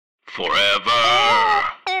Forever.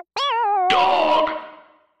 Dog.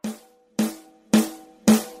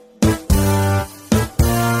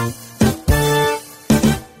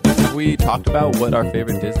 We talked about what our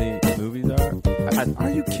favorite Disney movies are. Are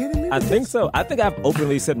you kidding me? I think so. I think I've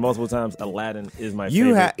openly said multiple times Aladdin is my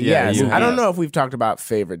favorite. Yes. you I don't have. know if we've talked about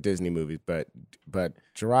favorite Disney movies, but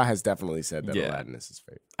Gerard has definitely said that Aladdin is his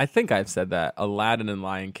favorite. I think I've said that Aladdin and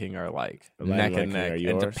Lion King are like Aladdin neck and and Lion neck. King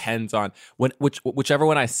are It yours? depends on whichever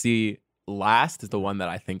one I see last is the one that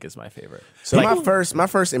I think is my favorite. So my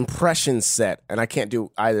first impression set, and I can't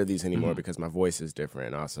do either of these anymore because my voice is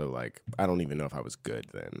different. And also, like, I don't even know if I was good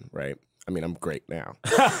then, right? I mean, I'm great now.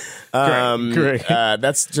 Great.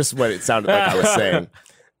 That's just what it sounded like I was saying.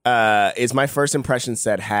 Is my first impression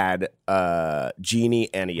set had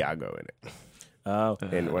Genie and Iago in it. Oh.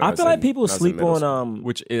 And when I was feel like in- people when I was in sleep middle on school.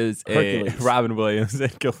 Which is Hercules. a Robin Williams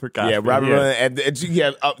and Gilbert Gottfried. Yeah, Robert Williams, and it's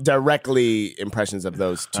directly impressions of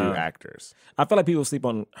those two actors. I feel like people sleep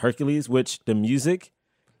on Hercules, which the music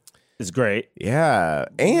is great. Yeah,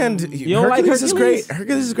 and don't like Hercules is Hercules? great.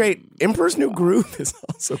 Hercules is great. Emperor's New Groove is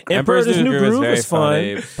also great. Emperor's New Groove very is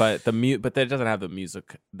fun. funny, but but that doesn't have the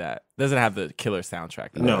music that doesn't have the killer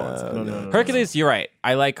soundtrack. That No. Hercules, you're right.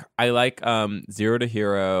 I like Zero to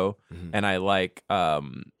Hero, and I like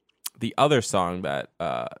the other song that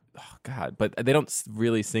but they don't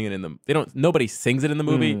really sing it in the nobody sings it in the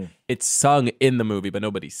movie. It's sung in the movie, but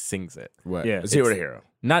nobody sings it. What? Yeah, Zero to Hero.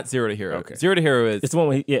 Not Zero to Hero. Okay. Zero to Hero is It's the one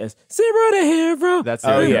where it's Zero to Hero. that's Oh,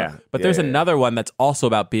 Zero to Hero. yeah. But Yeah, there's yeah, another one that's also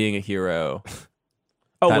about being a hero.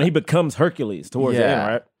 when he becomes Hercules towards the end, Yeah.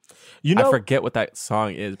 right? You know, I forget what that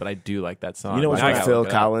song is, but I do like that song. You know what's I Like gotta Phil look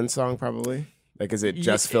it up. Collins song, probably. Like, is it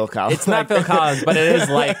just Phil Collins? It's not Phil Collins, but it is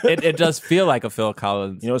like it does feel like a Phil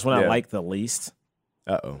Collins. you know which one I Yeah. like the least?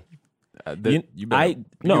 Uh-oh. You better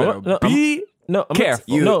No, be No, I'm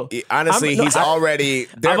careful. Honestly, he's already.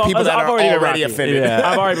 There are people that I've are already been already rocking. offended. Yeah,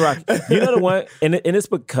 I've already rocked. You know the one, and it's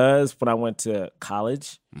because when I went to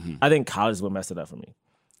college, I think college is what messed it up for me.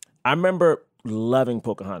 I remember loving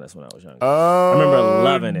Pocahontas when I was younger. I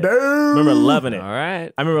remember loving it. All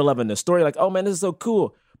right. I remember loving the story. Like, oh man, this is so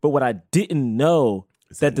cool. But what I didn't know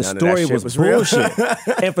that the none of that story shit was was real. bullshit.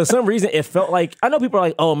 And for some reason, it felt like I know people are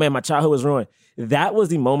like, "Oh man, my childhood was ruined." That was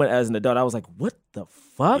the moment as an adult. I was like, "What the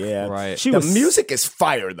fuck?" Yeah, Right. She the was music is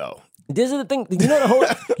fire, though. This is the thing. You know the whole.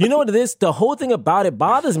 You know what it is. The whole thing about it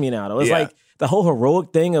bothers me now. Though it's Yeah. like the whole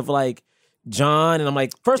heroic thing of like John, and I'm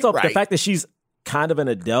like, first off, the Right. fact that she's kind of an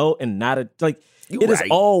adult and not a like. You're It is right.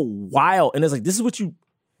 all wild, and it's like this is what you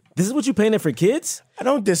painted for kids. I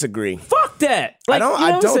don't disagree. Fuck that. Like, I you know what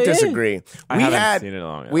I'm don't saying? disagree. I haven't seen it in a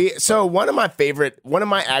long time. So one of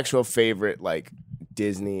my actual favorite like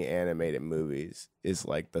Disney animated movies is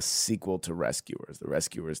like the sequel to Rescuers, The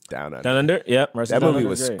Rescuers Down Under. Down Under. Yep. Mercy That Down movie Under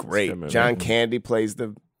was great. great. good movie. John Candy plays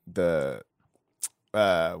the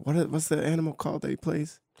what's the animal called that he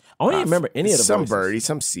plays? I don't even remember any of the some voices. bird. He's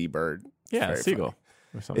some seabird. Yeah, Very seagull. funny.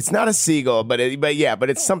 Or something. It's not a seagull, but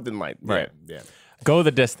it's something like Right. Yeah. Go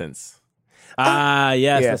the distance. Ah,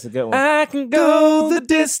 yes, Yeah. that's a good one. I can go the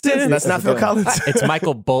distance. That's not Phil Collins. It's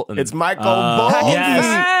Michael Bolton. It's Michael Bolton.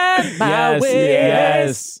 Yes. My way.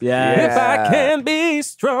 yes. If I can be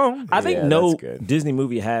strong. I think Yeah, no that's good. Disney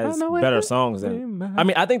movie has know what better it songs than. I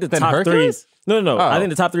mean, I think the Than top Hercules? three. No. Oh. I think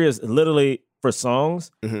the top three is literally for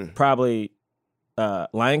songs. Mm-hmm. Probably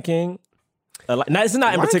Lion King. It's not in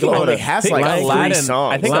Lion particular King order. only has, Think like, Lion three King-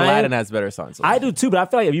 songs. I think Lion- Aladdin has better songs. I do too, but I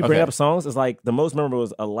feel like if you bring Okay. up songs, it's like the most memorable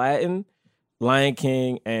was Aladdin, Lion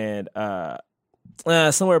King, and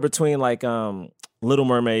somewhere between like Little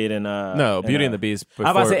Mermaid and No, Beauty and the Beast. I'm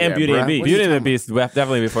about to say and Beauty and the Beast. Beauty and the Beast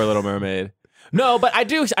definitely before Little Mermaid. No, but I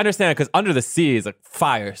do understand because Under the Sea is a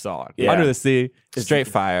fire song. Yeah. Under the Sea, straight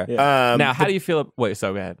fire. Now, how do you feel? Wait,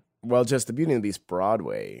 so go ahead. Well, just the Beauty and the Beast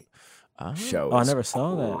Broadway show. Oh, I is never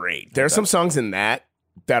saw that. Great. There's some songs in that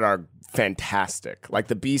are fantastic. Like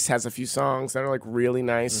the Beast has a few songs that are like really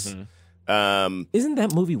nice. Isn't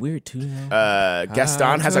that movie weird too? Now?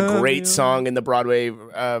 Gaston has a great song in the Broadway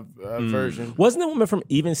version. Wasn't the woman from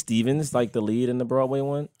Even Stevens like the lead in the Broadway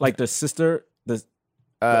one? Like the sister,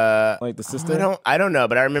 like the sister. I don't know,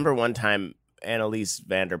 but I remember one time Annalise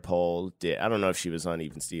Vanderpool did. I don't know if she was on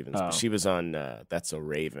Even Stevens, but she was on That's So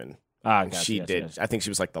Raven. Gotcha, She gotcha, did. gotcha. I think she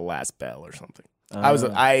was like the last bell or something.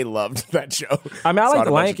 I loved that show. I mean, I Saw like it the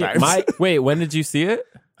a Lion bunch of King. times. Wait, when did you see it?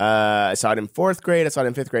 I saw it in 4th grade. I saw it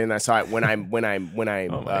in 5th grade, and I saw it when I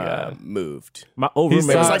God. moved. My old It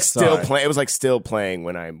roommate was saw like still it. playing. It was like still playing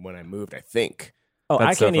when I moved. I think. Oh, I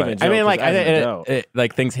That's so can't funny. even. Joke, I mean, like, 'cause as an adult-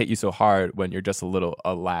 like things hit you so hard when you're just a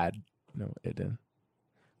lad. No, it didn't.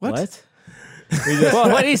 what?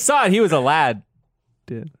 Well, when he saw it, he was a lad.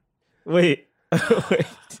 Dude. Wait. Wait.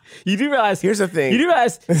 You do realize. Here's the thing. You do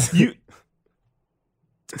realize you.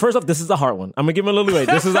 First off, this is a hard one. I'm gonna give him a little leeway.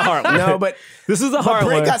 This is a hard one. No, but this is a hard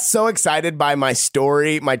Bray one. got so excited by my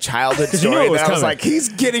story, my childhood you knew story, it was that I was coming. like, he's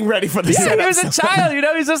getting ready for the Yeah, setup. he was a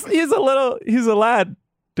child. He's a lad.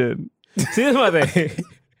 Dude. See, this is my thing.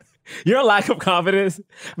 Your lack of confidence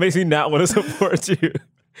makes me not want to support you.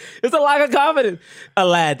 It's a lack of confidence. A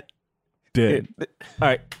lad. Did. All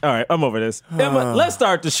right. I'm over this. Emma, let's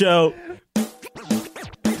start the show.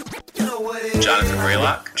 Jonathan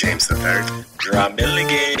Braylock, James the Third, Drum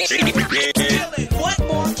Milligan. What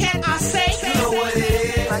more can I say? You know what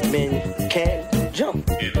it is. Black men can't jump.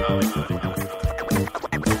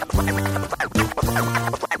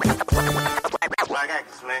 Black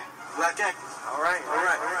actors, man. Black actors. All right.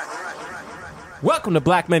 Welcome to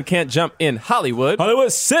Black Men Can't Jump in Hollywood.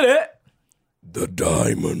 Hollywood City. The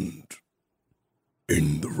diamond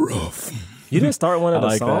in the rough. You didn't start one of I the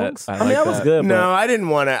like songs? that. I mean, like that was that. good. No, but I didn't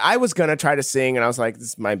want to. I was going to try to sing, and I was like,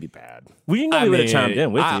 this might be bad. we know we would have chimed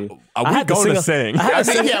in with you. Are I we had to going to sing sing? I had I to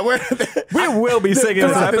sing. think, yeah, We will be singing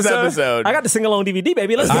this throughout episode. I got the sing along DVD,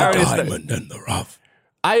 baby. Let's I go. already diamond in the rough.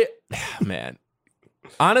 Man,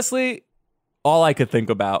 honestly, all I could think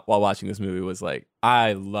about while watching this movie was like,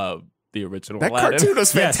 I love the original That Aladdin. cartoon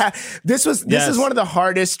was Yes. fantastic. This Yes. is one of the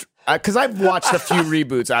hardest because I've watched a few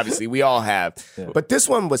reboots. Obviously, we all have, but this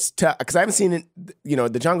one was tough because I haven't seen it. You know,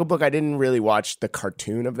 the Jungle Book. I didn't really watch the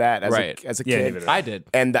cartoon of that as Right. as a Yeah, kid. neither did I did.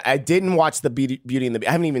 And I didn't watch the Beauty and the.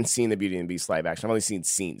 I haven't even seen the Beauty and the Beast live action. I've only seen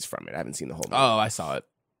scenes from it. I haven't seen the whole movie. Oh, I saw it.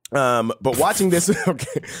 But watching this,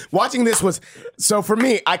 watching this was so for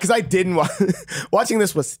me because I didn't watching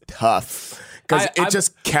this was tough because it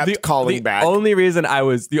just kept calling back. The only reason I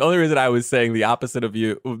was saying the opposite of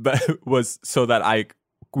you was so that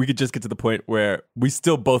we could just get to the point where we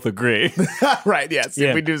still both agree. Right? Yes,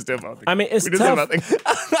 Yeah. we do still both. I mean, it's we do still tough.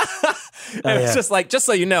 both. And it's just like, just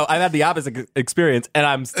so you know, I've had the opposite experience, and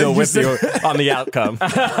I'm still with you on the outcome.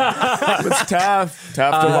 It was tough to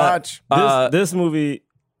watch. This movie,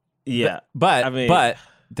 yeah. But I mean- but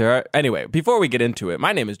there are anyway. Before we get into it,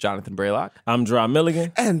 my name is Jonathan Braylock. I'm Drum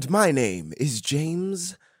Milligan. And my name is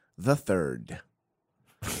James the Third.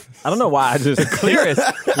 I don't know why I just Clearest,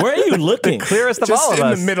 Where are you looking? clearest of Just all of in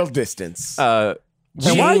us. the middle distance. And why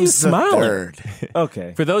are you James the smiling? Third.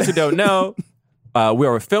 Okay. For those who don't know, we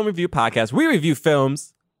are a film review podcast. We review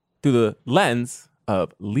films through the lens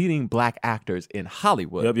of leading black actors in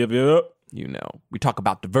Hollywood. Yep. You know, we talk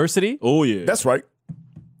about diversity. Oh yeah. That's right.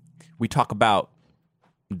 We talk about,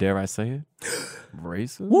 dare I say it,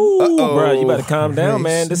 racism. Woo, bro, you better calm down,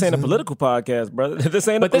 man. This ain't a political podcast, brother. This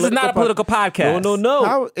ain't. But this is not a political podcast. No.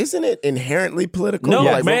 How isn't it inherently political? No,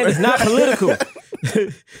 Like, man, what- it's not political.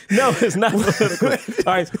 No, it's not political.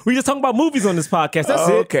 All right, we just talking about movies on this podcast. That's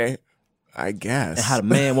Oh, it. okay. I guess. How the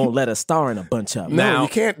man won't let us star in a bunch of. no, Now- you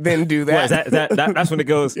can't then do What, that. is that that's when it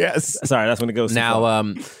goes. Yes. Sorry, that's when it goes. too far.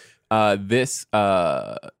 Now,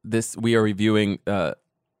 this we are reviewing the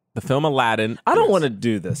film Aladdin. I don't want to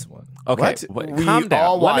do this one. Okay, What? wait, We calm down.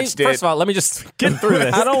 all Let me- watched it. First of all, let me just get through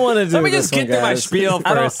this. I don't want to do. Let me this just get one, through my guys. spiel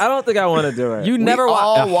first. I don't think I want to do it. You We never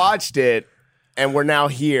all watched. watched it, and we're now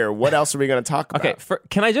here. What else are we going to talk about? Okay,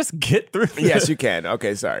 can I just get through? This? Yes, you can.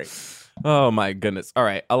 Okay, sorry. Oh my goodness. All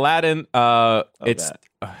right, Aladdin. It's.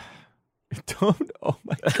 Don't. Oh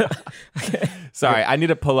my god. Sorry, I need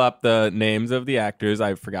to pull up the names of the actors.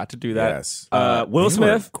 I forgot to do that. Yes. Will They were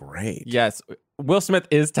Smith, great. Yes, Will Smith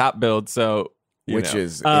is top billed, so you Which know.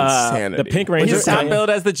 is insanity. the Pink Ranger. He's top billed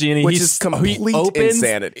as the genie, Which He's- is complete he opens,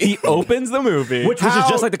 insanity. He opens the movie. which is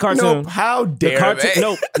just like the cartoon. Nope, how The dare cartoon.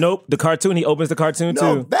 they? Nope. The cartoon. He opens the cartoon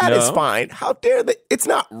No, too. that is No. fine. How dare they? It's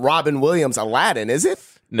not Robin Williams Aladdin, is it?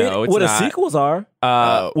 no, it's what not. the sequels are.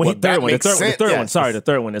 Well, When he that third one. The makes third sense, one. yes. Sorry, the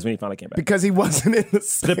third one is when he finally came back. Because he wasn't in the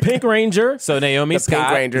The Pink Ranger. So Naomi The Pink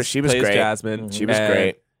Scott, Ranger, she was plays great. Jasmine. She was and,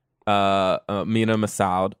 great. Mina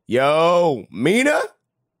Masoud. Yo, Mina,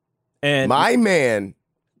 And my man.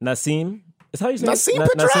 Nassim. Is how you say Nassim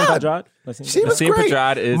it? Pedrad. Pedrad. Nassim She was Nassim great.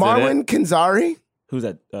 Pedrad is in Marwan Kenzari, Who's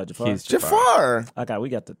that? Jafar. He's Jafar. Okay, we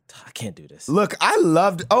got the. I can't do this. Look, I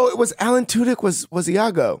loved. Oh, it was Alan Tudyk was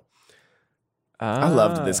Iago. I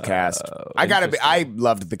loved this cast. I gotta be. I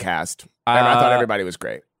loved the cast. I thought everybody was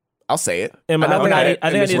great. I'll say it. Emma, And I think I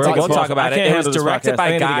need to We'll take this talk off. about I it. can't It was handle this directed podcast. I by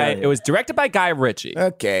need to get out Guy. of here. It was directed by Guy Ritchie.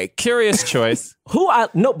 Okay. Curious choice.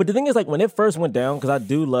 No, but the thing is, like, when it first went down, because I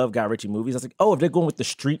do love Guy Ritchie movies, I was like, oh, if they're going with the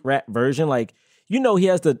street rap version, like, you know, he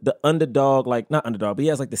has the underdog, like not underdog, but he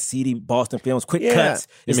has like the seedy Boston films, quick cuts.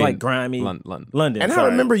 It's mean like grimy London. And I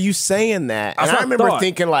remember you saying that, and I remember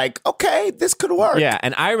thinking like, okay, this could work. Yeah,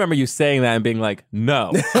 and I remember you saying that and being like,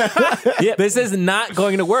 no, this is not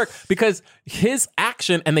going to work because his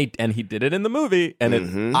action and he did it in the movie, and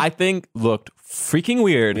it I think looked freaking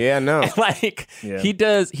weird. Yeah, no, and like he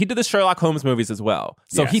did the Sherlock Holmes movies as well,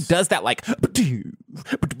 so he does that like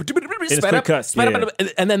sped up,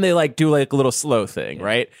 and then they like do like a little slow thing,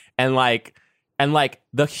 right? And like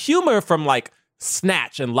the humor from like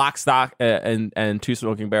Snatch and Lock, Stock, and Two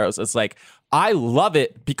Smoking Barrels, it's like I love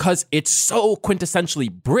it because it's so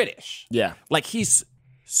quintessentially British. Yeah, like he's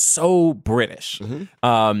so British,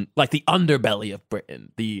 like the underbelly of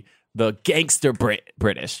Britain, the gangster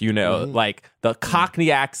British, you know, like the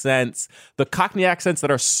Cockney accents that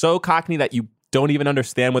are so Cockney that you don't even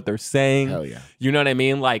understand what they're saying. Hell yeah. You know what I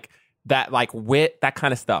mean? Like that, like wit, that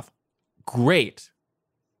kind of stuff. Great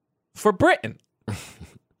for Britain.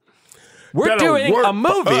 We're doing a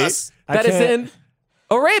movie that is in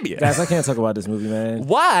Arabia. Guys, I can't talk about this movie, man.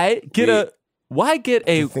 Why get a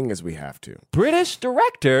The thing is, we have to. British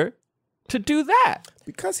director to do that?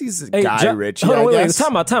 Because he's Guy Ritchie. Hold on, I wait, guess.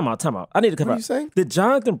 time out. I need to come What are out. you saying? Did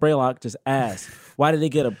Jonathan Braylock just ask, why did they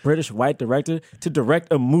get a British white director to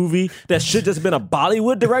direct a movie that should just been a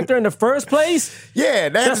Bollywood director in the first place? Yeah,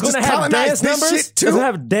 That's going to have dance numbers. Shit too. That's going to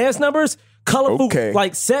have dance numbers, colorful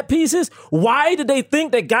like set pieces. Why did they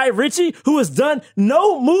think that Guy Ritchie, who has done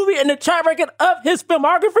no movie in the track record of his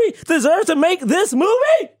filmography, deserves to make this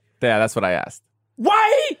movie? Yeah, that's what I asked.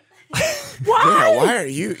 Why? Why? Yeah, why are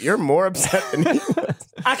you? You're more upset than me.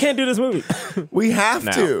 I can't do this movie. We have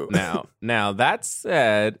to. Now that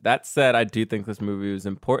said, I do think this movie was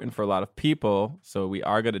important for a lot of people, so we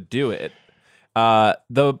are going to do it.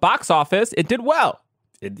 The box office, it did well.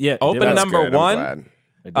 Opened number one.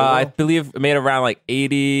 I believe it made around like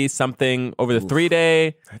 80 something over the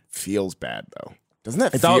 3-day. That feels bad though. Doesn't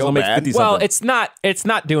that It's always feel gonna make bad? 50 Well, something. it's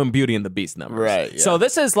not doing Beauty and the Beast numbers. Right, yeah. So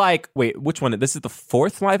this is like, wait, which one? This is the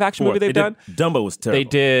fourth live action movie they've done? Dumbo was terrible. They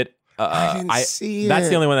did. I didn't see That's it.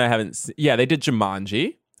 the only one that I haven't seen. Yeah, they did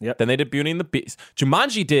Jumanji. Yep. Then they did Beauty and the Beast.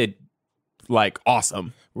 Jumanji did like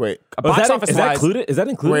awesome. Wait, Box office is that wise. included? Is that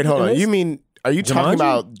included? wait, hold in on. this? You mean, are you talking Jumanji?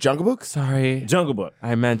 about Jungle Book? Sorry, Jungle Book?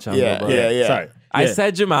 I meant Jungle Yeah, Book. yeah. Sorry. I Yeah.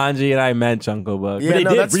 said Jumanji and I meant Jungle Book. Yeah, they no,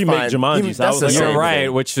 did that's remake fine. Jumanji, so I That's was the like, same You're right,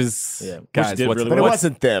 thing. which is Yeah, which guys. did What's really But it well.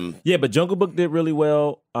 wasn't them. Yeah, but Jungle Book did really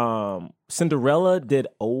well. Cinderella did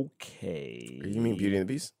okay. You mean Beauty and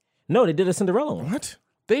the Beast? No, they did a Cinderella one. What?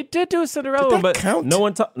 They did do a Cinderella Did one, that but count? No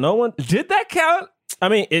one. did that count? I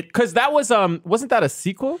mean, Because that was wasn't that a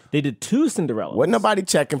sequel? they did two Cinderellas. Wasn't nobody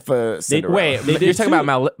checking for Cinderella? Wait, They you're did talking two.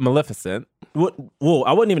 about Maleficent. Whoa,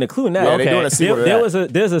 I wasn't even including that. Yeah, Okay. they doing a sequel to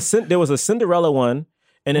that. There was a Cinderella one,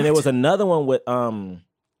 and then there was another one with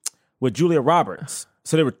Julia Roberts.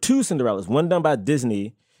 So there were two Cinderellas. One done by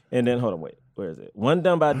Disney, and then hold on, wait, where is it? One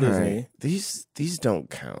done by Disney. Right. These don't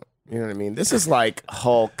count. You know what I mean? This is like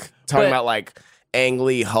Hulk talking But- about like Ang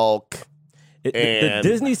Lee Hulk. The And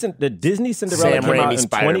Disney Cinderella Sam came out Raimi in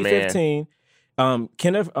Spider-Man. 2015.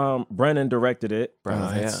 Kenneth Branagh directed it.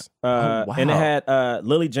 That's- wow. And it had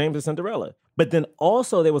Lily James as Cinderella. But then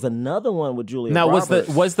also there was another one with Julia Now, Roberts.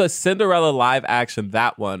 was the Cinderella live action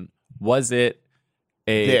that one? Was it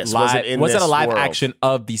a This, was live? it in Was it a this live world? action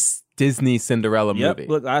of the Disney Cinderella Yep. movie?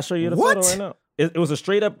 Look, I'll show you the What? photo right now. It was a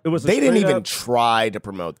straight up. It was. A They didn't straight even up- try to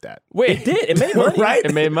promote that. Wait, It did. It made money. Right?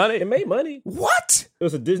 It made money. It made money. What? It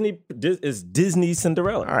was a It's Disney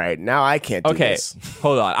Cinderella. All right, now I can't do Okay, this.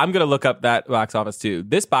 hold on. I'm gonna look up that box office too.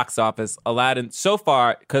 This box office, Aladdin, so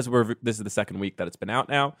far because this is the second week that it's been out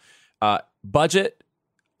now. Budget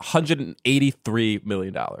 $183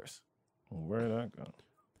 million. Where did that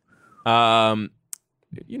go?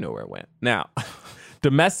 You know where it went. Now,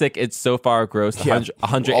 domestic, it's so far grossed Yeah,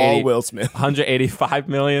 180, all Will Smith. 185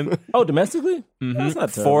 million. Oh, domestically? That's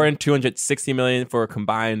not terrible. Foreign 260 million for a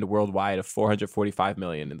combined worldwide of 445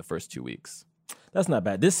 million in the first 2 weeks. That's not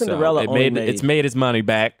bad. This So Cinderella it's made its money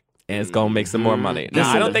back and it's gonna make some more money.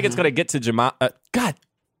 Now I don't think it's gonna get to God,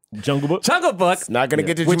 Jungle Book. Jungle Book. It's not going to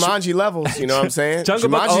get to Jumanji levels. You know what I'm saying? Jungle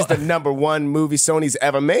Book- Jumanji's the number one movie Sony's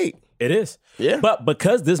ever made. It is. Yeah. But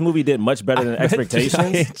because this movie did much better than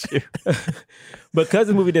expectations, because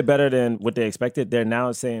the movie did better than what they expected, they're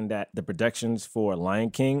now saying that the projections for Lion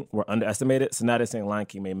King were underestimated. So now they're saying Lion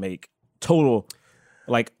King may make total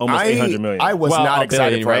like almost 800 million. I was Well, not a excited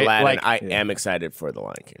billion, for right? Aladdin. Like- I am excited for The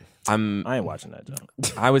Lion King. I ain't watching that, John.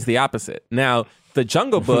 I was the opposite. Now the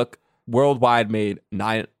Jungle Book worldwide made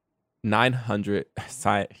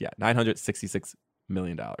 $966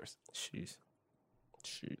 million Jeez.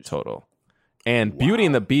 total. And Beauty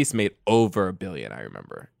and the Beast made over $1 billion, I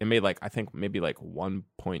remember. It made I think maybe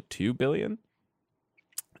 1.2 billion.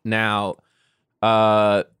 Now,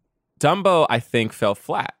 Dumbo, I think, fell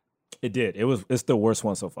flat. It did. It's the worst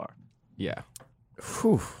one so far. Yeah.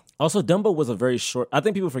 Whew. Also, Dumbo was a very short. I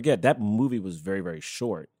think people forget that movie was very, very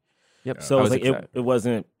short. Yep. So it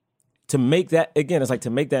wasn't to make that again. It's like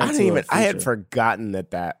to make that. I had forgotten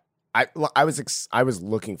that. I was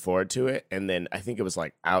looking forward to it, and then I think it was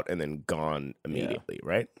out and then gone immediately,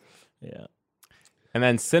 right? Yeah. And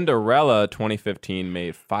then Cinderella 2015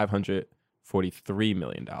 made $543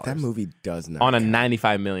 million. That movie does not on a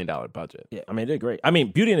 $95 million budget. Yeah, I mean, it did great. I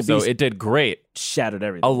mean, Beauty and the Beast. So it did great. Shattered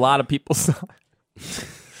everything. A lot of people saw it.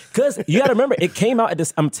 Because you got to remember, it came out at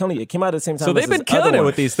this. I'm telling you, it came out at the same time. So they've been killing it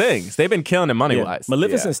with these things. They've been killing it money-wise.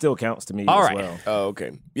 Maleficent still counts to me All as right. well. Oh,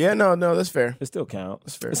 okay. Yeah, no, that's fair. It still counts.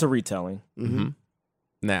 That's fair. It's a retelling. Mm-hmm.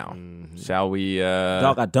 Now, shall we?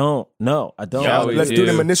 Dog, I don't. No, I don't. Shall we Let's do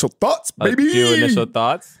them initial thoughts, baby. Do initial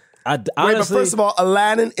thoughts. Honestly, Wait, but first of all,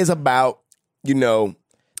 Aladdin is about, a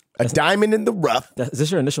diamond in the rough. is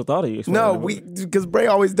this your initial thought? Or you No, because Bray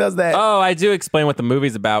always does that. Oh, I do explain what the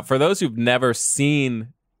movie's about. For those who've never seen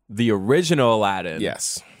the original Aladdin,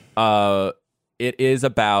 Yes. it is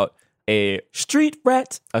about a street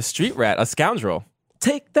rat, a scoundrel.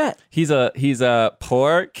 take that. He's a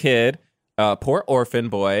poor kid, poor orphan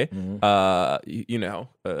boy, who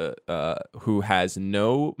has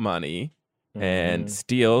no money and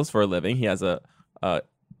steals for a living. He has a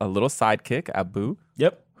little sidekick, Abu,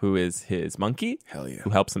 Yep. who is his monkey, Hell yeah. who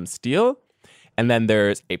helps him steal. And then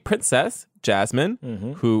there's a princess,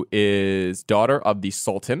 Jasmine, who is daughter of the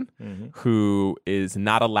Sultan, who is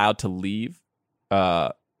not allowed to leave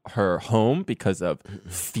her home because of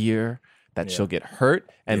fear that she'll get hurt.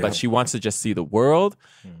 But she wants to just see the world.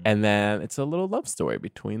 And then it's a little love story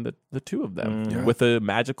between the two of them with a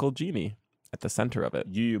magical genie at the center of it.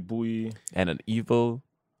 Yeah, boy. And an evil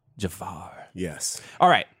Jafar. Yes. All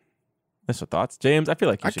right. Initial thoughts. James, I feel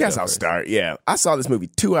like you I should guess go I'll first. start. Yeah. I saw this movie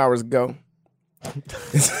 2 hours ago.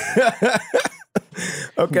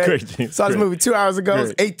 Okay. Great, James. Saw this Great. movie 2 hours ago.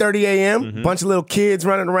 It's 8:30 a.m. Bunch of little kids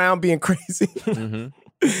running around being crazy.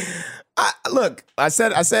 I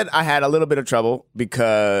said I had a little bit of trouble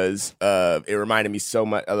because it reminded me so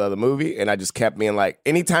much of the movie, and I just kept being like,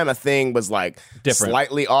 anytime a thing was Different.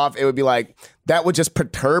 slightly off, it would be that would just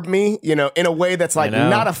perturb me, in a way that's know.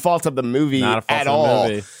 not a fault of the movie Not a fault at of the all.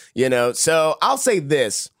 movie. So I'll say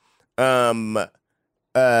this: Mena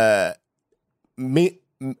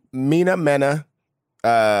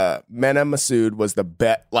Masood was the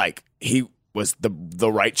bet. He was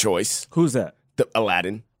the right choice. Who's that?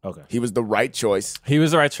 Aladdin. Okay. He was the right choice. He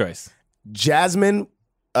was the right choice. Jasmine,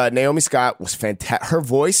 Naomi Scott was fantastic. Her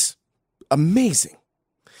voice, amazing.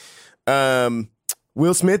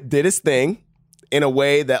 Will Smith did his thing in a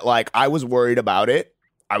way that I was worried about it.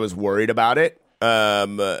 But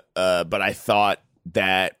I thought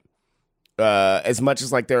that as much as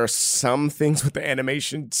there are some things with the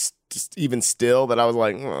animation just even still that I was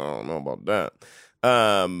like, I don't know about that.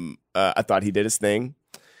 I thought he did his thing.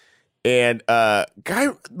 And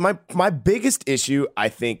my biggest issue, I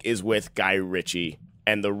think, is with Guy Ritchie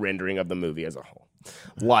and the rendering of the movie as a whole.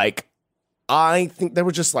 I think there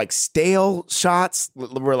were just stale shots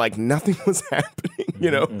where nothing was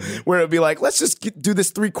happening, where it'd be let's just do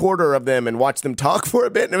this 3/4 of them and watch them talk for a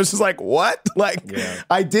bit. And it was just what?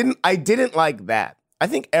 I didn't like that. I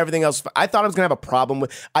think everything else, I thought I was going to have a problem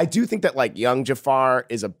with. I do think that young Jafar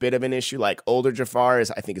is a bit of an issue. Older Jafar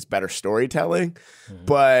is better storytelling.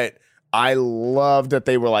 But I love that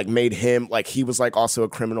they were made him he was also a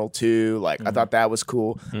criminal too. I thought that was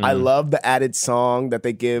cool. I love the added song that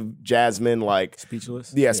they give Jasmine.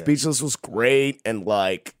 Speechless. Yeah, Speechless was great, and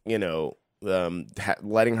letting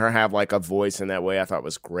her have a voice in that way, I thought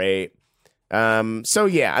was great. So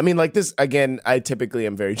yeah, I mean this again. I typically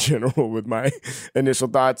am very general with my initial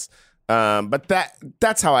thoughts, but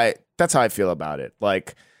that's how I feel about it.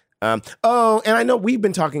 And I know we've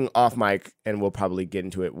been talking off mic, and we'll probably get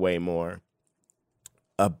into it way more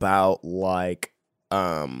about the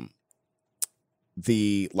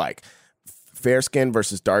fair skin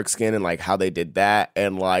versus dark skin and how they did that.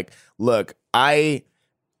 And look, I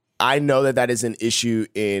know that is an issue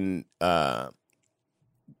in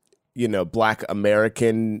Black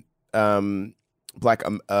American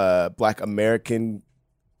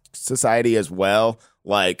society as well.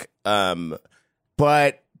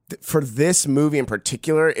 But for this movie in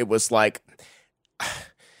particular, it was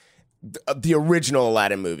the original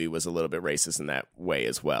Aladdin movie was a little bit racist in that way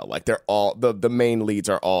as well. They're all the main leads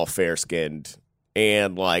are all fair skinned,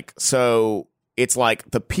 and so it's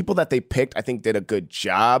the people that they picked, I think, did a good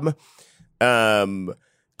job.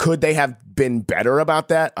 Could they have been better about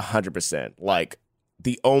that? 100%. Like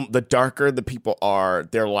the darker the people are,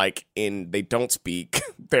 they don't speak.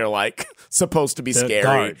 They're like supposed to be scary.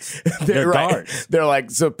 Guards. They're right. guards. They're like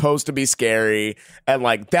supposed to be scary, and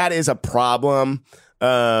like that is a problem.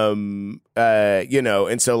 And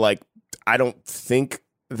so like I don't think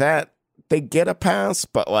that they get a pass,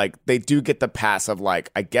 but like they do get the pass of like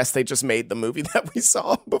I guess they just made the movie that we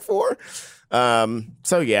saw before.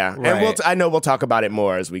 So yeah, Right. and I know we'll talk about it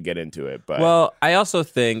more as we get into it. But Well, I also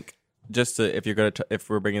think if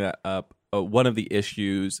we're bringing that up, one of the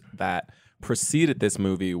issues that preceded this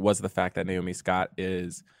movie was the fact that Naomi Scott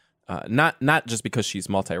is not just because she's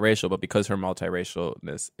multiracial, but because her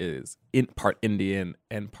multiracialness is in part Indian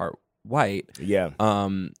and part white. yeah,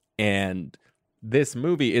 And this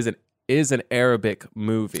movie is an Arabic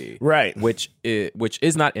movie, right. which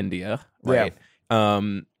is not India, right?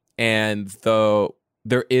 And though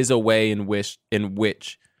there is a way in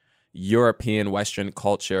which European Western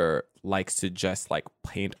culture likes to just like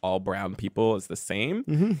paint all brown people as the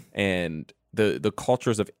same, and the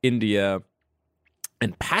cultures of India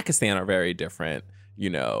and Pakistan are very different,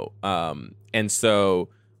 and so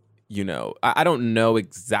I don't know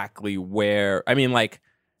exactly where. I mean, like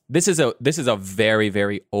this is a very,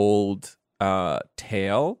 very old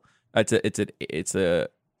tale. It's a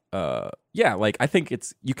like I think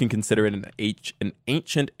you can consider it an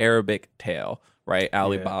ancient Arabic tale, right?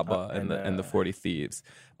 Alibaba and the 40 Thieves.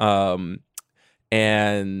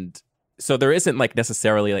 And so there isn't like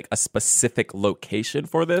necessarily like a specific location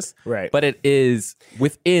for this, Right. But it is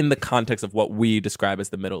within the context of what we describe as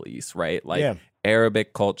the Middle East, right? Like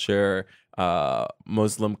Arabic culture,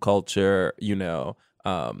 Muslim culture,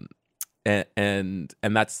 and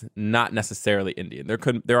that's not necessarily Indian.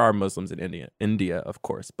 There are Muslims in India, of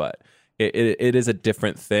course, but it is a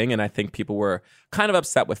different thing, and I think people were kind of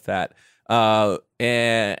upset with that,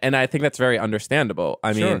 and I think that's very understandable.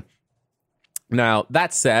 I mean, now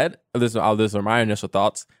that said, those are my initial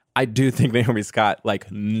thoughts. I do think Naomi Scott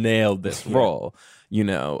like nailed this role,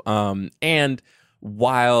 and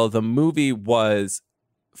while the movie was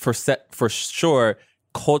for sure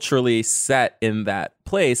culturally set in that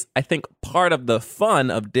place, I think part of the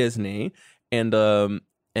fun of Disney and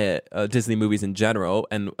Disney movies in general,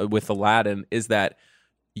 and with Aladdin, is that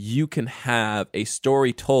you can have a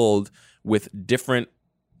story told with different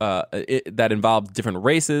that involves different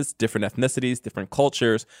races, different ethnicities, different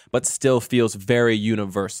cultures, but still feels very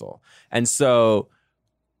universal. And so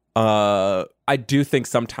I do think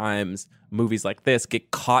sometimes movies like this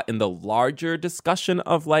get caught in the larger discussion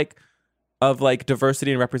of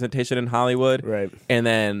diversity and representation in Hollywood. Right.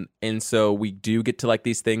 And so we do get to like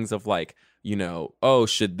these things of like, oh,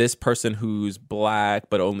 should this person who's black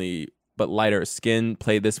but lighter skin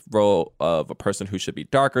play this role of a person who should be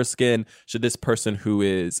darker skin? Should this person who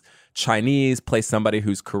is Chinese play somebody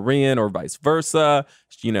who's Korean, or vice versa?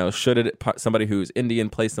 Should somebody who's Indian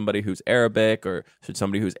play somebody who's Arabic, or should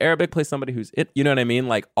somebody who's Arabic play somebody who's you know what I mean?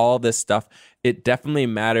 Like all this stuff, it definitely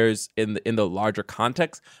matters in the larger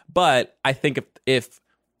context. But I think if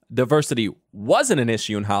diversity wasn't an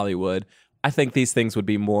issue in Hollywood, I think these things would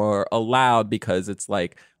be more allowed, because it's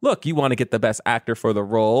like, look, you want to get the best actor for the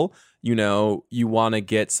role. You want to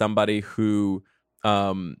get somebody who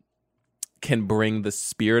can bring the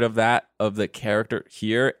spirit of the character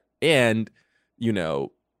here. And,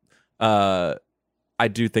 I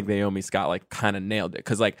do think Naomi Scott like kind of nailed it.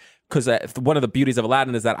 Because one of the beauties of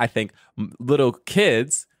Aladdin is that I think little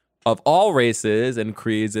kids of all races and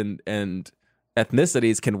creeds and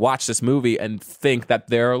ethnicities can watch this movie and think that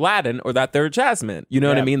they're Aladdin or that they're Jasmine. You know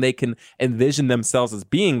what I mean? They can envision themselves as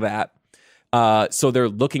being that. So they're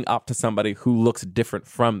looking up to somebody who looks different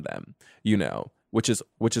from them, which is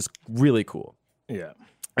really cool. Yeah.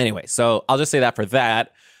 Anyway, so I'll just say that for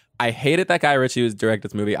that. I hated that Guy Ritchie was directing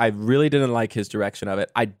this movie. I really didn't like his direction of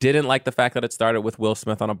it. I didn't like the fact that it started with Will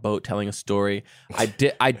Smith on a boat telling a story. I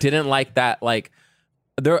didn't like that, like,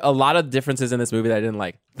 there are a lot of differences in this movie that I didn't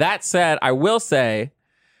like. That said, I will say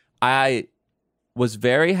I was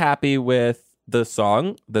very happy with the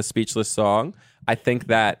song, the Speechless song. I think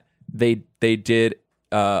that they did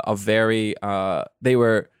they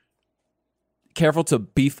were careful to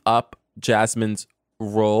beef up Jasmine's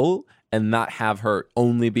role and not have her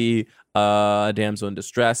only be a damsel in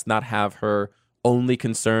distress, not have her only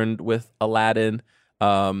concerned with Aladdin.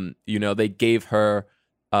 They gave her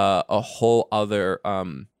a whole other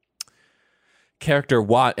character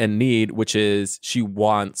want and need, which is she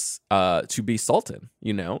wants to be Sultan,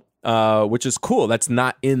 which is cool. That's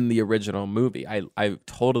not in the original movie. I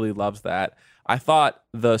totally loved that. I thought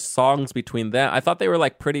the songs between them, I thought they were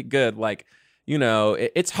like pretty good. Like,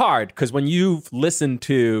 it's hard because when you've listened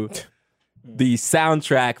to the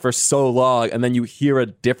soundtrack for so long and then you hear a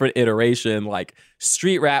different iteration, like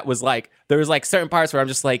Street Rat was like, there was like certain parts where I'm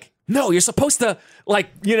just like, no, you're supposed to like,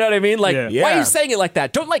 you know what I mean? Like, why are you saying it like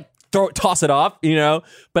that? Don't like toss it off,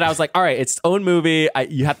 But I was like, all right, it's its own movie.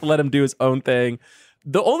 You have to let him do his own thing.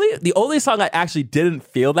 The only song I actually didn't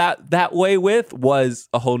feel that way with was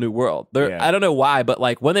A Whole New World. I don't know why, but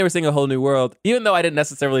like when they were singing A Whole New World, even though I didn't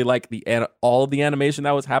necessarily like all of the animation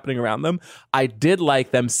that was happening around them, I did like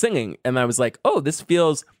them singing, and I was like, oh, this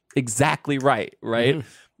feels exactly right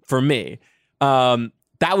for me.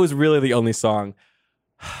 That was really the only song.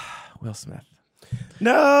 Will Smith.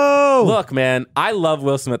 No. Look, man, I love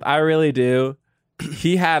Will Smith. I really do.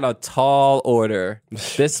 He had a tall order.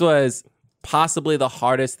 This was possibly the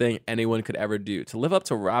hardest thing anyone could ever do, to live up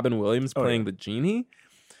to Robin Williams playing the genie.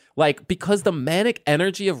 Like, because the manic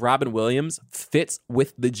energy of Robin Williams fits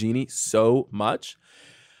with the genie so much.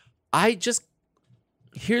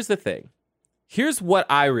 Here's the thing. Here's what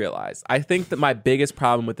I realized. I think that my biggest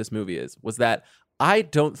problem with this movie was that I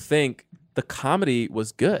don't think the comedy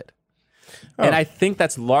was good. And I think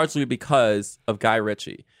that's largely because of Guy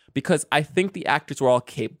Ritchie. Because I think the actors were all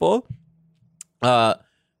capable.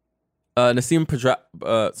 Nasim Pedrad,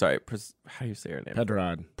 how do you say her name?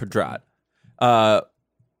 Pedrad.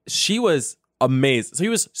 She was amazing. So he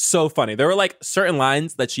was so funny. There were like certain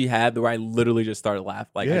lines that she had where I literally just started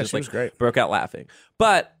laughing. Like, I just she was great. Broke out laughing.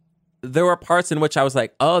 But there were parts in which I was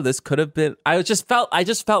like, oh, this could have been. I just felt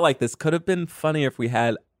like this could have been funnier if we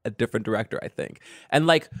had a different director, I think. And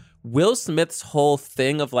like Will Smith's whole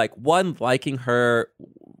thing of like, one, liking her,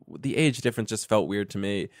 the age difference just felt weird to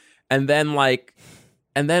me. And then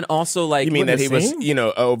also like, you mean that he was,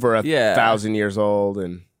 over 1,000 years old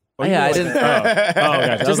and. I didn't.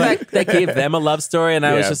 Gotcha. Just like that gave them a love story, and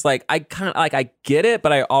I was just like, I kind of like, I get it,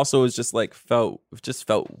 but I also was just like felt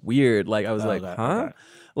weird. Like I was like, huh? Okay.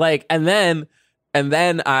 Like, and then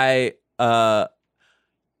I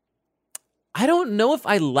don't know if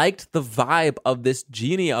I liked the vibe of this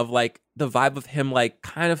genie, of like the vibe of him like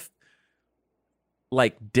kind of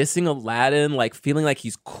like dissing Aladdin, like feeling like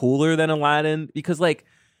he's cooler than Aladdin, because like.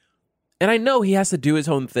 And I know he has to do his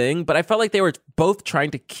own thing, but I felt like they were both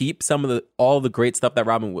trying to keep all the great stuff that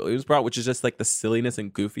Robin Williams brought, which is just like the silliness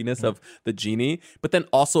and goofiness of the genie, but then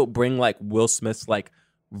also bring like Will Smith's like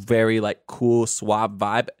very like cool, suave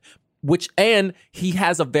vibe, and he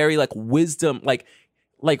has a very like wisdom, like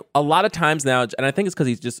a lot of times now, and I think it's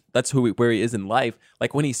because that's where he is in life.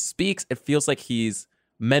 Like when he speaks, it feels like he's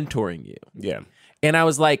mentoring you. Yeah. And I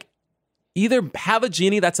was like, either have a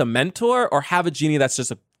genie that's a mentor or have a genie that's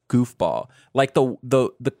just a goofball. Like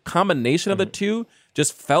the combination of the two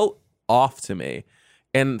just felt off to me.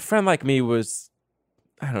 And Friend Like Me was,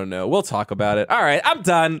 I don't know. We'll talk about it. All right, I'm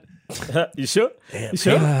done. You sure? Damn, you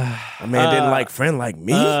sure? A man didn't like Friend Like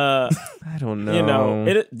Me? I don't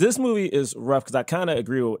know. This movie is rough because I kind of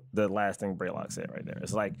agree with the last thing Braylock said right there.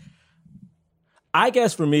 It's like, I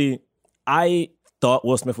guess for me, I thought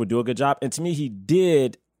Will Smith would do a good job. And to me, he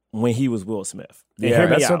did when he was Will Smith. Yeah,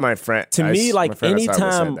 that's what my friend. To me, like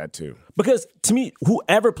anytime said that too. Because to me,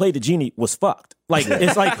 whoever played the genie was fucked. Like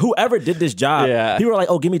it's like whoever did this job. Yeah. People were like,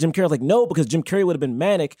 "Oh, give me Jim Carrey." I was like, no, because Jim Carrey would have been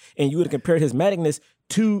manic, and you would have compared his manicness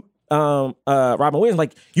to Robin Williams.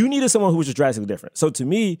 Like you needed someone who was just drastically different. So to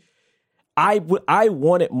me, I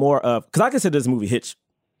wanted more of, because I consider this movie Hitch,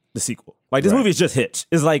 the sequel. Like this movie is just Hitch.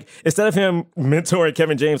 It's like instead of him mentoring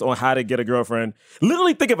Kevin James on how to get a girlfriend,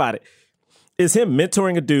 literally think about it. It's him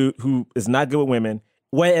mentoring a dude who is not good with women,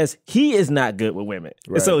 whereas he is not good with women.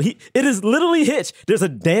 Right. And so it is literally Hitch. There's a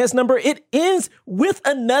dance number. It ends with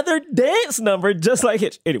another dance number, just like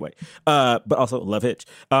Hitch. Anyway, but also love Hitch.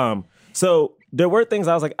 So there were things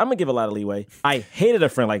I was like, I'm gonna give a lot of leeway. I hated A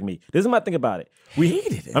Friend Like Me. This is my thing about it. We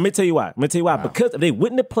hated it. Let me tell you why. Wow. Because if they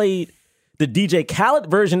wouldn't have played the DJ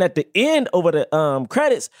Khaled version at the end over the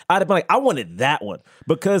credits, I'd have been like, I wanted that one.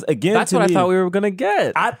 Because again, that's what I thought we were gonna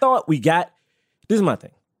get. I thought we got. This is my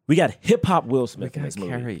thing. We got hip hop Will Smith in this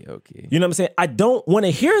movie. Karaoke. You know what I'm saying? I don't want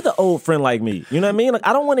to hear the old Friend Like Me. You know what I mean? Like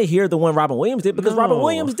I don't want to hear the one Robin Williams did, because Robin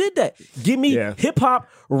Williams did that. Give me hip hop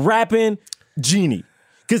rapping Genie.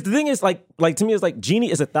 Because the thing is, like to me, it's like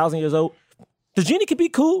Genie is 1,000 years old. The Genie could be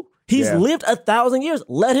cool. He's lived 1,000 years.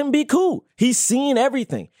 Let him be cool. He's seen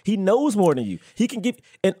everything. He knows more than you. He can give.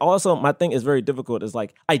 And also, my thing is very difficult. Is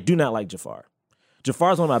like I do not like Jafar.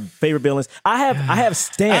 Jafar is one of my favorite villains. I have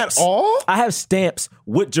stamps. At all? I have stamps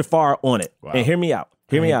with Jafar on it. Wow. And hear me out.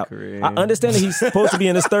 Hear me out. I understand that he's supposed to be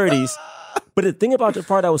in his 30s. But the thing about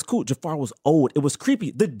Jafar that was cool, Jafar was old. It was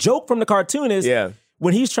creepy. The joke from the cartoon is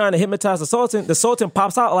when he's trying to hypnotize the Sultan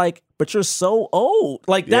pops out like, but you're so old.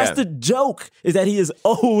 Like, that's the joke, is that he is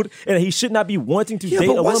old and he should not be wanting to date a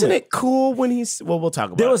woman. Wasn't it cool when he's... Well, we'll talk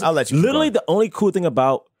about it. I'll let you literally the only cool thing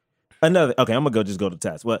about... Okay, I'm going to go to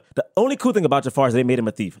test. Well, the only cool thing about Jafar is they made him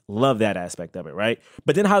a thief. Love that aspect of it, right?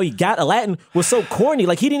 But then how he got Aladdin was so corny.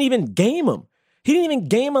 Like, he didn't even game him. He didn't even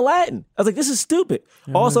game Aladdin. I was like, this is stupid.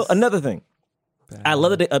 Also, another thing. I love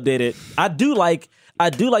that they updated. I do like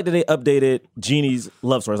that they updated Genie's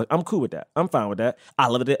love story. Like, I'm cool with that. I'm fine with that. I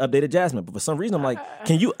love that they updated Jasmine. But for some reason, I'm like,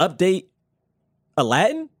 can you update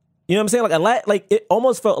Aladdin? You know what I'm saying? Like, Aladdin, like, it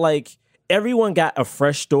almost felt like everyone got a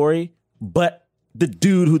fresh story, but the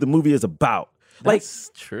dude who the movie is about. That's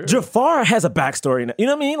like, true. Jafar has a backstory. You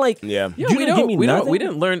know what I mean? Like, yeah, you didn't give me nothing. We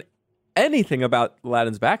didn't learn anything about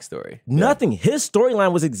Aladdin's backstory. Nothing. His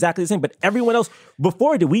storyline was exactly the same, but everyone else,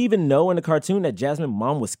 before, did we even know in the cartoon that Jasmine's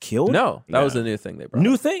mom was killed? No, that was a new thing they brought.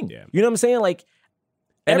 New thing. Yeah. You know what I'm saying? Like,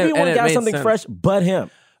 everyone got something fresh but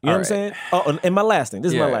him. You know what I'm saying? Oh, and my last thing.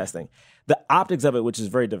 This is my last thing. The optics of it, which is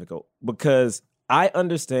very difficult, because I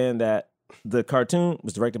understand that the cartoon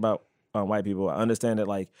was directed by white people. I understand that,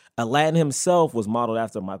 like, Aladdin himself was modeled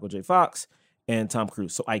after Michael J. Fox and Tom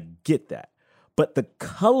Cruise. So I get that. But the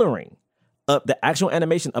coloring of the actual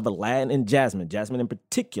animation of Aladdin and Jasmine in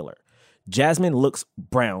particular, Jasmine looks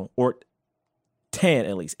brown or tan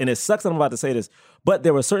at least. And it sucks that I'm about to say this, but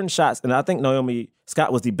there were certain shots, and I think Naomi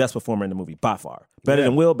Scott was the best performer in the movie by far. Better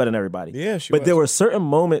than Will, better than everybody. Yeah, she But was. there were certain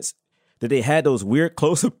moments that they had those weird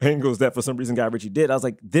close-up angles that for some reason Guy Ritchie did. I was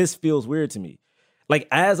like, this feels weird to me. Like,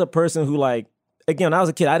 as a person who, like, again, when I was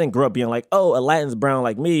a kid, I didn't grow up being like, oh, Aladdin's brown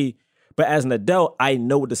like me. But as an adult, I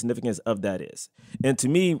know what the significance of that is. And to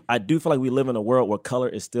me, I do feel like we live in a world where color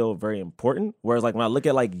is still very important. Whereas, like, when I look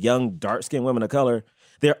at, like, young, dark-skinned women of color,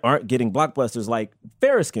 they aren't getting blockbusters like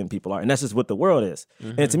fair-skinned people are. And that's just what the world is.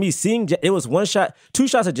 Mm-hmm. And to me, it was two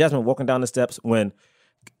shots of Jasmine walking down the steps when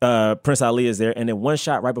Prince Ali is there, and then one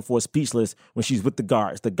shot right before Speechless when she's with the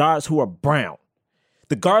guards who are brown.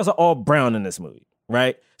 The guards are all brown in this movie.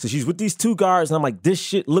 Right? So she's with these two guards, and I'm like, this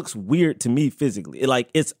shit looks weird to me physically.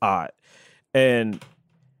 It's odd. And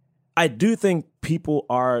I do think people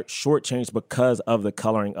are shortchanged because of the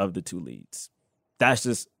coloring of the two leads. That's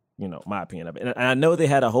just, my opinion of it. And I know they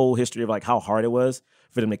had a whole history of, like, how hard it was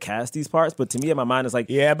for them to cast these parts, but to me, in my mind, it's like,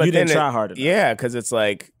 but you didn't try hard enough. Yeah, because it's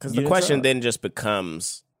like, the question then just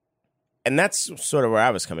becomes, and that's sort of where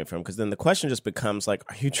I was coming from, because then the question just becomes, like,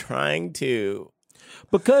 are you trying to...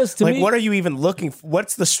 Because to me, what are you even looking for?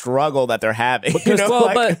 What's the struggle that they're having? Because,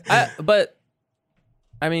 but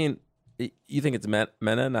I mean, you think it's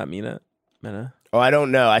Mena, not Mina? Mena? Oh, I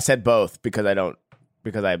don't know. I said both because I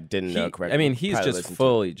didn't know correctly. I mean, he's just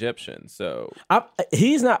full Egyptian, so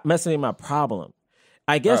he's not messing with my problem.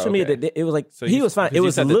 I guess for me, it was like, so he was fine. It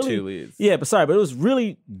was literally the two leads. Yeah, but it was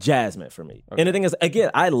really Jasmine for me. Okay. And the thing is, again,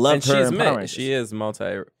 I loved her. She's mixed. She is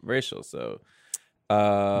multiracial, so.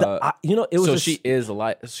 It was. So she is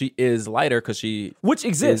She is lighter because she, which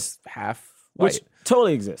exists, is half white, which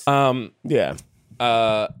totally exists. Yeah.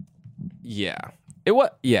 Yeah. It was.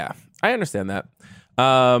 Yeah, I understand that.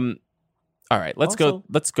 All right, let's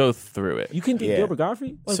go through it. You can get Gilbert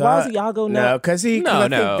Godfrey. Like, so why is Iago now? No, because I think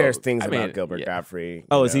there's things about Gilbert yeah. Godfrey.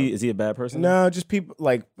 Oh, is he a bad person? No, just people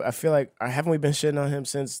like, I feel like, haven't we been shitting on him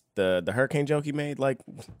since the hurricane joke he made like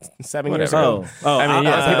 7 years ago? I mean,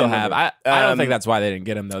 people have. I don't think that's why they didn't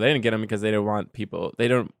get him though. They didn't get him because they didn't want people. They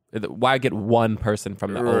don't. Why get one person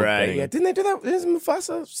from the old thing? Yeah, didn't they do that? Is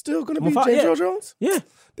Mufasa still going to be James Earl Jones? Yeah,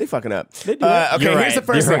 they fucking up. They do. Okay, here's the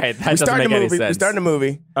first thing. Right. That doesn't make any sense. We start the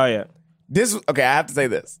movie. Oh yeah. I have to say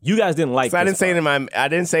this. You guys didn't like. So I didn't say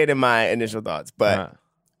it in my initial thoughts, but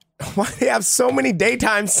why they have so many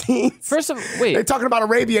daytime scenes? Wait, they're talking about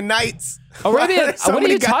Arabian Nights. What are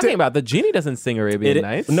you talking about? The genie doesn't sing Arabian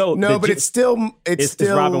Nights. No, but it's still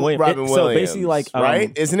Robin Williams. So basically, like,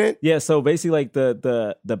 right, isn't it? Yeah. So basically, like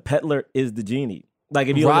the peddler is the genie. Like,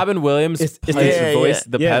 if you Robin Williams voiced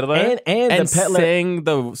the peddler and the peddler sang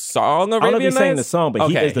the song of Arabian Nights. I don't know if he sang the song, but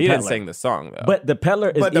he is the peddler. He didn't sing the song though. But the peddler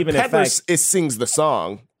is even in fact it sings the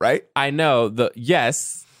song, right? I know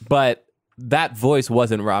but that voice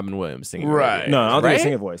wasn't Robin Williams singing. Right. No, I don't think he's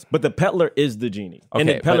singing a voice. But the peddler is the genie, and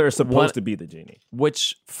the peddler is supposed to be the genie.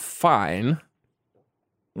 Which fine.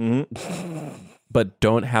 Mm-hmm. But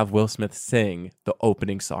don't have Will Smith sing the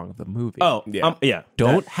opening song of the movie. Oh, yeah.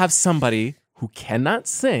 Don't have somebody who cannot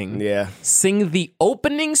sing sing the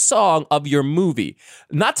opening song of your movie.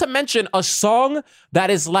 Not to mention a song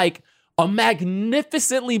that is like a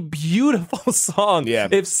magnificently beautiful song Yeah.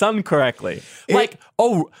 if sung correctly.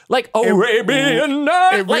 Arabian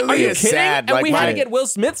Nights. it really are you is kidding? sad. And Like, we had to my- get Will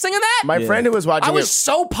Smith singing that? My friend who was watching I was it,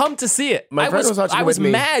 so pumped to see it. My friend was watching I it was with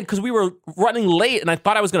me. mad because we were running late and I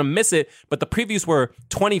thought I was going to miss it, but the previews were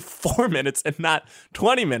 24 minutes and not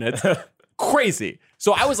 20 minutes. Crazy.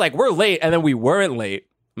 So I was like, we're late, and then we weren't late.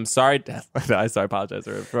 I'm sorry. I apologize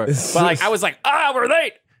for it. But like, I was like, we're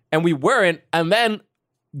late. And we weren't. And then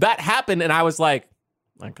that happened, and I was like,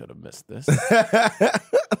 I could have missed this.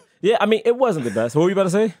 Yeah, I mean, it wasn't the best. What were you about to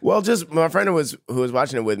say? well, just my friend who was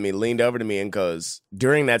watching it with me leaned over to me and goes,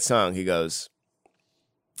 during that song, he goes,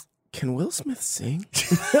 "Can Will Smith sing?"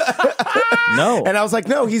 No. And I was like,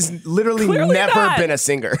 no, he's literally Clearly never not. been a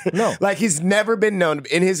singer. No. Like, he's never been known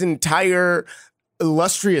in his entire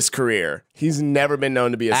illustrious career. He's never been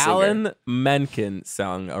known to be a singer. Alan Menken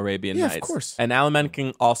sung Arabian Yeah, of Nights. course. And Alan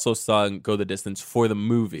Menken also sung Go the Distance for the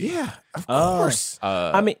movie. Yeah, of course.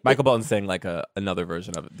 I mean, Michael Bolton sang like another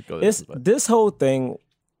version of it. Go the It's Distance. but- this whole thing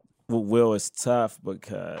with Will is tough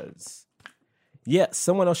because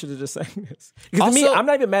someone else should have just sang this. Because to me, Also- I'm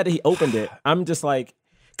not even mad that he opened it. I'm just like,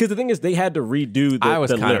 because the thing is, they had to redo the I was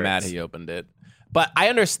the kind of lyrics. mad he opened it. But I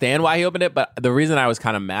understand why he opened it. But the reason I was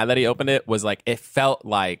kind of mad that he opened it was like, it felt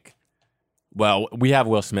like, well, we have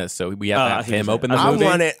Will Smith, so we have to have I hear him you. open the I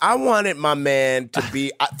movie. wanted my man to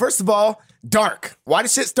be, first of all, dark. Why did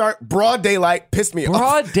shit start broad daylight? Pissed me off.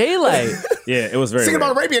 Broad daylight. Yeah, it was very Singing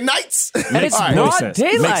weird. about Arabian Nights. And it's All right. no broad sense.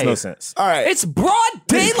 daylight. Makes no sense. All right. It's broad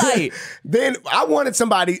daylight. Then I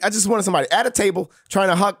just wanted somebody at a table trying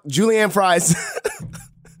to huck Julianne Fries.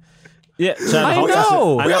 Yeah, I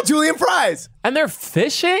know. We got Julianne Fries. And they're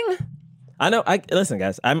fishing? I know. Listen,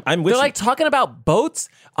 guys. I'm with They're you. like talking about boats.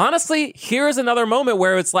 Honestly, here's another moment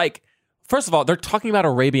where it's like, first of all, they're talking about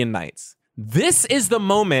Arabian Nights. This is the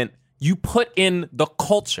moment you put in the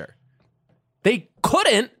culture. They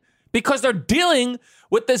couldn't because they're dealing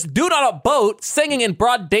with this dude on a boat singing in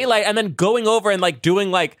broad daylight and then going over and like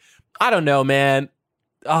doing like, I don't know, man.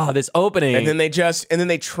 Oh, this opening. And then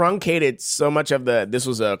they truncated so much of this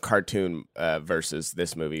was a cartoon versus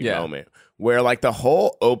this movie moment where like the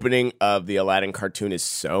whole opening of the Aladdin cartoon is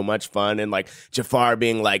so much fun, and like Jafar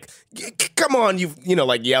being like, come on, you know,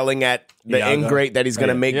 like yelling at the ingrate that he's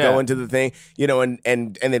gonna make go into the thing, you know, and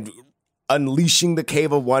then unleashing the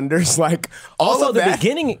Cave of Wonders, like all also of the that.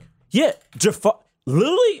 beginning. Yeah, Jafar.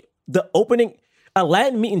 Literally, the opening.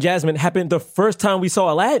 Aladdin meeting Jasmine happened the first time we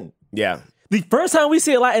saw Aladdin. Yeah. The first time we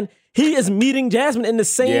see Aladdin, he is meeting Jasmine in the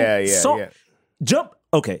same song. Yeah. Jump.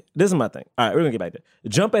 Okay, this is my thing. All right, we're gonna get back there.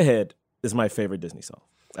 Jump Ahead is my favorite Disney song.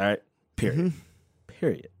 All right, period.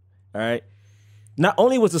 Period. All right. Not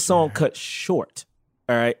only was the song cut short,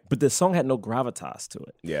 all right, but the song had no gravitas to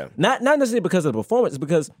it. Yeah. Not necessarily because of the performance,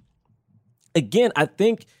 because again, I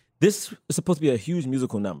think this is supposed to be a huge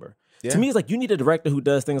musical number. To me, it's like you need a director who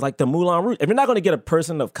does things like the Moulin Rouge. If you're not going to get a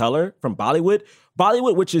person of color from Bollywood,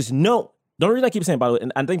 which is known. The only reason I keep saying Bollywood,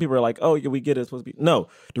 and I think people are like, oh, yeah, we get it, it's supposed to be. No,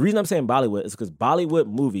 the reason I'm saying Bollywood is because Bollywood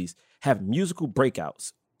movies have musical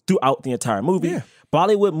breakouts throughout the entire movie. Yeah.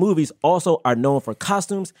 Bollywood movies also are known for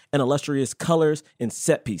costumes and illustrious colors and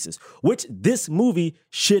set pieces, which this movie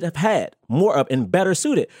should have had more of and better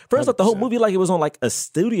suited. First off, the whole movie like it was on like a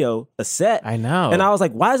studio, a set. I know. And I was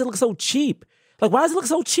like, why does it look so cheap? Like, why does it look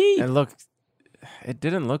so cheap? And look, it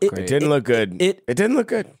didn't look great. It didn't look good. It didn't look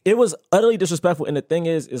good. It was utterly disrespectful. And the thing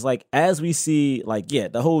is like, as we see, like,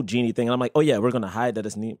 the whole genie thing, and I'm like, oh yeah, we're going to hide that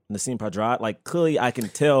it's Naseem Padrad. Like, clearly I can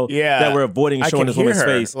tell that we're avoiding I showing can this woman's hear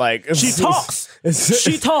her. face. Like, she talks.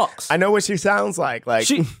 She talks. I know what she sounds like. Like,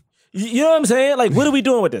 you know what I'm saying? Like, what are we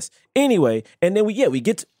doing with this? Anyway, and then we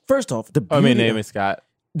get to, first off, the beauty Naomi Scott.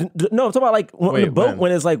 No, I'm talking about like on the boat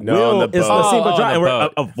when it's like No, Will on the is boat. Naseem Padrad, and we're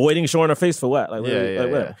boat. avoiding showing her face for what? Like, whatever.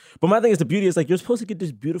 yeah. But my thing is the beauty is like you're supposed to get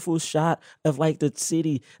this beautiful shot of like the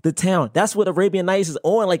city, the town. That's what Arabian Nights is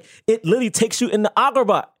on. Like it literally takes you in the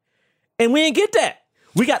Agrabah, and we didn't get that.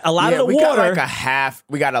 We got a lot of the we water. got like a half.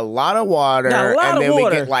 We got a lot of water, Got a lot and of then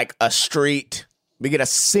water. we get like a street. We get a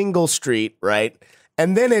single street, right?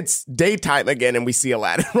 And then it's daytime again, and we see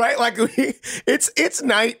Aladdin, right? Like it's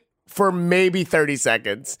night for maybe 30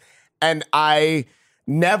 seconds, and I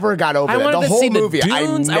never got over I that. wanted The to whole see movie, the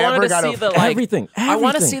dunes. I I wanted never to got see over the like Everything. I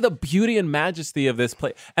want to Everything. see the beauty and majesty of this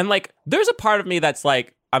place. And like, there's a part of me that's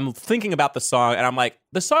like, I'm thinking about the song, and I'm like,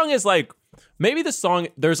 the song is like, maybe the song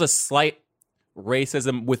there's a slight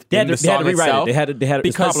racism within the they had song to rewrite itself. it. They had it.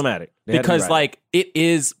 It's problematic. They had to Because rewrite like it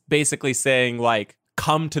is basically saying like,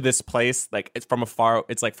 come to this place, like it's from a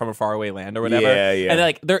faraway land or whatever. Yeah. And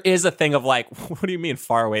like there is a thing of like, what do you mean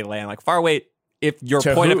faraway land? Like faraway if your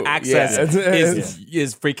To point who? of access Yeah.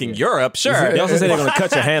 is freaking Europe, sure. They also say they're going to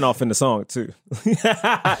cut your hand off in the song too.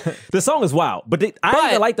 The song is wild, but I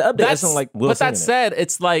even like the update. That's like Will but that singing it. said,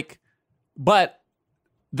 it's like, but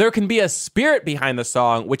there can be a spirit behind the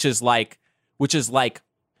song, which is like,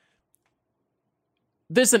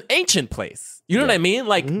 there's an ancient place. You know what I mean?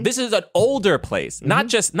 Like this is an older place, not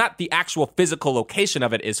the actual physical location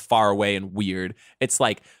of it is far away and weird. It's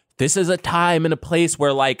like this is a time and a place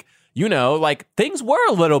where like, you know, like things were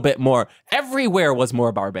a little bit more. Everywhere was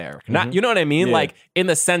more barbaric. Not, you know what I mean? Yeah. Like in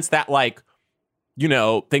the sense that like, you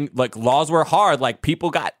know, like laws were hard. Like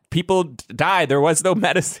people died. There was no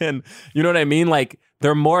medicine. You know what I mean? Like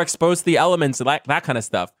they're more exposed to the elements and like that kind of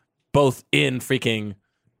stuff, both in freaking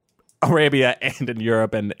Arabia and in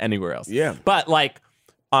Europe and anywhere else. Yeah. But like,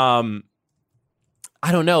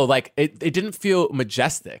 I don't know. Like it didn't feel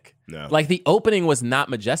majestic. No. Like the opening was not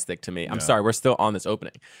majestic to me. I'm sorry. We're still on this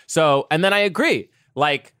opening. So, and then I agree.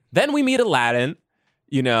 Like then we meet Aladdin.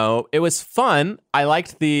 You know, it was fun. I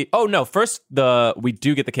liked first we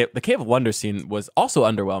do get the Cave of Wonder scene was also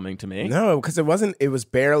underwhelming to me. No, because it was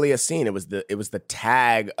barely a scene. It was the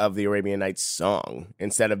tag of the Arabian Nights song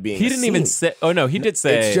instead of being He didn't even say, oh no, he did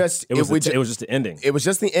say. It was just the ending. It was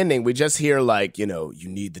just the ending. We just hear like, you know, you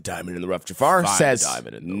need the diamond in the rough. Jafar Find says the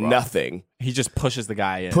diamond in the rough. nothing. He just pushes the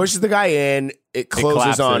guy in. Pushes the guy in. It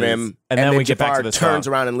closes on collapses, him, and then we get back Jafar to the turns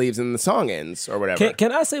song. around and leaves, and the song ends or whatever.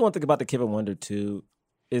 Can I say one thing about the Cave of Wonder too?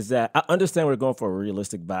 Is that I understand we're going for a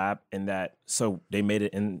realistic vibe in that, so they made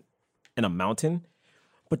it in a mountain,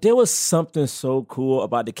 but there was something so cool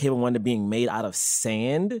about the Cave of Wonder being made out of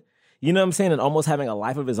sand. You know what I'm saying? And almost having a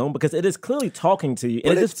life of its own because it is clearly talking to you.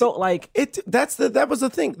 And it just felt like that was the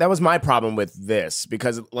thing. That was my problem with this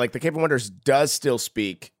because like the Cave of Wonders does still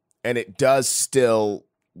speak and it does still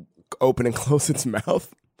open and close its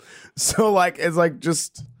mouth. So like it's like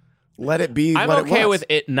just let it be. I'm what okay it was. with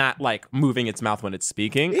it not like moving its mouth when it's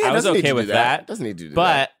speaking. Yeah, it I was doesn't need okay to with do that. Doesn't need to do but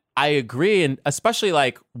that. I agree, and especially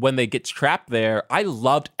like when they get trapped there, I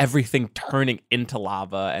loved everything turning into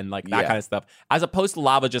lava and like that Yeah. kind of stuff, as opposed to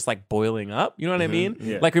lava just like boiling up. You know what I mean?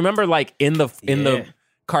 Yeah. Like remember, like in the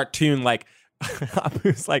cartoon, like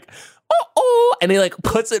Abu's like oh, and he like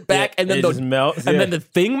puts it back, and then it just melts, and yeah. then the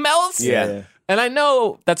thing melts. Yeah. And I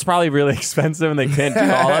know that's probably really expensive, and they can't do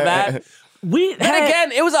all of that. Then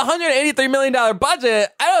again, it was $183 million budget.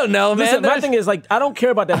 I don't know, man. Listen, my thing is like I don't care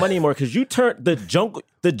about that money anymore because you turned the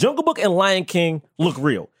Jungle Book and Lion King look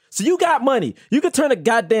real. So you got money. You could turn a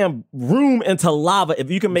goddamn room into lava if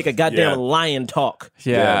you can make a goddamn lion talk.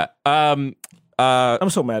 Yeah. I'm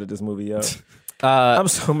so mad at this movie, yo. I'm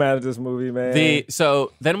so mad at this movie, man.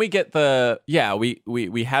 So then we get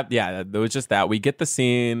we have there was just that. We get the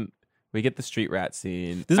scene. We get the street rat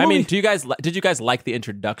scene. This I mean, movie- did you guys like the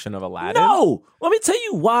introduction of Aladdin? No, let me tell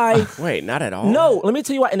you why. Wait, not at all. No, let me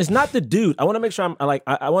tell you why. And it's not the dude. I want to make sure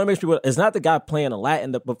I want to make sure it's not the guy playing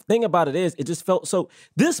Aladdin. The thing about it is, it just felt so.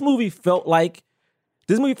 This movie felt like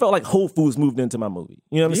Whole Foods moved into my movie.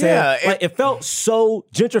 You know what I'm Yeah, saying? Like it felt so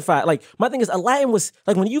gentrified. Like my thing is, Aladdin was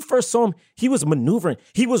like when you first saw him, he was maneuvering.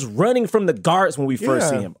 He was running from the guards when we first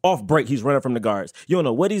see him. Off break, he's running from the guards. You don't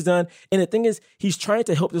know what he's done. And the thing is, he's trying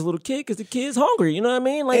to help this little kid because the kid's hungry. You know what I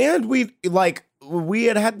mean? Like, And we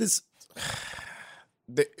had this.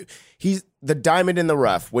 He's the diamond in the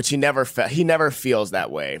rough, which he never feels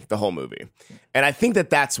that way the whole movie, and I think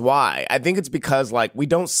that's why. I think it's because like we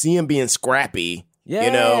don't see him being scrappy. Yeah.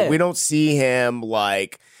 You know, we don't see him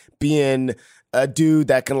like being a dude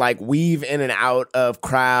that can like weave in and out of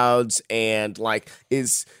crowds and like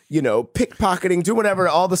is, you know, pickpocketing, do whatever,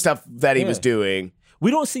 all the stuff that he was doing.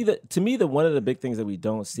 we don't see that. To me, one of the big things that we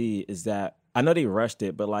don't see is that I know they rushed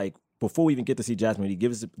it, but like before we even get to see Jasmine, he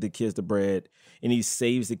gives the kids the bread and he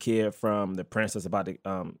saves the kid from the prince that's about to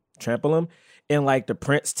trample him. And like the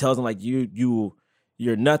prince tells him like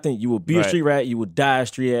you're nothing. You will be a street rat. You will die a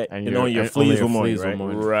street rat, and only your fleas will mourn you.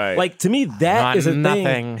 Right. Like to me, that is a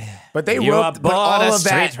nothing. thing. But they You roped, are but born all a of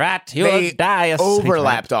that, street rat, you they will die a street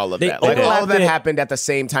overlapped all of They that. Like all of overlapped that it. happened at the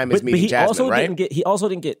same time as But meeting he Jasmine, also right? he also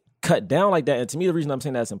didn't get cut down like that. And to me, the reason I'm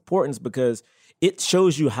saying that's important is because it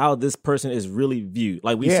shows you how this person is really viewed.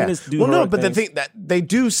 Like we've seen this dude. Well, no, heroic but things. the thing that they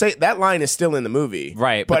do say that line is still in the movie,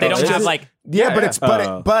 Right, but they it's don't have just- like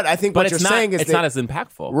but I think but what it's you're not saying is it's that- not as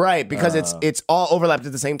impactful. right because it's all overlapped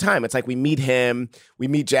at the same time. It's like we meet him, we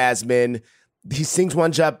meet Jasmine. He sings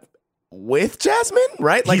one jump with Jasmine,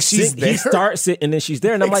 right? Like she's there. He starts it and then she's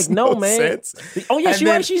there, and I'm like, Makes no, no man. sense. Oh yeah, And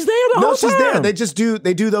then- she's there the no, whole she's time. there.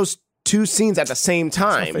 They do those two scenes at the same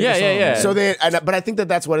time. Yeah. So but I think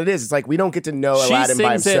that's what it is. It's like we don't get to know She Aladdin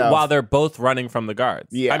by sings himself. it while they're both running from the guards.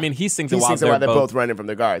 Yeah. I mean, he sings He it while sings it they're while they're both both running from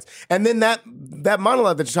the guards. And then that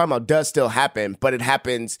monologue that you're talking about does still happen, but it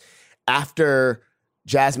happens after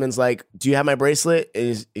Jasmine's like, "Do you have my bracelet?"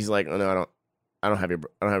 And he's like, "Oh no, I don't have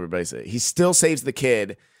your bracelet." He still saves the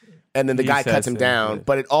kid, and then the guy cuts him down.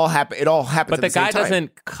 But it all happens. But at the same guy time.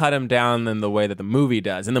 doesn't cut him down in the way that the movie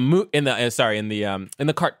does. In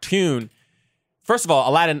the cartoon, first of all,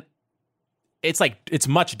 Aladdin, it's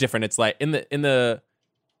much different. It's like in the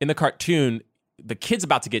cartoon, the kid's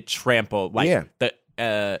about to get trampled,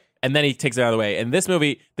 and then he takes it out of the way. In this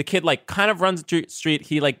movie, the kid like kind of runs the street.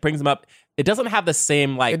 He like brings him up. It doesn't have the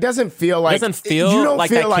same like. It doesn't feel like. You don't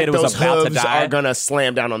feel that kid was those about to hooves die. are gonna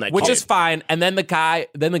slam down on that Which kid. is fine. And then the guy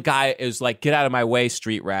is like, "Get out of my way,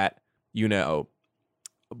 street rat." You know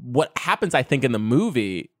what happens? I think in the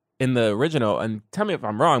movie, in the original, and tell me if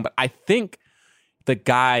I'm wrong, but I think the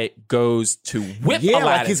guy goes to whip Yeah, Aladdin.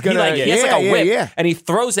 like he's gonna- he has like a whip, yeah. and he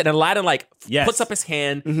throws it, and Aladdin like Yes. puts up his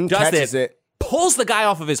hand, does catches it. pulls the guy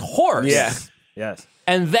off of his horse. Yeah. Yes.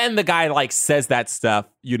 And then the guy like says that stuff,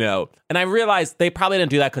 you know. And I realized they probably didn't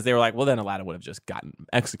do that because they were like, well, then Aladdin would have just gotten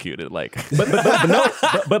executed. Like,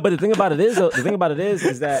 But the thing about it is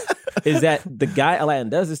that the guy Aladdin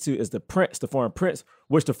does this to is the prince, the foreign prince,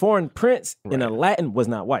 which the foreign prince in Aladdin was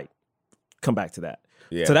not white. Come back to that.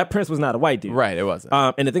 Yeah. So that prince was not a white dude. right? It wasn't.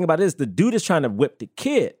 And the thing about it is the dude is trying to whip the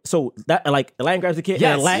kid. So that like Aladdin grabs the kid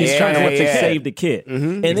Yes. and Aladdin's Yeah, trying to whip to yeah. save the kid.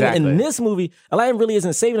 And then Exactly. in this movie, Aladdin really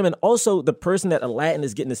isn't saving him. And also the person that Aladdin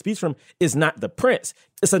is getting the speech from is not the prince.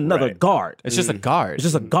 It's another guard. It's just a guard. It's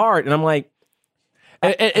just a guard. And I'm like,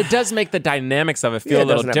 It does make the dynamics of it feel Yeah, a it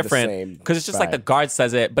little doesn't have the different same because it's just like the vibe. guard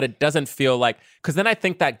says it, but it doesn't feel like because then I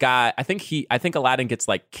think that guy, I think Aladdin gets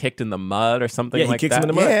like kicked in the mud or something. Yeah, he like kicks that. him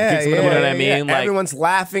in the mud. Yeah, Kicks him in the You know mud. what I mean? Like, everyone's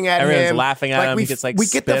laughing at him. everyone's laughing at him. We, He gets, like, we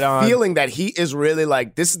get spit the on. feeling that he is really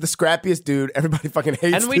like this is the scrappiest dude. Everybody fucking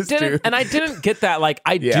hates and we this didn't, dude. and I didn't get that. Like,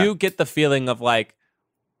 I Yeah. do get the feeling of like,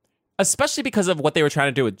 especially because of what they were trying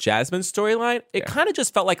to do with Jasmine's storyline. It kind of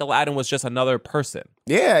just felt like Aladdin was just another person.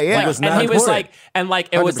 yeah. And he was like,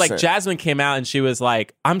 it was like 100%. Jasmine came out and she was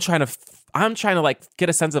like, I'm trying to like get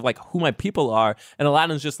a sense of like who my people are, and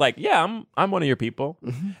Aladdin's just like, yeah, I'm one of your people,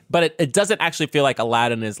 but it doesn't actually feel like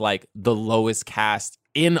Aladdin is like the lowest caste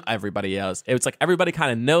in everybody else. It's like everybody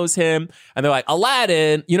kind of knows him, and they're like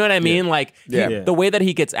Aladdin, you know what I mean? Like the way that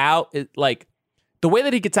he gets out, the way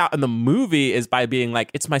that he gets out in the movie is by being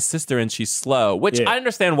like, it's my sister and she's slow, which I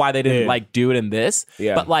understand why they didn't like do it in this,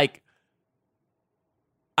 but like.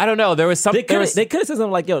 I don't know. There was something. they could have said something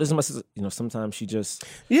like, "Yo, this is my sister." You know, sometimes she just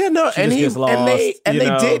and just gets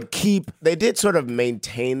lost, they did sort of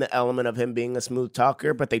maintain the element of him being a smooth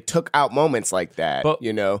talker, but they took out moments like that. But-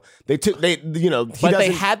 he but they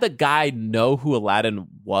doesn't. had the guy know who Aladdin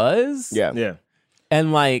was. yeah.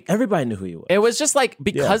 And like Everybody knew who he was. it was just like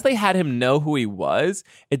because they had him know who he was,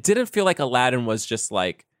 it didn't feel like Aladdin was just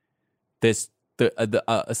like this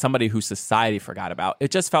somebody who society forgot about. It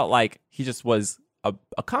just felt like he just was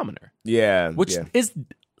a commoner, which is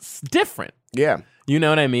different. Yeah. You know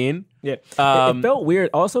what I mean? Yeah, it felt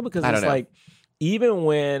weird also because I it's don't know. like even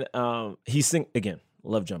when he's sing again,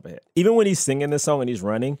 love jump ahead. Even when he's singing this song and he's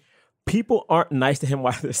running, people aren't nice to him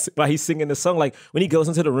while he's singing this song. Like when he goes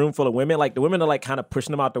into the room full of women, like the women are like kind of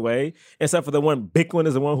pushing him out the way, except for the one big one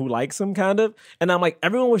is the one who likes him kind of. And I'm like,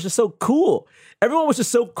 everyone was just so cool. Everyone was just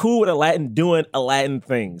so cool with Aladdin doing Aladdin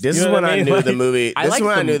things. This You is know when what I mean? knew Like, the movie. I This is like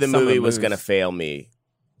when I knew the some of the movie was movies. going to fail me.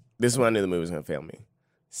 This is when I knew the movie was going to fail me.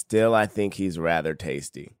 Still, I think he's rather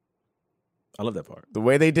tasty. I love that part. The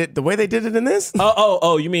way they did it in this.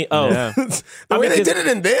 Oh, you mean Yeah. The way they did it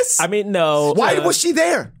in this. I mean, no. why was she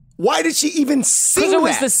there? Why did she even sing Because it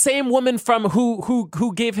was that? the same woman from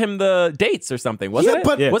who gave him the dates or something, wasn't Yeah, it?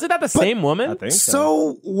 but- Yeah. Wasn't that the same woman? I think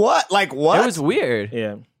So what? Like what? It was weird.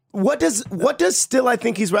 Yeah. What does still I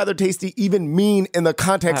think he's rather tasty even mean in the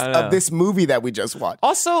context I don't know. of this movie that we just watched?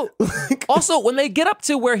 Also, when they get up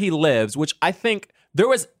to where he lives, which I think it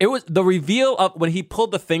was the reveal of when he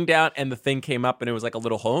pulled the thing down and the thing came up and it was like a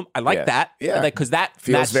little home. I like Yeah. that. Yeah. Because that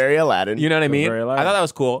Feels matched- very Aladdin. You know what I mean? very I Aladdin. thought that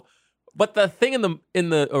was cool. But the thing in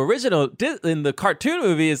the original in the cartoon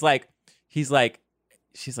movie is like she's like,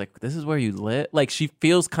 this is where you live. Like she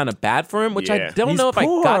feels kind of bad for him, which I Yeah. don't He's know if I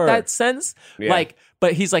got poor. that sense. Yeah. Like,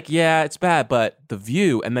 but he's like, yeah, it's bad, but the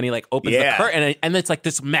view, and then he like opens Yeah. the curtain, and it's like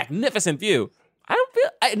this magnificent view.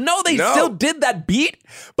 I know they No. still did that beat,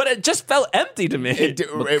 but it just felt empty to me.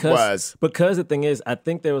 It was. Because the thing is, I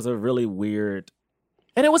think there was a really weird.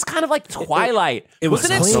 And it was kind of like Twilight. It was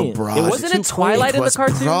Wasn't clean. So broad. Wasn't it Twilight in the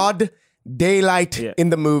cartoon? Broad daylight in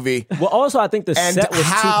the movie. Well, also, I think the And set was too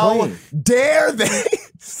how clean. dare they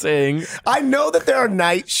Sing. I know that there are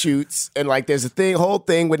night shoots and like there's a whole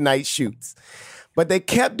thing with night shoots. But they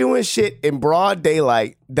kept doing shit in broad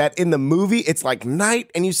daylight that in the movie it's like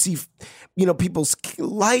night and you see, people's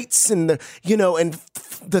lights and the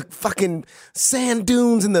fucking sand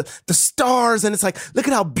dunes and the stars. And it's like, look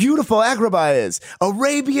at how beautiful Agrabah is.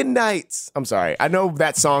 Arabian Nights. I'm sorry. I know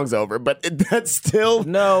that song's over, but that's still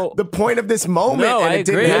the point of this moment. No, and I it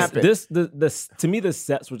didn't agree. happen. To me, the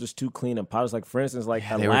sets were just too clean and polished. Like, for instance, like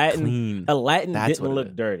they were clean. Aladdin That's didn't what it look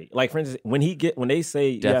is. dirty. Like, for instance, when they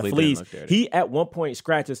say Definitely you have fleas, didn't look dirty. he at one point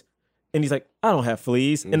scratches and he's like, I don't have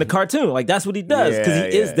fleas. In the cartoon, like that's what he does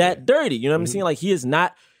because he is that dirty. You know what I'm saying? Like he's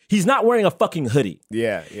not wearing a fucking hoodie.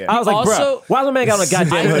 Yeah. I was like, Also- bro, why is the man got on a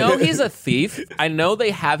goddamn I hoodie? know he's a thief. I know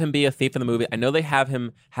they have him be a thief in the movie. I know they have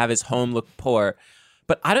him have his home look poor.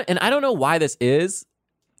 But I don't know why this is.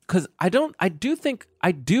 Because I do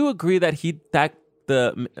agree that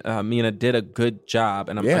Mina did a good job.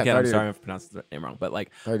 And I'm sorry if I pronounced the name wrong. But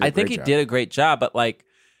like I think he did a great job. But like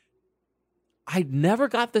I never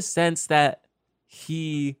got the sense that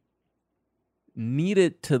he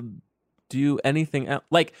needed to do anything else.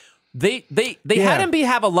 Like they had him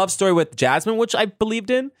have a love story with Jasmine, which I believed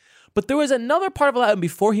in, but there was another part of Aladdin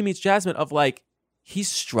before he meets Jasmine of like he's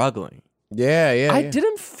struggling. Yeah. I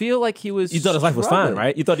didn't feel like he was. You thought his life was fine,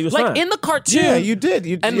 right? You thought he was like fine. in the cartoon. Yeah, you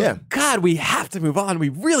did. God, we have to move on. We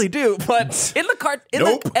really do. But in the cartoon,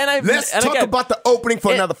 Nope. Let's talk about the opening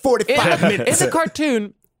for another 45 minutes.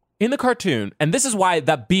 In the cartoon, and this is why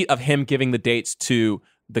that beat of him giving the dates to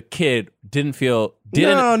the kid it didn't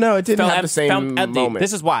No, it didn't have the same empty. moment.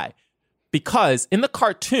 This is why. Because in the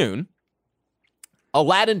cartoon,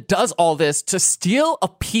 Aladdin does all this to steal a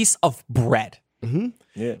piece of bread. Mm-hmm.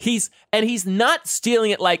 Yeah. He's not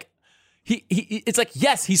stealing it like he it's like,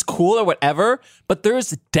 yes, he's cool or whatever, but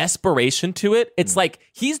there's desperation to it. It's like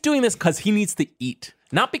he's doing this because he needs to eat.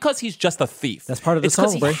 Not because he's just a thief. That's part of the it's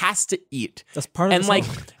because song, he bro. has to eat. That's part of and the like,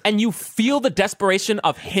 song. and you feel the desperation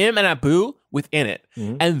of him and Abu within it.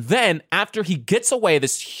 Mm-hmm. And then after he gets away,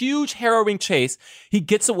 this huge harrowing chase, he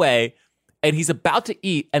gets away and he's about to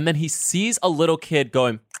eat, and then he sees a little kid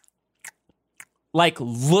going, like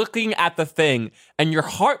looking at the thing, and your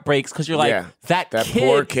heart breaks because you're like, that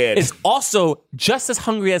poor kid is also just as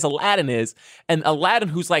hungry as Aladdin is. And Aladdin,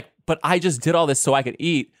 who's like, but I just did all this so I could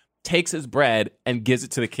eat, takes his bread and gives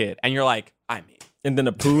it to the kid. And you're like, I mean. And then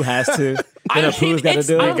Apu has to. Then Apu's got to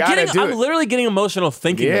do it. I'm literally getting emotional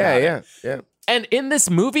thinking about it. Yeah. And in this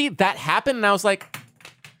movie, that happened, and I was like,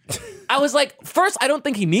 first, I don't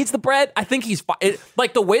think he needs the bread. I think he's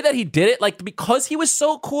like the way that he did it, like because he was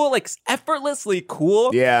so cool, like effortlessly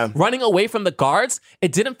cool. Yeah. Running away from the guards,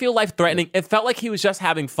 it didn't feel life threatening. It felt like he was just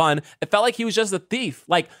having fun. It felt like he was just a thief.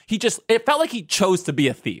 Like it felt like he chose to be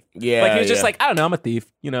a thief. Yeah. Like he was just like, I don't know, I'm a thief.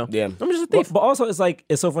 Yeah. I'm just a thief. But also, it's like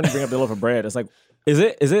it's so funny to bring up the loaf of bread. It's like, is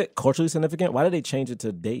it culturally significant? Why did they change it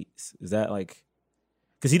to dates? Is that like?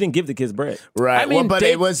 Because he didn't give the kids bread. Right. I mean, but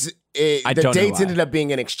dates- it was the don't know dates why. ended up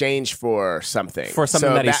being in exchange for something. For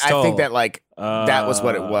something that he stole. I think that like that was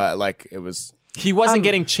what it was. Like it was. He wasn't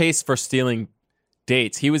getting chased for stealing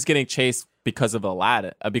dates. He was getting chased because of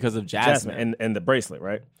Aladdin, because of Jasmine. and the bracelet,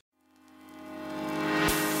 right?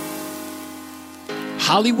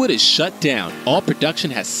 Hollywood is shut down. All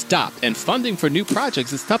production has stopped, and funding for new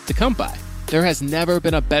projects is tough to come by. There has never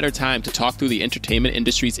been a better time to talk through the entertainment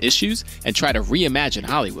industry's issues and try to reimagine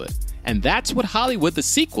Hollywood. And that's what Hollywood the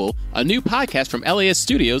Sequel, a new podcast from LAS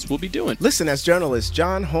Studios, will be doing. Listen as journalist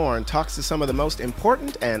John Horn talks to some of the most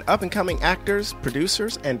important and up-and-coming actors,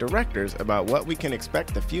 producers, and directors about what we can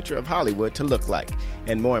expect the future of Hollywood to look like,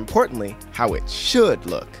 and more importantly, how it should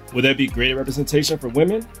look. Will there be greater representation for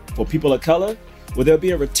women, for people of color? Will there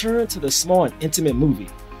be a return to the small and intimate movie?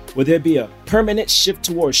 Will there be a permanent shift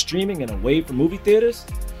towards streaming and away from movie theaters?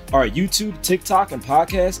 Are YouTube, TikTok, and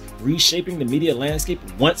podcasts reshaping the media landscape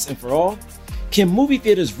once and for all? Can movie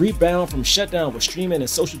theaters rebound from shutdown with streaming and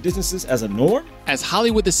social distances as a norm? As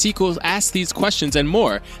Hollywood the Sequel asks these questions and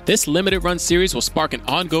more, this limited run series will spark an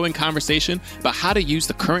ongoing conversation about how to use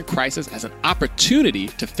the current crisis as an opportunity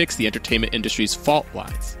to fix the entertainment industry's fault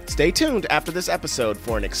lines. Stay tuned after this episode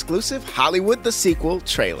for an exclusive Hollywood the Sequel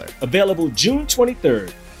trailer. Available June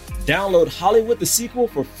 23rd. Download Hollywood the Sequel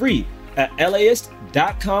for free at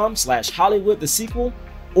LAist.com/Hollywood the Sequel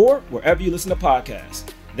or wherever you listen to podcasts.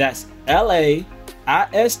 That's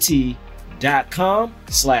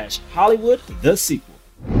LAIST.com/Hollywood the Sequel.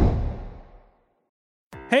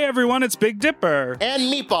 Hey everyone, it's Big Dipper. And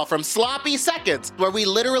Meatball from Sloppy Seconds, where we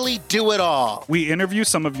literally do it all. We interview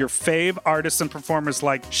some of your fave artists and performers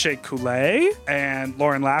like Shea Coulee and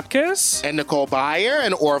Lauren Lapkus. And Nicole Byer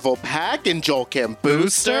and Orville Peck and Joel Kim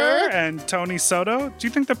Booster. And Tony Soto. Do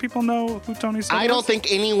you think that people know who Tony Soto is? I don't think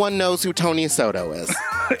anyone knows who Tony Soto is.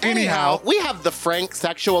 Anyhow, we have the frank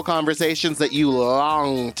sexual conversations that you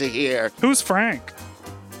long to hear. Who's Frank?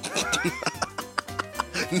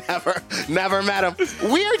 Never met him.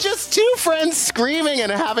 We're just two friends screaming and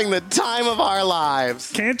having the time of our lives.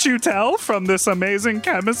 Can't you tell from this amazing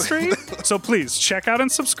chemistry? So please check out and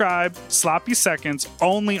subscribe Sloppy Seconds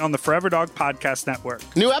only on the Forever Dog Podcast Network.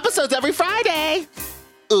 New episodes every Friday.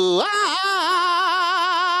 Ooh, ah.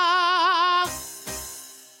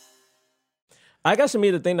 I guess for me,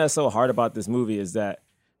 the thing that's so hard about this movie is that,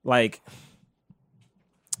 like,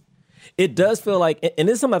 it does feel like, and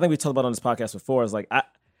this is something I think we talked about on this podcast before, is like,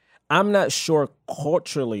 I'm not sure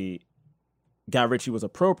culturally Guy Ritchie was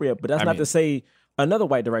appropriate, but that's not to say another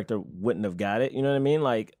white director wouldn't have got it. You know what I mean?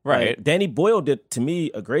 Like, Danny Boyle did, to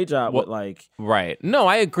me, a great job with, like... Right. No,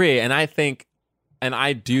 I agree. And I think, and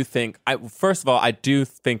I do think, first of all, I do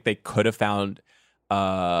think they could have found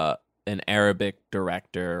an Arabic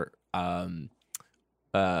director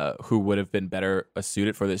who would have been better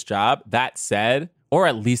suited for this job. That said, or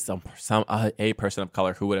at least a person of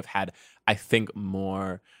color who would have had, I think,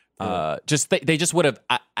 more... they just would have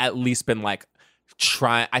at least been like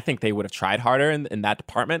I think they would have tried harder in that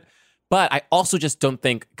department. But I also just don't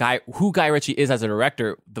think Guy Ritchie is as a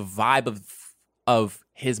director, the vibe of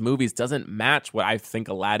his movies doesn't match what I think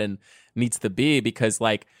Aladdin needs to be, because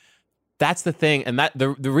like that's the thing. And that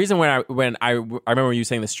the reason when I remember when you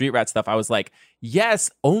saying the street rat stuff, I was like,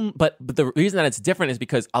 yes, but the reason that it's different is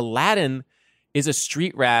because Aladdin is a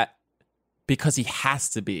street rat because he has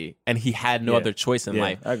to be, and he had no other choice in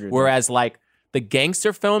life. Whereas like the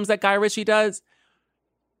gangster films that Guy Ritchie does,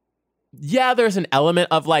 there's an element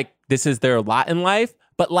of like, this is their lot in life,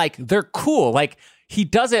 but like they're cool. Like he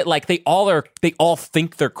does it like they all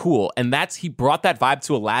think they're cool. And he brought that vibe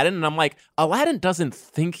to Aladdin. And I'm like, Aladdin doesn't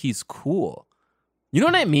think he's cool. You know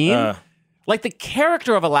what I mean? Like the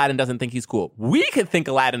character of Aladdin doesn't think he's cool. We could think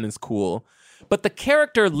Aladdin is cool, but the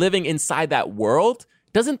character living inside that world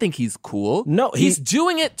doesn't think he's cool. No, he's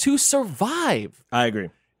doing it to survive. I agree.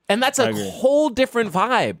 And that's a whole different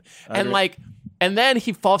vibe. And then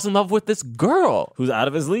he falls in love with this girl. Who's out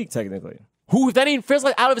of his league, technically. Who then he feels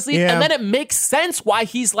like out of his league. Yeah. And then it makes sense why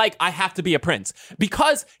he's like, I have to be a prince.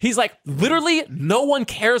 Because he's like, literally, no one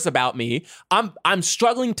cares about me. I'm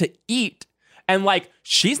struggling to eat. And like,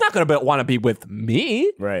 she's not going to want to be with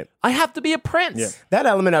me. Right. I have to be a prince. Yeah. That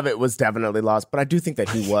element of it was definitely lost, but I do think that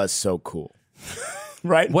he was so cool.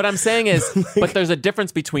 Right. What I'm saying is, but there's a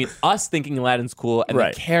difference between us thinking Aladdin's cool and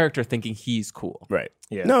the character thinking he's cool. Right.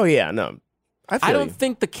 Yeah. No. I don't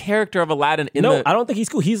think the character of Aladdin I don't think he's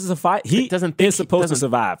cool. He's supposed to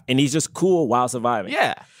survive, and he's just cool while surviving.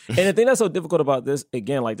 Yeah. And the thing that's so difficult about this,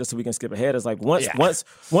 again, like just so we can skip ahead, is like once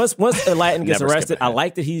Aladdin gets arrested, I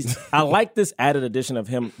like this added addition of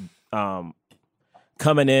him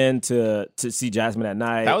coming in to see Jasmine at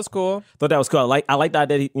night. That was cool. Thought that was cool. I like the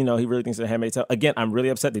idea that he really thinks of The Handmaid's Tale. Again, I'm really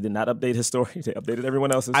upset they did not update his story. They updated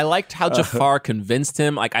everyone else's. I liked how Jafar convinced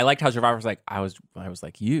him. Like I liked how Jafar was like, I was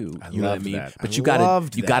like, you know what I mean? That. But you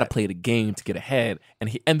gotta play the game to get ahead.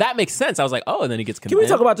 And that makes sense. I was like, oh, and then he gets convinced. Can we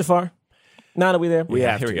talk about Jafar? Now that we're there?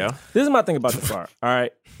 Here we go. This is my thing about Jafar. All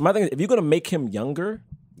right. My thing is, if you're gonna make him younger,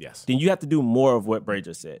 yes, then you have to do more of what Bray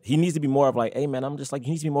just said. He needs to be more of like, hey man, I'm just like, he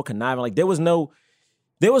needs to be more conniving. Like there was no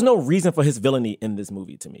reason for his villainy in this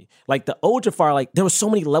movie to me. Like the old Jafar, like there were so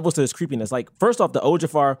many levels to his creepiness. Like first off, the old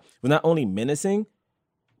Jafar was not only menacing,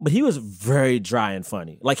 but he was very dry and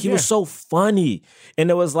funny. Like he was so funny.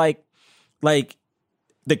 And it was like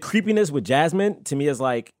the creepiness with Jasmine to me is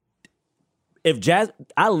like,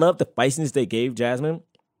 I love the feistiness they gave Jasmine.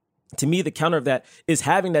 To me, the counter of that is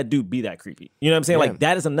having that dude be that creepy. You know what I'm saying? Like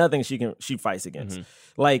that is another thing she fights against.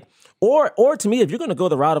 Mm-hmm. Like, or to me, if you're gonna go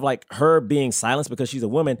the route of like her being silenced because she's a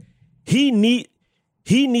woman, he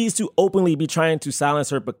needs to openly be trying to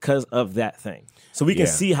silence her because of that thing. So we can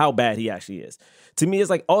see how bad he actually is. To me,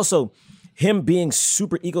 it's like also him being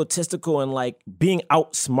super egotistical and like being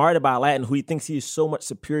outsmarted by Aladdin, who he thinks he is so much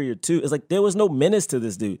superior to. It's like there was no menace to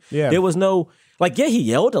this dude. Yeah. There was no he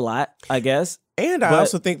yelled a lot, I guess. And I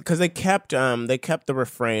also think because they kept the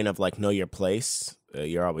refrain of like know your place,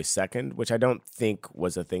 you're always second, which I don't think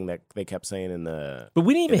was a thing that they kept saying in the. But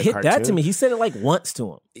we didn't even hit cartoon. That to me. He said it like once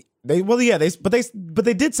to him. They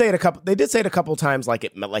did say it a couple times like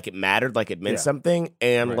it mattered, like it meant something,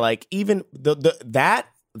 and like even that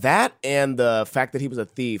and the fact that he was a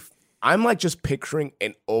thief I'm like just picturing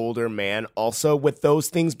an older man also with those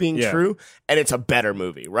things being true, and it's a better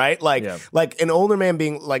movie, right? Like like an older man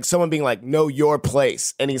being like someone being like, know your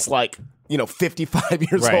place, and he's like, 55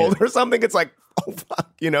 years old or something. It's like, oh fuck,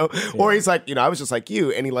 or he's like, I was just like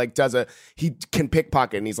you, and he like he can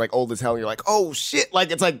pickpocket, and he's like old as hell, and you're like, oh shit, like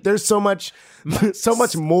it's like there's so much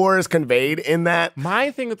more is conveyed in that. My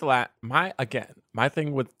thing with my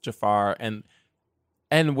thing with Jafar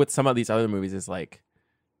and with some of these other movies is like,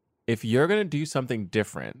 if you're gonna do something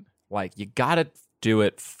different, like you gotta do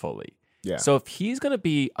it fully. Yeah. So if he's gonna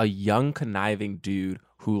be a young conniving dude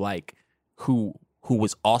who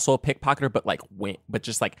was also a pickpocketer, but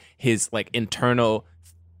just like his like internal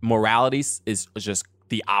morality is just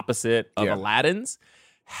the opposite of Aladdin's,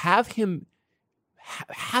 have him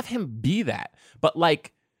be that. But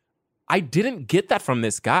like, I didn't get that from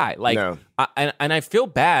this guy. Like, no. And I feel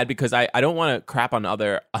bad because I don't want to crap on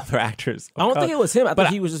other actors. I don't think it was him. I think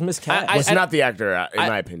he was just miscast. It's not the actor, in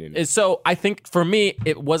my opinion. So I think for me,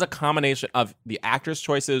 it was a combination of the actor's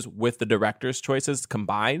choices with the director's choices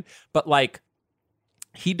combined. But like,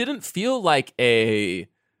 he didn't feel like a.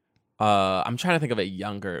 I'm trying to think of a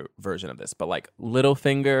younger version of this, but like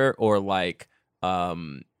Littlefinger or like,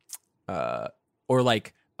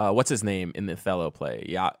 what's his name in the Othello play?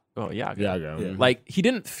 Iago. Like, he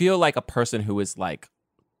didn't feel like a person who was like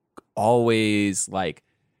always like,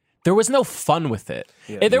 there was no fun with it.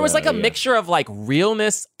 There was like a mixture of like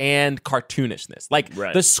realness and cartoonishness. Like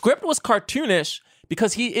the script was cartoonish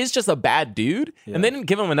because he is just a bad dude, and they didn't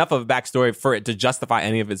give him enough of a backstory for it to justify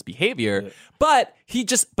any of his behavior. But it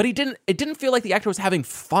didn't feel like the actor was having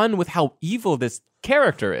fun with how evil this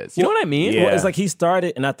character is. You know what I mean? Well, it's like he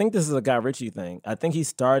started, and I think this is a Guy Ritchie thing. I think he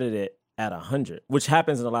started it at 100, which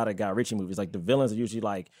happens in a lot of Guy Ritchie movies. Like the villains are usually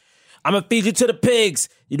like, I'm gonna feed you to the pigs.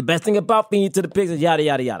 You're the best thing about feeding you to the pigs, and yada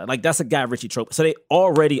yada yada. Like that's a Guy Ritchie trope. So they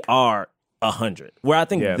already are 100. Where I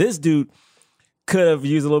think this dude could have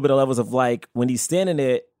used a little bit of levels of like when he's standing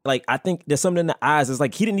there. Like I think there's something in the eyes. It's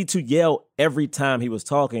like he didn't need to yell every time he was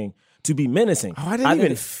talking to be menacing. Oh, I didn't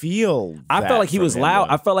even feel. I felt like he was loud.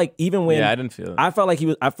 Though. I felt like even when I didn't feel it. I felt like he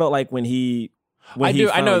was. I felt like when he.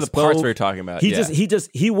 I know the parts we were talking about. He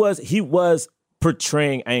was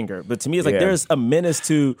portraying anger, but to me it's like there's a menace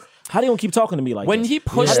to how do you keep talking to me like when this? He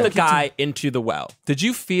pushed the guy into the well. Did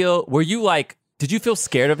you feel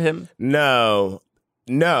scared of him? No,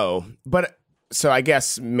 but so I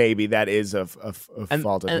guess maybe that is a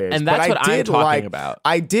fault of his. And that's what I'm talking about.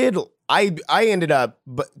 I ended up,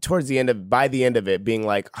 but by the end of it, being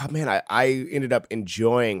like, oh man, I ended up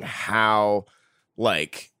enjoying how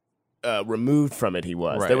like. Removed from it he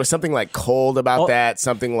was. Right. There was something like cold about that.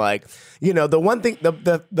 Something like, the one thing,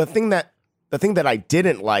 the thing that I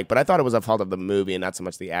didn't like, but I thought it was a fault of the movie and not so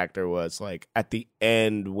much the actor, was like at the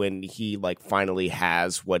end when he like finally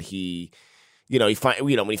has what he, when he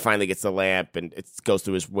finally gets the lamp and it goes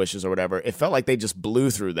through his wishes or whatever. It felt like they just blew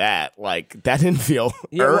through that. Like that didn't feel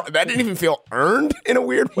that didn't even feel earned in a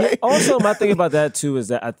weird way. Also, my thing about that too is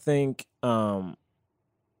that I think.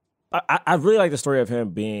 I really like the story of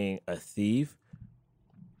him being a thief,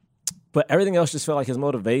 but everything else just felt like his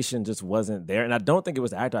motivation just wasn't there. And I don't think it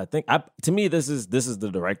was the actor. I think, to me, this is the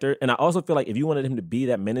director. And I also feel like if you wanted him to be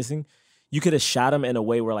that menacing, you could have shot him in a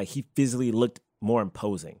way where like he physically looked more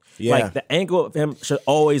imposing. Yeah. Like the angle of him should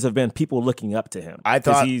always have been people looking up to him. I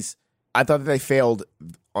thought that they failed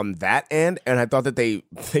on that end, and I thought that they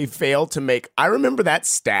failed to make. I remember that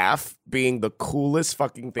staff being the coolest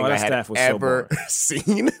fucking thing I had ever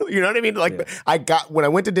seen. You know what I mean? Like when I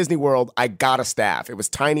went to Disney World, I got a staff. It was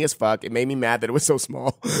tiny as fuck. It made me mad that it was so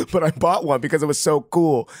small, but I bought one because it was so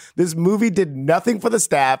cool. This movie did nothing for the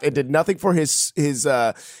staff. It did nothing for his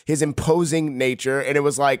imposing nature, and it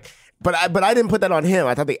was like. But I didn't put that on him.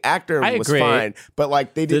 I thought the actor was fine. But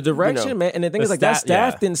like they did the direction, man. And the thing is, like that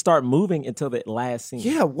staff didn't start moving until the last scene.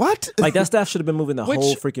 Yeah, what? Like that staff should have been moving the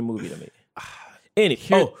whole freaking movie to me.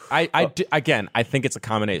 I think it's a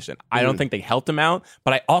combination. I don't think they helped him out,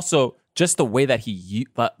 but I also just the way that he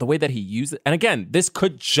used it. And again, this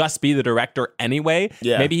could just be the director anyway.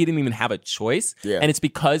 Yeah. Maybe he didn't even have a choice. Yeah. And it's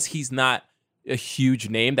because he's not a huge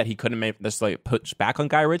name that he couldn't necessarily push back on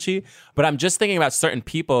Guy Ritchie. But I'm just thinking about certain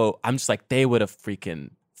people. I'm just like, they would have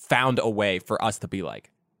freaking found a way for us to be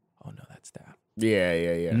like, oh no, that's staff.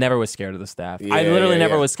 Yeah. Never was scared of the staff. I literally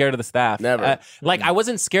never was scared of the staff. Never. I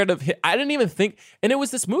wasn't scared of him. I didn't even think. And it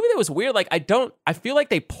was this movie that was weird. Like I feel like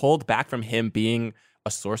they pulled back from him being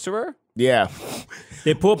a sorcerer. Yeah.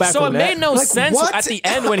 They pulled back So it from made that. no Like, sense what? at the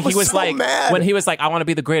end I when he was was so like, mad. I want to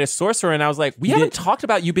be the greatest sorcerer, and I was like, we haven't talked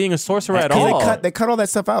about you being a sorcerer at 'Cause all. They cut all that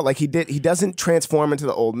stuff out. Like he doesn't transform into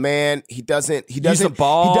the old man. He doesn't the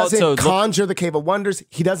ball he doesn't to look- conjure the Cave of Wonders.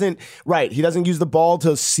 He doesn't use the ball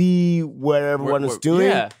to see what everyone is doing.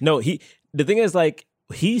 Yeah. No, the thing is, like,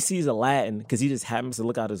 he sees Aladdin because he just happens to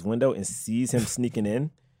look out his window and sees him sneaking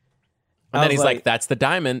in. And then he's like, that's the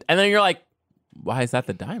diamond. And then you're like, why is that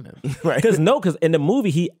the diamond? Right. Because in the movie,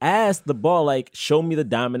 he asked the ball, like, show me the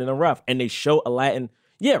diamond in the rough. And they show Aladdin,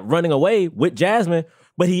 running away with Jasmine.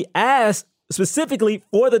 But he asked specifically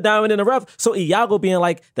for the diamond in the rough. So Iago being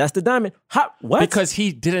like, that's the diamond. What? Because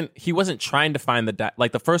he wasn't trying to find the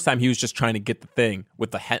like the first time he was just trying to get the thing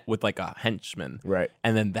with with like a henchman. Right.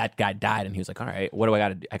 And then that guy died and he was like, all right, what do I got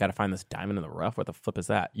to do? I got to find this diamond in the rough. What the flip is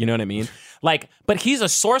that? You know what I mean? Like, but he's a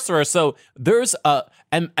sorcerer. So there's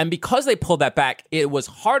and because they pulled that back, it was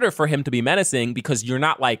harder for him to be menacing because you're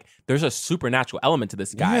not like, there's a supernatural element to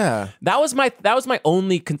this guy. Yeah. That was my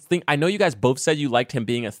only thing. I know you guys both said you liked him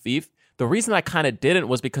being a thief. The reason I kind of didn't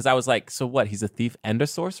was because I was like, so what? He's a thief and a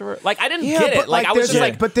sorcerer? Like, I didn't get it. but, Like, I was there's just a-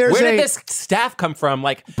 like, but there's where did a- this staff come from?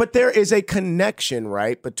 Like, But there is a connection,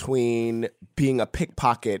 right, between being a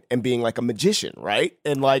pickpocket and being like a magician, right?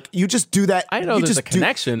 And like you just do that. I know you there's just a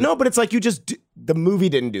connection. No, but it's like you just the movie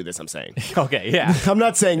didn't do this. I'm saying. okay, yeah. I'm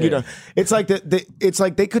not saying you know. It's like it's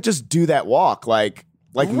like they could just do that walk, like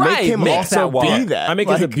Right, make him make also that walk. be that. I mean,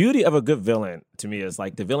 because like, the beauty of a good villain to me is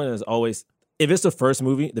like the villain is always, if it's the first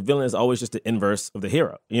movie, the villain is always just the inverse of the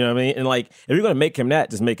hero. You know what I mean? And like, if you're going to make him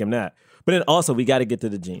that, just make him that. But then also, we got to get to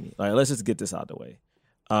the genie. Like, let's just get this out the way.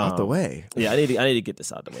 out the way. Yeah, I need to get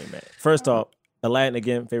this out the way, man. First off, Aladdin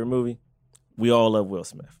again, favorite movie. We all love Will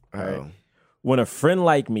Smith. Right? Oh. When A Friend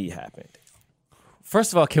Like Me happened,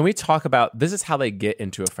 First of all, can we talk about this is how they get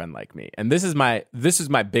into A Friend Like Me? And this is my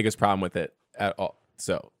biggest problem with it at all.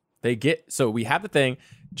 So we have the thing,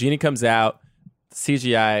 Genie comes out,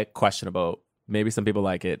 CGI questionable. Maybe some people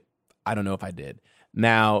like it. I don't know if I did.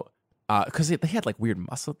 Now, because they had like weird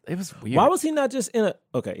muscle. It was weird. why was he not just in a?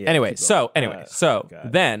 Okay, yeah. Anyway, keep going. so got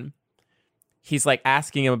it. then he's like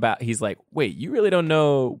asking him about. He's like, "Wait, you really don't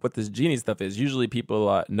know what this genie stuff is? Usually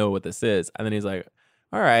people know what this is." And then he's like,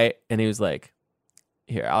 "All right," and he was like,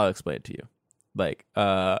 "Here, I'll explain it to you." Like,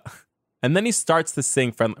 and then he starts to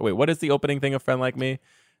sing. Wait, what is the opening thing of Friend Like Me?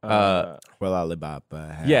 Well,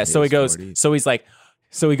 Alibaba. Had Yeah, so he his goes. 40s.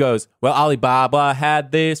 So he goes. Well, Alibaba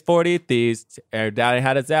had these 40 thieves. Daddy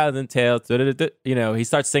had his thousand tails. You know, he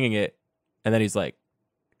starts singing it, and then he's like,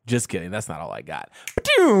 "Just kidding. That's not all I got."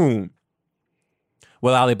 Ba-doom!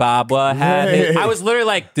 Well, Alibaba had. I was literally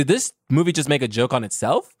like, "Did this movie just make a joke on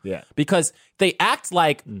itself?" Yeah. Because they act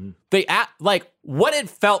like what it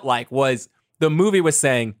felt like was the movie was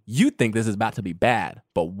saying, "You think this is about to be bad,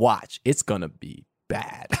 but watch, it's gonna be."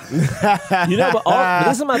 Bad. You know, but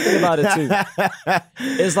this is my thing about it too.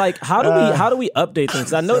 It's like, how do we update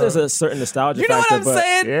things? I know there's a certain nostalgia You know factor, what I'm but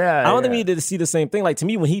saying? Yeah. I don't think we need to see the same thing. Like, to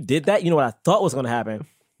me, when he did that, you know what I thought was going to happen?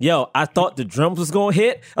 Yo, I thought the drums was going to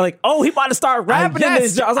hit. I'm like, oh, he about to start rapping in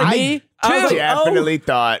this. I was like, me I was too. like, definitely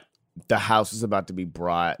thought the house was about to be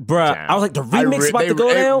brought Bruh, down. I was like, the remix about to go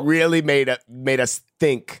it down? really made us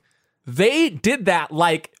think. They did that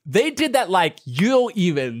like you'll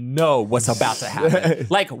even know what's about to happen.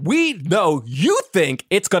 Like, we know you think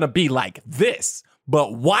it's gonna be like this,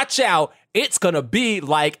 but watch out, it's gonna be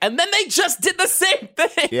like, and then they just did the same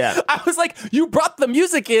thing. Yeah. I was like, you brought the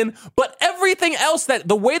music in, but everything else, that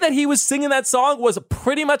the way that he was singing that song was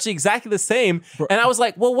pretty much exactly the same. And I was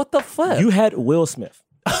like, well, what the fuck? You had Will Smith.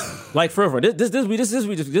 Like, forever. This we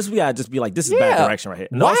gotta just be like, this is bad direction right here.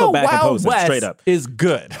 And also bad composing, West straight up. is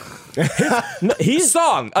good. No, The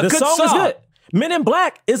song is song. good. Men in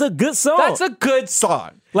Black is a good song. That's a good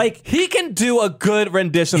song. Like, He can do a good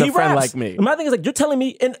rendition of he Friend raps. Like Me. My thing is, like, you're telling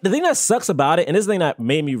me, and the thing that sucks about it, and this thing that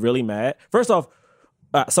made me really mad. First off,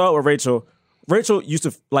 I saw it with Rachel. Rachel used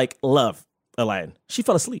to like love Aladdin. She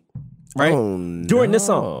fell asleep, right? Oh, During this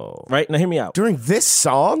song, right? Now hear me out. During this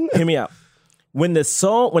song? Hear me out. When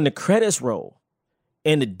the credits roll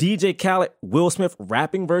and the DJ Khaled Will Smith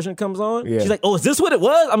rapping version comes on, Yeah. she's like, "Oh, is this what it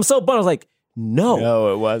was?" I'm so bummed. I was like, "No,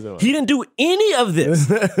 No, it wasn't. he didn't do any of this.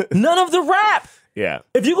 None of the rap. Yeah.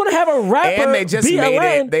 If you're gonna have a rapper, And they just be made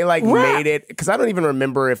Aladdin, it. They like rap. made it because I don't even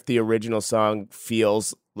remember if the original song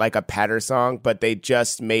feels like a patter song, but they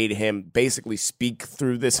just made him basically speak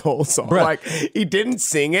through this whole song. Bruh. Like he didn't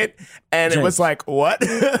sing it, and it James. was like, what? The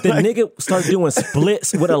nigga started doing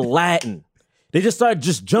splits with Aladdin. They just started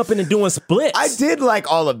just jumping and doing splits. I did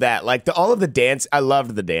like all of that. Like all of the dance. I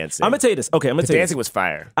loved the dancing. I'm gonna tell you this. Okay, I'm gonna tell you dancing this. was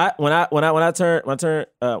fire. When I turned one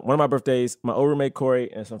of my birthdays, my old roommate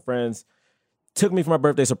Corey and some friends took me for my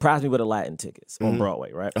birthday, surprised me with Aladdin tickets on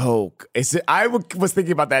Broadway, right? Oh, was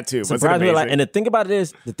thinking about that too. Surprised me with Aladdin. And the thing about it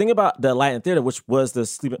is, the thing about the Aladdin Theater, which was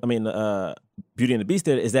the Beauty and the Beast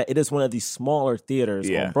Theater, is that it is one of the smaller theaters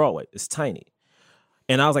on Broadway. It's tiny.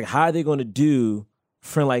 And I was like, how are they going to do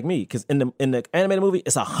Friend Like Me? Because in the animated movie,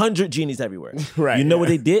 it's 100 genies everywhere. Right. You know what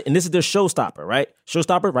they did? And this is their showstopper, right?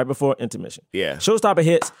 Showstopper right before intermission. Yeah. Showstopper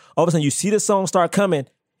hits. All of a sudden, you see the song start coming.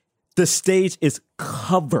 The stage is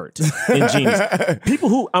covered in genies. People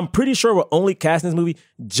who I'm pretty sure were only cast in this movie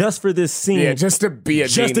just for this scene. Yeah, just to be a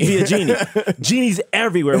genie. Genies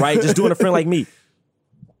everywhere, right? Just doing a Friend Like Me.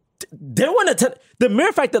 There wasn't the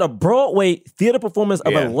mere fact that a Broadway theater performance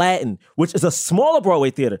of Aladdin, which is a smaller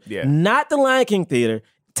Broadway theater, not the Lion King theater,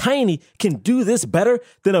 tiny, can do this better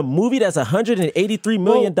than a movie that's $183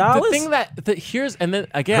 million. The thing that here's, and then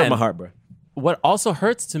again, hurt my heart, bro. What also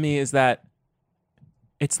hurts to me is that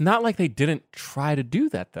it's not like they didn't try to do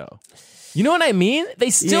that though. You know what I mean?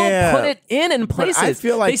 They still put it in places. But I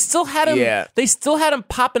feel like they still had him. They still had him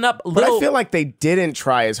popping up. But I feel like they didn't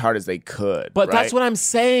try as hard as they could. But right? that's what I'm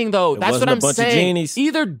saying, though. That's what I'm saying.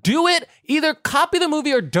 Either do it, either copy the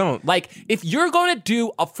movie or don't. Like, if you're going to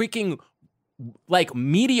do a freaking like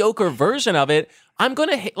mediocre version of it, I'm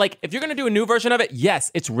gonna like. If you're gonna do a new version of it,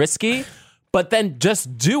 yes, it's risky. But then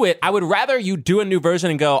just do it. I would rather you do a new version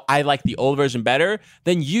and go, I like the old version better,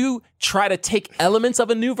 than you try to take elements of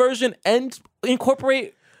a new version and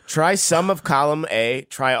incorporate. Try some of column A,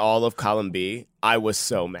 try all of column B. I was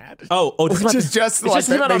so mad. This is just like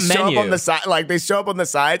they show up on the side, like they show up on the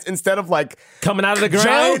sides instead of like coming out of the ground.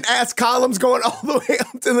 Giant ass columns going all the way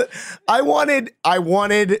up to the. I wanted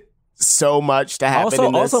so much to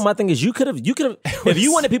happen. Also, my thing is, you could have. If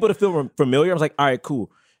you wanted people to feel familiar, I was like, all right,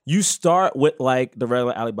 cool. You start with like the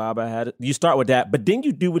regular Alibaba had. You start with that, but then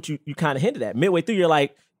you do what you kind of hinted at. Midway through, you're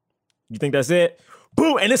like, you think that's it?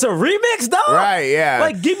 Boom, and it's a remix, dog. Right? Yeah.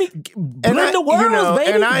 Like, blend the worlds,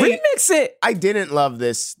 baby. Remix it. I didn't love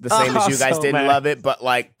this the same as you guys didn't love it, but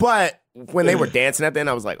when they were dancing at the end,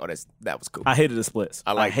 I was like, oh, that was cool. I hated the splits.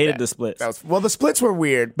 I hated the splits. The splits were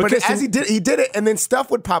weird, but as he did it, and then stuff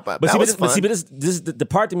would pop up. But this is the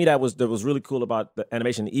part to me that was really cool about the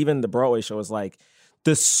animation. Even the Broadway show is like,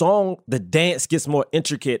 the song, the dance gets more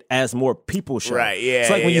intricate as more people show. Right, yeah.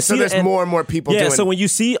 So, like when you see there's more and more people doing it. So when you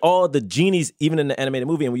see all the genies, even in the animated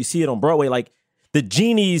movie, and when you see it on Broadway, like the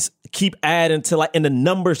genies keep adding to and the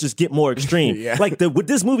numbers just get more extreme. Like what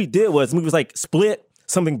this movie did was, like split,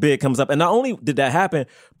 something big comes up. And not only did that happen,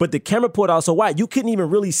 but the camera pulled out so wide, you couldn't even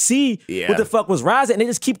really see what the fuck was rising. And they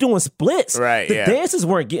just keep doing splits. Right, the dances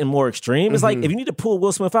weren't getting more extreme. It's like, if you need to pull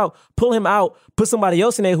Will Smith out, pull him out, put somebody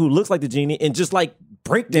else in there who looks like the genie, and just like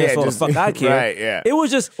breakdance for the fuck I care. Right, yeah. It was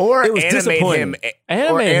just, or it was disappointing.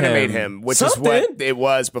 Animate him, which is what it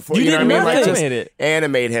was before. You know what I mean? Like just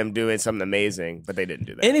animate him doing something amazing, but they didn't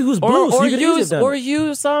do that. And it was blue, or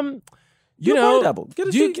use some. You know, double. Get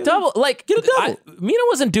a double. Mina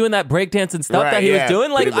wasn't doing that breakdance and stuff that he was doing.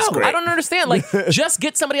 Like, I don't understand. Like, just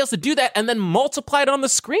get somebody else to do that and then multiply it on the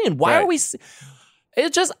screen. Why are we?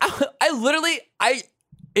 It just, I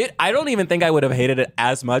don't even think I would have hated it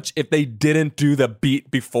as much if they didn't do the beat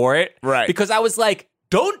before it. Right. Because I was like,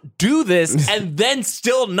 don't do this and then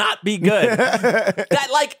still not be good. That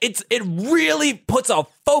like it really puts a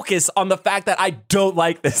focus on the fact that I don't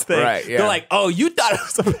like this thing. Right, yeah. They're like, oh, you thought it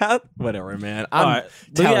was about whatever, man. All right.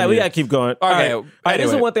 We gotta keep going. Okay. All right.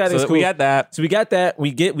 This is one thing I think is cool. We got that. So we got that.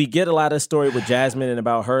 We get a lot of story with Jasmine and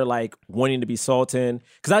about her like wanting to be Sultan.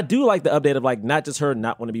 Because I do like the update of like not just her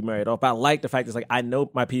not want to be married off, but I like the fact it's like I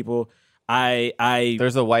know my people.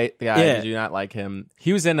 There's a white guy. Did you not like him?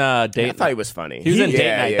 He was in Date Night. I thought he was funny. He was in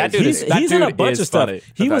Date Night. That dude he's in a bunch of stuff. Funny.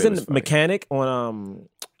 He was in Mechanic on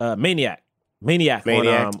Maniac.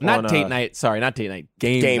 Not Date Night. Sorry, not Date Night.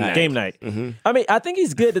 Game Night. Mm-hmm. I mean, I think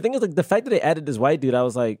he's good. The thing is, like, the fact that they added this white dude, I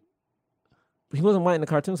was like, he wasn't white in the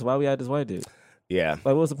cartoon, so why we add this white dude? Yeah. Like,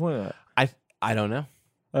 what was the point of that? I don't know.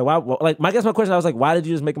 Like, why? Like, my question, I was like, why did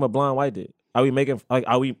you just make him a blonde white dude? Are we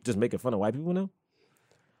just making fun of white people now?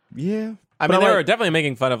 Yeah. I mean, they were definitely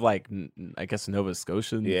making fun of, like, I guess, Nova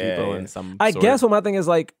Scotian people and some I guess what my thing is,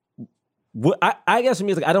 like, I guess for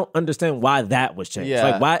me, it's like, I don't understand why that was changed. Yeah.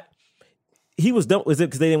 Like, why he was dumb. Was it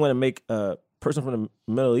because they didn't want to make a person from the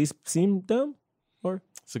Middle East seem dumb? Or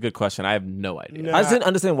It's a good question. I have no idea. I just didn't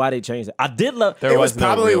understand why they changed it. I did love. There It was no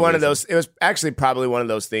probably real one of reason. those. It was actually probably one of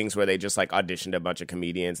those things where they just like auditioned a bunch of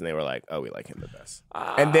comedians and they were like, "Oh, we like him the best."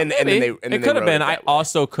 And then Maybe. they it could have been. I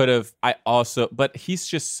But he's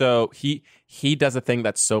just so he does a thing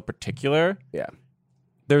that's so particular. Yeah.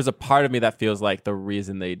 There's a part of me that feels like the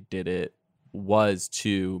reason they did it was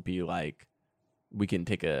to be like, we can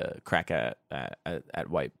take a crack at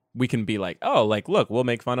white. We can be like, oh, like look, we'll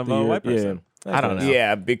make fun of a white person. I don't know.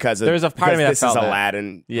 Yeah, because There's a part of me that this is felt that.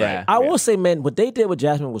 Aladdin. Yeah. right? I will say, man, what they did with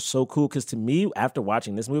Jasmine was so cool because to me, after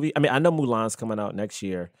watching this movie, I mean, I know Mulan's coming out next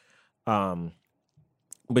year,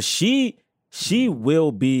 but she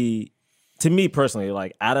will be, to me personally,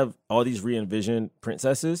 like out of all these re-envisioned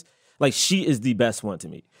princesses, like she is the best one to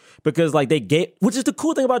me because like they gave, which is the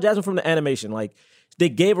cool thing about Jasmine from the animation, like they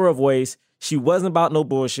gave her a voice. She wasn't about no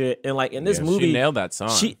bullshit, and like in this movie, she nailed that song.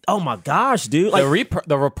 Oh my gosh, dude! Like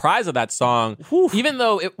The reprise of that song, even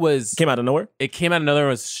though it came out of nowhere. It came out of nowhere.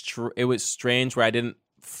 It was strange where I didn't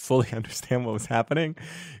fully understand what was happening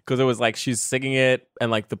because it was like she's singing it and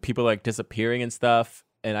like the people like disappearing and stuff,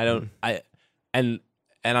 and I don't and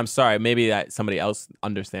I'm sorry, maybe that somebody else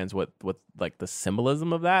understands what like the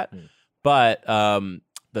symbolism of that, but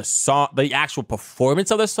the song, the actual performance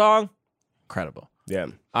of the song, incredible. Yeah.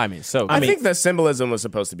 I mean, so I think the symbolism was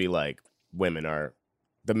supposed to be like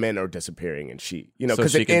the men are disappearing and she, So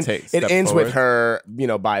because she it can take step ends with forward.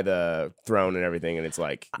 her, by the throne and everything, and it's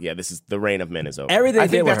like, yeah, this is the reign of men is over. Everything I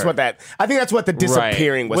they think did that's with what I think that's what the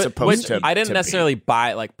disappearing was supposed to. I didn't to necessarily be.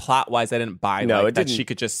 buy like plot wise. I didn't buy No, like it that didn't. she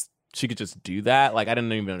could just do that. Like I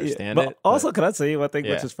didn't even understand But it. also, can I tell you one thing,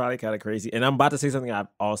 which Yeah. is probably kind of crazy? And I'm about to say something I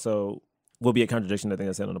also will be a contradiction to the thing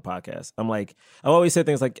I said on the podcast. I'm like, I always say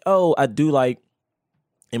things like, oh, I do like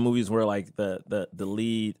in movies where like the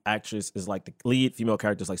lead actress is like the lead female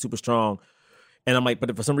character is like super strong. And I'm like, but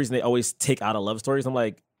if for some reason they always take out of love stories, I'm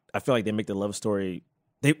like, I feel like they make the love story,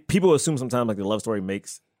 people assume sometimes like the love story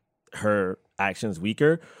makes her actions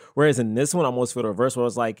weaker. Whereas in this one, I almost feel the reverse where I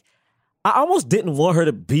was like, I almost didn't want her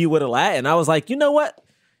to be with Aladdin. I was like, you know what?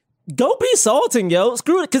 Go be Sultan, yo.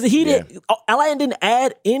 Screw it. Because Aladdin didn't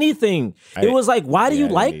add anything. It was like, why do you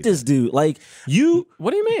like this dude? Like, you.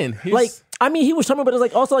 What do you mean? Like, I mean, he was charming, but it's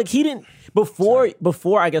like also like he didn't before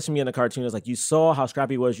I guess from being in the cartoon, it's like you saw how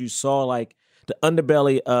scrappy he was. You saw like the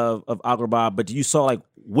underbelly of Agrabah, but you saw like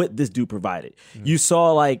what this dude provided. You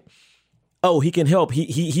saw like, oh, he can help.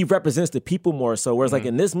 He represents the people more so. Whereas like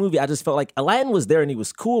in this movie, I just felt like Aladdin was there and he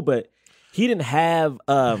was cool, but he didn't have.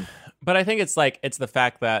 But I think it's the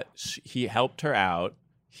fact that he helped her out.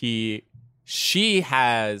 She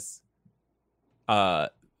has, I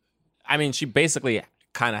mean, she basically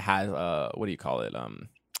kind of has what do you call it? Not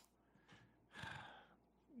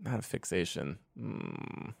a fixation.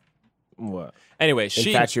 What? Anyway,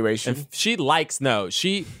 Infatuation? She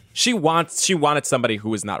wanted somebody who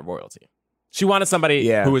was not royalty. She wanted somebody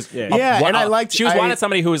who was and I liked. She wanted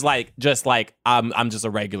somebody who was like just like I'm just a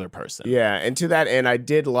regular person. Yeah, and to that end, I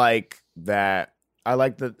did like that. I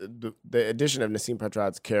like the addition of Nasim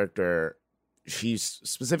Petrad's character. She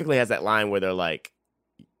specifically has that line where they're like,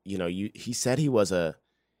 he said he was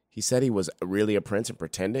really a prince and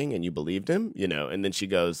pretending, and you believed him, And then she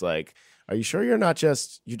goes like, "Are you sure you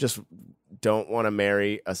just don't want to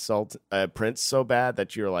marry a prince so bad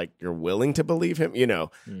that you're willing to believe him?"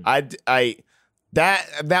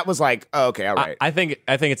 That was like, oh, okay, all right. I think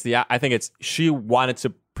it's she wanted to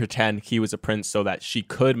pretend he was a prince so that she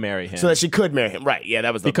could marry him. So that she could marry him, right? Yeah,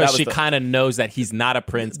 that was because she kind of knows that he's not a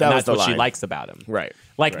prince, and that's what she likes about him, right?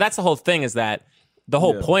 Like that's the whole thing. Is that the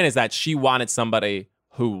whole point is that she wanted somebody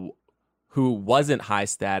who wasn't high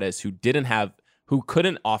status, who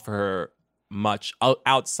couldn't offer her much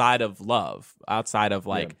outside of love, outside of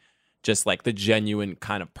just like the genuine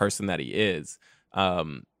kind of person that he is.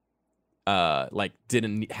 Wasn't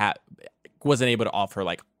able to offer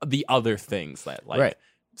like the other things that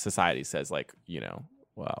society says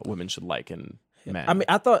women should like in men. I mean,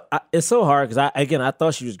 I thought it's so hard because I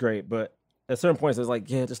thought she was great, but at certain points it was like,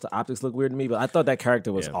 just the optics look weird to me. But I thought that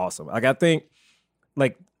character was awesome.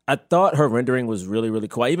 Like I thought her rendering was really, really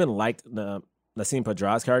cool. I even liked Nasim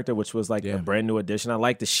Pedrad's character, which was like a brand new addition. I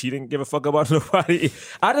liked that she didn't give a fuck about nobody.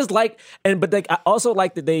 I just I also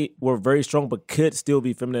liked that they were very strong, but could still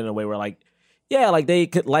be feminine in a way where they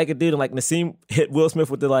could like a dude, and like Nasim hit Will Smith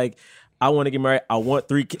with the I want to get married. I want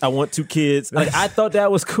 2 kids. Like I thought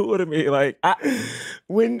that was cool to me. Like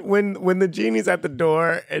when the genie's at the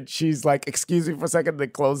door and she's like, "Excuse me for a second,"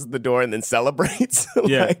 then closes the door and then celebrates.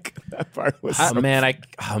 That part was.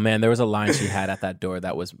 There was a line she had at that door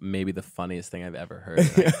that was maybe the funniest thing I've ever heard.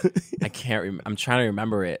 I can't remember. I'm trying to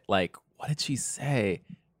remember it. Like, what did she say?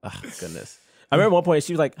 Oh goodness. I remember one point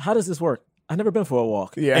she was like, "How does this work? I've never been for a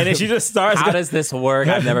walk." Yeah. And then she just starts. How does this work?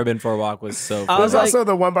 I've never been for a walk. Was so. I was There's like, also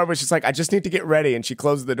the one part where she's like, I just need to get ready. And she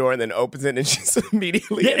closes the door and then opens it and she's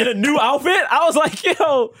immediately in a new outfit. I was like,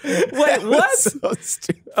 yo, wait, what? So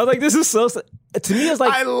stupid. I was like, this is so. To me, it's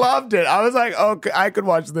like I loved it. I was like, okay, I could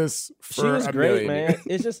watch this for she was a great, million man.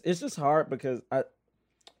 years. It's just hard because I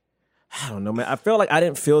don't know, man. I feel like I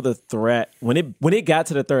didn't feel the threat when it got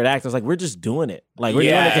to the third act. I was like, we're just doing it. Like we're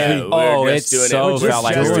doing it because we're it's just doing so it. We're felt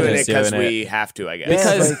like we were doing it just because doing it. we have to, I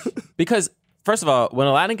guess. Because first of all, when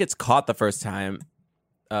Aladdin gets caught the first time,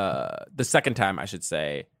 the second time I should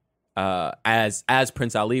say, as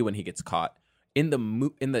Prince Ali when he gets caught in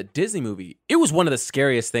the Disney movie, it was one of the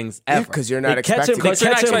scariest things ever. Because you're not They catch expecting him- Because you're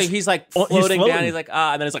not catch him- expecting- he's like he's floating down. floating. He's like,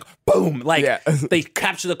 and then it's like, boom. Like, Yeah. they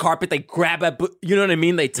capture the carpet, they grab it, you know what I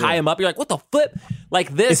mean? They tie him up. You're like, what the flip?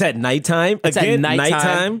 Like this. it's at nighttime. It's Again, at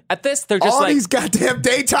nighttime. At this, they're just all like, these goddamn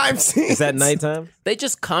daytime scenes. It's at nighttime. they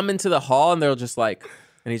just come into the hall and they're just like,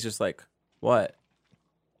 and he's just like, what?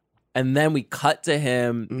 And then we cut to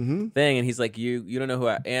him thing, and he's like, you don't know who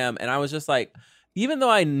I am. And I was just like, even though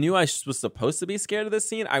I knew I was supposed to be scared of this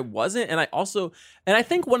scene, I wasn't. And I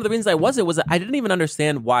think one of the reasons I wasn't was that I didn't even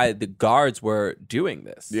understand why the guards were doing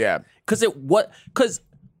this. Yeah. Because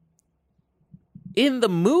in the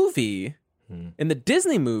movie, in the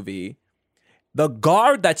Disney movie, the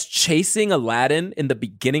guard that's chasing Aladdin in the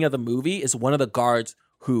beginning of the movie is one of the guards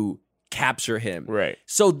who capture him. Right.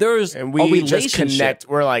 So there's And a we relationship. just connect.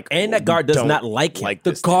 We're like, And that guard does don't not like him. The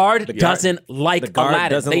this guard dude. doesn't like The guard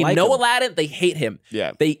Aladdin. doesn't They like know him. Aladdin. They hate him.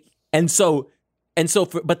 Yeah. But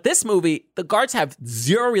this movie, the guards have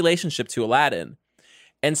zero relationship to Aladdin,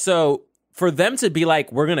 and so for them to be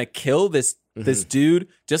like, we're gonna kill this dude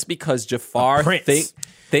just because Jafar prince.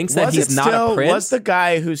 thinks that Was he's it not still- a prince. Was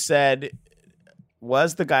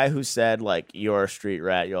the guy who said like, you're a street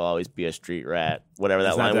rat, you'll always be a street rat, whatever that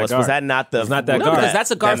It's not line that was? guard. Was that not the? It's not that no, guard. because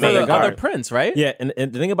that's a guard that for main the guard. other prince, right? Yeah, and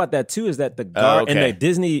the thing about that too is that the guard in okay. the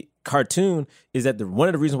Disney cartoon is that one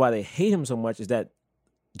of the reasons why they hate him so much is that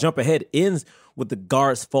Jump Ahead ends with the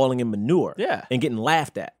guards falling in manure, Yeah. and getting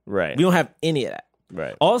laughed at. Right. We don't have any of that.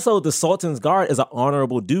 Right. Also, the Sultan's guard is an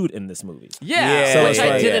honorable dude in this movie. Yeah, Yeah, which yeah, I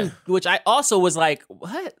yeah. didn't. Which I also was like,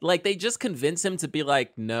 what? Like they just convinced him to be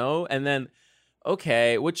like, no, and then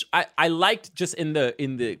okay, which I liked just in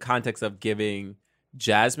the context of giving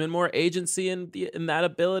Jasmine more agency in that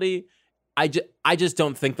ability. I just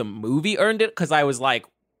don't think the movie earned it because I was like,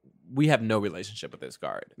 we have no relationship with this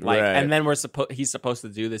guard, like, Right. and then he's supposed to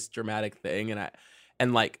do this dramatic thing,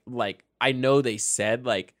 and like I know they said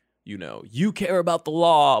like, you know, you care about the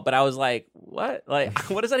law, but I was like, what? Like,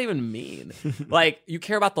 what does that even mean? Like, you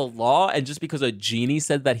care about the law, and just because a genie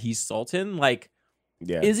said that he's Sultan, like,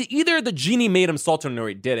 Yeah. is it either the genie made him Sultan or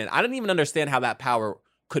he didn't? I didn't even understand how that power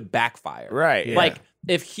could backfire. Right. Yeah. Like,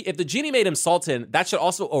 if the genie made him Sultan, that should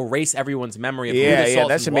also erase everyone's memory of who Yeah, the yeah. Sultan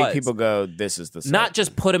That should was. make people go, "This is the." Not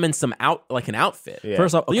just put him in some an outfit. Yeah.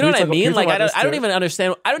 First off, You know what I mean? Like, I don't even. even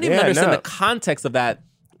understand. I don't even Yeah, understand no. the context of that.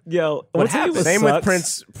 Yo, What what's happened? Same with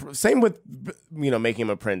Prince. Same with making him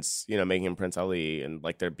a prince. Making him Prince Ali, and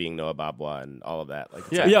like there being Noah Babwa and all of that. Like,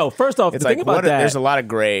 it's Yeah. like, Yo, first off, it's the like thing about that. there's a lot of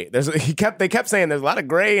gray. They kept saying there's a lot of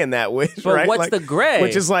gray in that wish. But right? what's Like, the gray?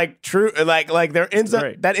 Which is like true. Like there ends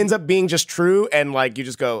gray? up that ends up being just true, and like you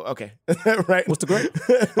just go okay, right? What's the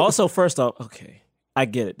great? Also, first off, okay, I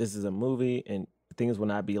get it. This is a movie, and things will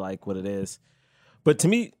not be like what it is. But to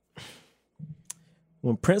me,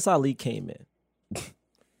 when Prince Ali came in,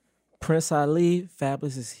 Prince Ali,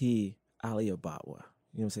 fabulous is he, Ali Abawa.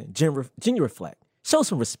 You know what I'm saying? Genie reflect. Show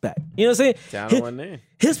some respect. You know what I'm saying? Down on one knee.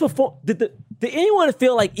 His perform. Did anyone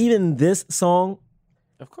feel like even this song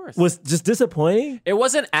Of course. was just disappointing? It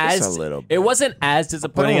wasn't as a little it bit. wasn't as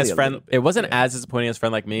disappointing only as a friend. little bit, It wasn't as disappointing as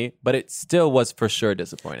Friend Like Me, but it still was for sure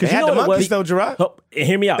disappointing. They had know the what it monkeys was? though, Gerard. Oh,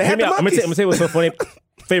 hear me out. They Hear had me the out. I'm gonna say what's so funny.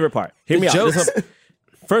 Favorite part. Hear me out. jokes.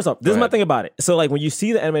 First off, this is my ahead. thing about it. So, like, when you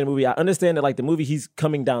see the animated movie, I understand that, like, the movie, he's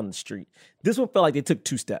coming down the street. This one felt like they took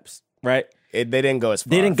 2 steps, right? They didn't go as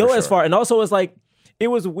far. They didn't go for as sure. far. And also, it's like, it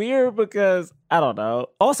was weird because, I don't know.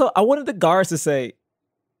 Also, I wanted the guards to say,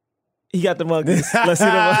 he got the monkeys. Let's see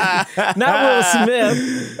the monkeys. Not Will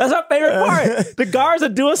Smith. That's my favorite part. The guards are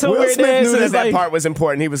doing some Will weird Smith dance. knew and that it's that like, part was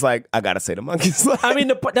important. He was like, I gotta say the monkeys. I mean,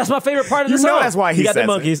 that's my favorite part of the You know song. that's why he got the says it.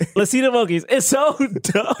 monkeys. Let's see the monkeys. It's so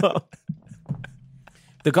dumb.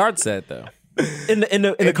 The guard said though. In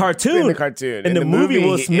the cartoon. in the cartoon. In the movie,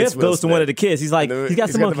 Will Smith goes to one of the kids. He's like, In the- he's got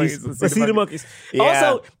he's some got the monkeys. monkeys. Let's see the monkeys. Yeah.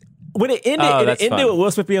 Also, when it ended, Oh, it that's ended fun. with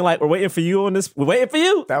Will Smith being like, "We're waiting for you on this. We're waiting for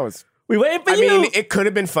you. That was. We're waiting for I you." mean, it could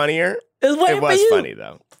have been funnier. It's waiting It was for you. funny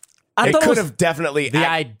though. it could have definitely. The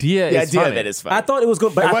idea is of funny. it is funny. I thought it was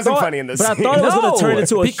good, but It wasn't funny in this But I scene. thought it was going to turn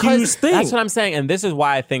into a huge thing. That's what I'm saying, and this is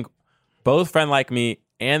why I think both Friend Like Me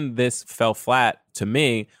and this fell flat to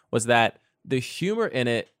me was that the humor in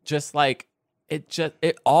it just like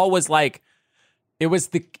it all was like it was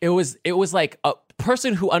like a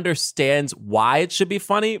person who understands why it should be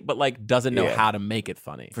funny but like doesn't know how to make it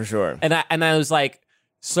funny. For sure. And I was like,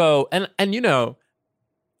 so and you know,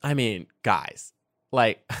 I mean, guys,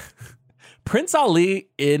 like Prince Ali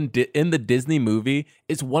in the Disney movie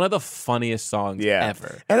is one of the funniest songs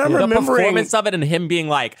ever. And I'm the remembering performance of it and him being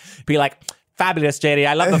like fabulous, JD.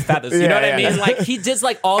 I love the feathers. You know what I mean? Like he did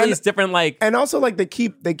like all these different like, and also like they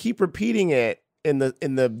keep repeating it in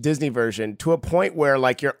the Disney version to a point where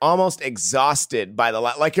like you're almost exhausted by the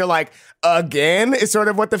like you're like again is sort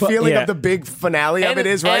of what the feeling of the big finale of it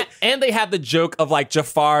is, right? And they have the joke of like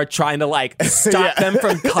Jafar trying to like stop them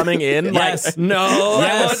from coming in. Yes. Like no,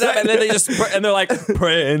 Yes. and then they just and they're like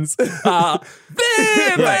Prince, and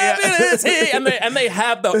they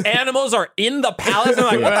have the animals are in the palace. And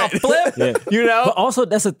like what the flip, you know? But also,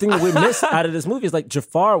 that's the thing that we miss out of this movie is like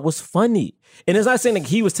Jafar was funny. And it's not saying like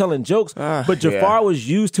he was telling jokes, but Jafar was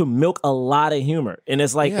used to milk a lot of humor. And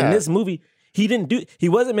it's like in this movie, he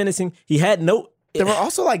wasn't menacing. He had no. There were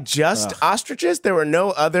also like just ostriches. There were no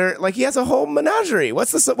other. Like he has a whole menagerie.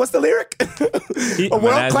 What's the lyric? A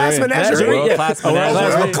world-class menagerie. World-class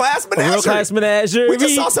menagerie. World-class menagerie. World-class menagerie. We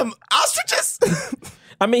just saw some ostriches.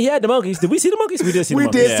 I mean, he had the monkeys. Did we see the monkeys? We did see the We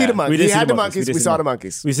monkeys. did see the monkeys. We did He see had the the monkeys. We saw the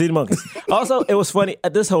monkeys. We see the monkeys. Also, it was funny.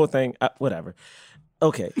 This whole thing, whatever.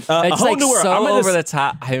 Okay. It's a whole like new world. so over the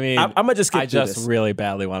top. I mean, I'm gonna just skip I through just this. really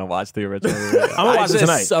badly want to watch the original. I'm gonna watch it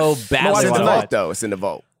tonight. So It's badly in want the to vault watch. though. It's in the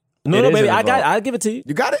vault. No, It is baby, in the I got it. vault. I'll give it to you.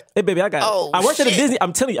 You got it? Hey, baby, I got it. Oh, I worked at a shit. Disney.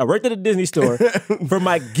 I'm telling you, I worked at a Disney store for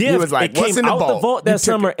my gift. was like, it "What's came in the out the vault?" vault You that took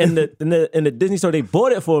summer in the Disney store. They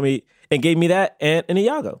bought it for me and gave me that and an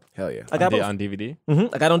Iago. Hell yeah. I got both. on DVD.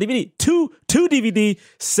 I got on DVD. Two DVD.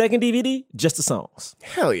 Second DVD, just the songs.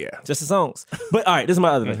 Hell yeah. Just the songs. But all right, this is my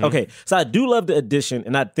other thing. Okay, so I do love the addition,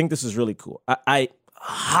 and I think this is really cool.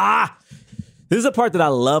 This is a part that I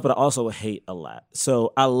love, but I also hate a lot.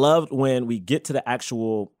 So I loved when we get to the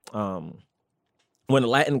actual when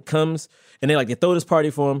Aladdin comes and they throw this party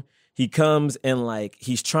for him. He comes and like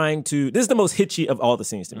he's trying to. This is the most hitchy of all the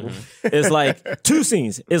scenes to me. It's like two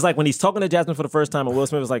scenes. It's like when he's talking to Jasmine for the first time, and Will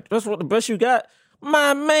Smith is like, "That's what the best you got."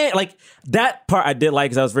 My man, like that part I did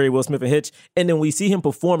like because I was very Will Smith and Hitch. And then we see him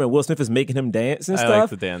perform and Will Smith is making him dance and I stuff. like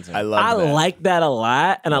the dancing. I love that. like that a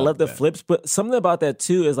lot, and I love the flips. But something about that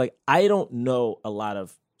too is like I don't know a lot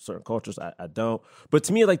of certain cultures. I don't. But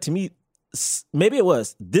to me, maybe it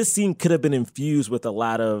was this scene could have been infused with a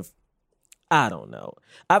lot of. I don't know.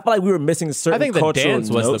 I feel like we were missing certain. I think the cultural dance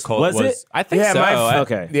was notes. the culture. Was it? I think so.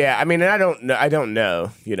 Okay. Yeah, I mean, and I don't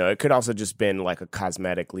know. You know, it could also just been like a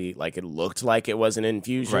cosmetically, like it looked like it was an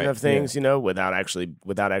infusion Right, of things, you know, without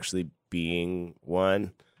actually being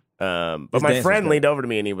one. But His my dance friend was leaned over to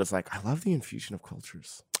me and he was like, "I love the infusion of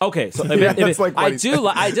cultures." Okay. So That's like what I he do. said.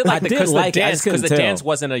 I did like I the did because like the it. I dance just couldn't because the tell. dance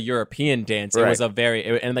wasn't a European dance. It Right. was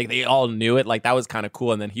and like they all knew it. Like that was kind of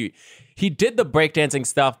cool. And then he did the breakdancing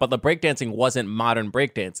stuff, but the breakdancing wasn't modern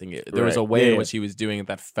breakdancing. There was a Right. way Yeah. in which he was doing it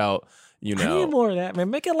that felt, you I know, need more of that,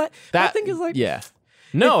 man. Make it like that. I think it's like yeah.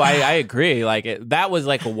 No, I agree. Like that was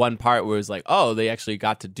like one part where it was like, oh, they actually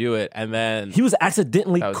got to do it, and then he was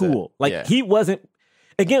accidentally That was cool. it. Like Yeah. he wasn't.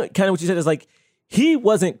 Again, kind of what you said is like he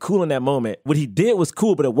wasn't cool in that moment. What he did was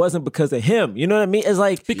cool, but it wasn't because of him. You know what I mean? It's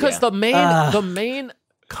like because the main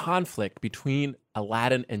conflict between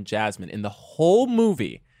Aladdin and Jasmine in the whole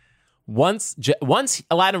movie, once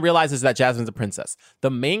Aladdin realizes that Jasmine's a princess,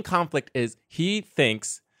 the main conflict is he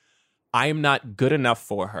thinks I'm not good enough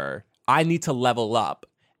for her. I need to level up,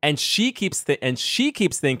 and she keeps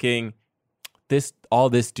thinking all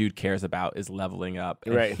this dude cares about is leveling up,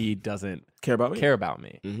 and Right. he doesn't care about me. care about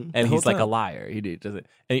me. Mm-hmm. And whole he's like a time. liar. He doesn't,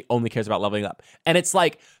 and he only cares about leveling up. And it's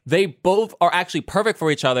like they both are actually perfect for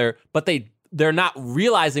each other, but they're not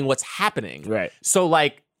realizing what's happening. Right. So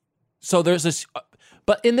there's this,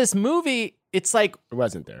 but in this movie, it's like It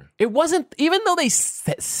wasn't there. it wasn't. Even though they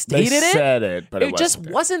stated They it, said it, but it just wasn't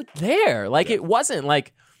there. wasn't there. Like it wasn't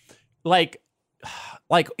like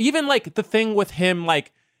even like the thing with him.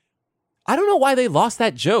 Like I don't know why they lost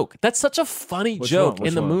that joke. That's such a funny joke one? Which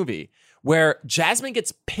in the one? movie where Jasmine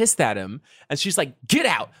gets pissed at him and she's like, "Get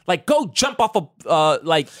out! Like go jump off go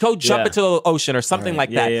jump Yeah. into the ocean or something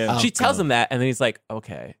like Yeah, that." yeah. She tells him that, and then he's like,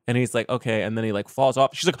 "Okay," and he's like, "Okay," and then he like falls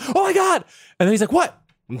off. She's like, "Oh my god!" And then he's like, "What?"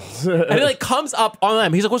 And he like comes up on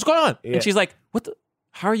him. He's like, "What's going on?" Yeah. And she's like, "What the?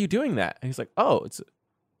 How are you doing that?" And he's like, "Oh,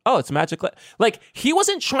 oh, it's a magic lamp. Like, he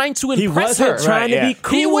wasn't trying to impress wasn't her. trying to be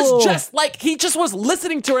cool. He was just like, he just was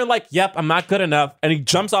listening to her and like, yep, I'm not good enough. And he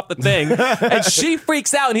jumps off the thing and she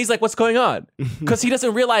freaks out and he's like, what's going on? Because he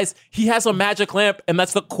doesn't realize he has a magic lamp and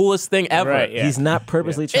that's the coolest thing ever. Right, yeah. He's not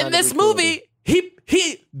purposely trying In to this be cool. movie,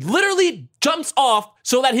 he literally jumps off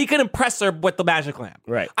so that he can impress her with the magic lamp.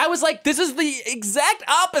 Right. I was like, this is the exact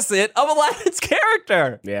opposite of Aladdin's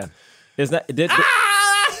character. Yeah. It's not.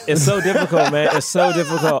 It's so difficult, man. It's so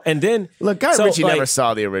difficult. And then Look, Guy so, Ritchie like, never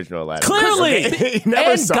saw the original Aladdin. Clearly. He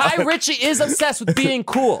never And saw Guy it. Ritchie is obsessed with being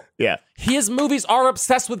cool. Yeah. His movies are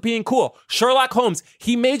obsessed with being cool. Sherlock Holmes,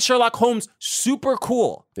 he made Sherlock Holmes super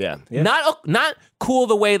cool. Yeah. Not cool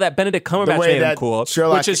the way that Benedict The Cumberbatch way made him that cool,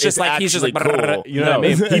 Sherlock which is just is like he's just like actually cool. you know what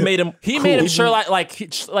I mean? He made him. He cool. made him Sherlock like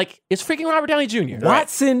it's freaking Robert Downey Jr.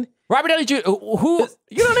 Watson. Robert Downey Jr. Who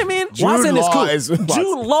you know what I mean? Watson is Law cool. is Watson.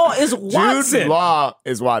 Jude Law is Watson. Jude Law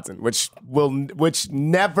is Watson, which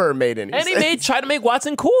never made any And sense. he tried to make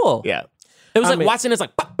Watson cool. Yeah. It was I like mean- Watson is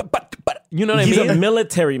like, you know what He's I mean? a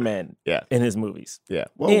military man. Yeah. In his movies. Yeah.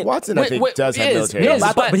 Well, And- Watson, I think, does have military. is,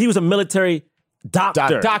 But he was a military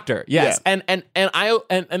doctor. Doctor, yes, Yeah.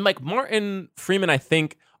 and like Martin Freeman, I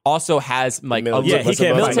think also has like a Military- he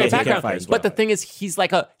can't military fight. He can't background. fight as But the well. thing is,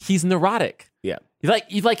 he's neurotic. Yeah.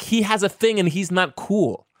 Like he has a thing and he's not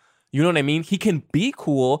cool. You know what I mean? He can be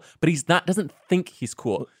cool, but doesn't think he's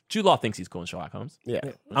cool. Jude Law thinks he's cool in Sherlock Holmes. Yeah.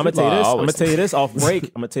 I'm gonna tell you this. I'm Always. gonna tell you this off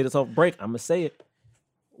break. I'm gonna say it.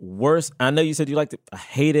 Worst. I know you said you liked it. I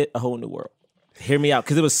hated A Whole New World. Hear me out,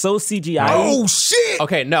 because it was so CGI. Oh, shit.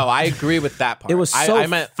 Okay, no, I agree with that part. It was so I just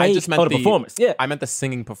fake. meant Oh, the performance, yeah. I meant the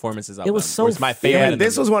singing performances of It was them, so was my favorite. Yeah, in the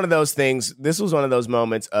this movie. was one of those things. This was one of those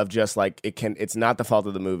moments of just like it's not the fault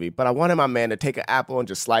of the movie, but I wanted my man to take an apple and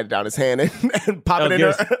just slide it down his hand and pop it in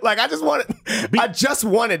yes. her. Like I just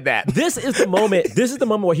wanted that. This is the moment. This is the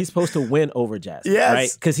moment where he's supposed to win over Jasmine. Yes. Right?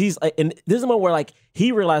 Because he's like, and this is the moment where like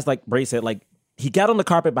he realized, like Bray said, like he got on the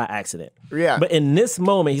carpet by accident. Yeah. But in this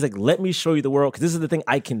moment, he's like, let me show you the world, because this is the thing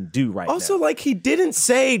I can do right Also, now. like he didn't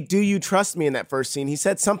say, "Do you trust me?" in that first scene. He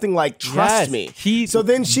said something like, "Trust Yes, me." So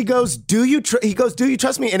then she goes, "Do you?" He goes, "Do you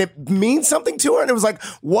trust me?" And it means something to her. And it was like,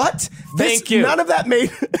 "What?" Thank you. None of that made.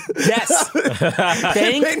 Yes.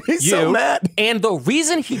 Thank made me you. so mad. And the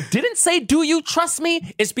reason he didn't say, "Do you trust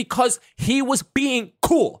me?" is because he was being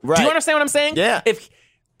cool. Do Right. you understand what I'm saying? Yeah. If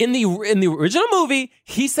in the original movie,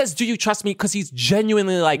 he says, "Do you trust me?" because he's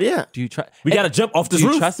genuinely like, Yeah. Do you trust? We gotta jump off this Do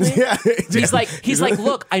you roof. trust me? Yeah. He's like,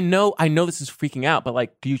 look, I know this is freaking out, but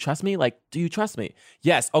like, do you trust me? Like, do you trust me?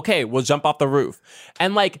 Yes. Okay, we'll jump off the roof.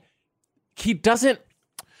 And like, he doesn't.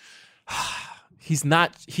 He's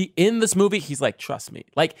not. In this movie, he's like, trust me.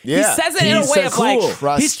 Like he Yeah. says it in He a way says, of like, cool.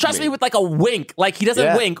 Trust he's trust me. me with like a wink. Like he doesn't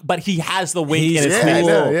Yeah. wink, but he has the wink He's in his Yeah, I face. cool.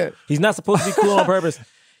 know, yeah. He's not supposed to be cool on purpose.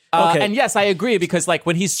 Okay. And yes, I agree, because like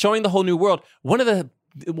when he's showing the whole new world, one of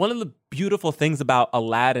the beautiful things about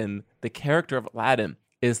Aladdin, the character of Aladdin,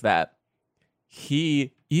 is that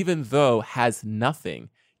he, even though has nothing,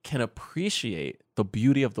 can appreciate the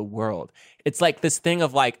beauty of the world. It's like this thing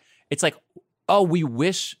of like, it's like, oh, we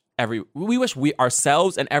wish we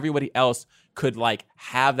ourselves and everybody else could like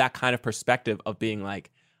have that kind of perspective of being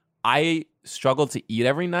like, I struggle to eat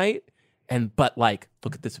every night, but like,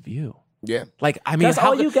 look at this view. Yeah. Like, I mean, That's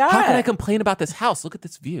all you got. How can I complain about this house? Look at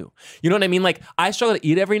this view. You know what I mean? Like, I struggle to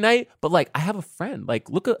eat every night, but like, I have a friend. Like,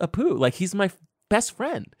 look at Apu. Like, he's my best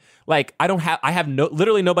friend. Like, I have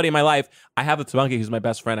literally nobody in my life. I have a Tabanki who's my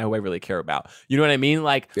best friend, who I really care about. You know what I mean?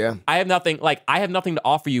 Like, Yeah. I have nothing to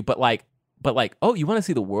offer you, but like, oh, you want to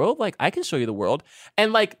see the world? Like, I can show you the world.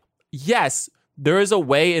 And like, yes, there is a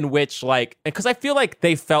way in which like, because I feel like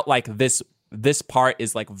they felt like this part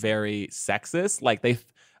is like very sexist. Like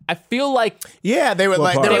I feel like Yeah, they were What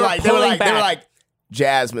like, part? they were pulling back. like,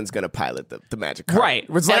 Jasmine's gonna pilot the magic car. right. It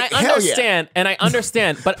was And like, I hell yeah.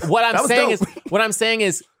 understand. But what That I'm was saying dope. what I'm saying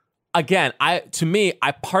is, again, I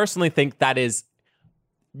personally think that is,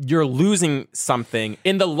 you're losing something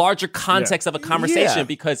in the larger context of a conversation, Yeah.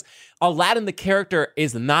 because Aladdin, the character,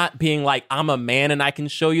 is not being like, I'm a man and I can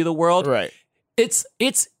show you the world. Right.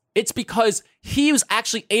 It's because he was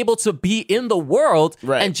actually able to be in the world,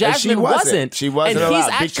 Right. and Jasmine she wasn't. She wasn't and allowed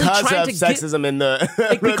he's actually because trying of to get, sexism in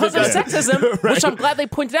the because of sexism, Right. which I'm glad they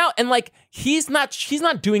pointed out. And like, she's not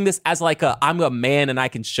doing this as like I'm a man and I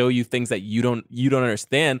can show you things that you don't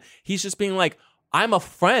understand. He's just being like, I'm a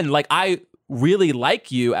friend. Like, I really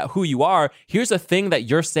like you at who you are. Here's a thing that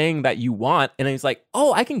you're saying that you want. And he's like,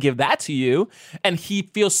 oh, I can give that to you. And he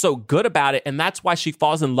feels so good about it. And that's why she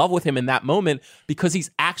falls in love with him in that moment, because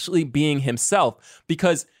he's actually being himself.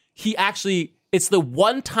 Because it's the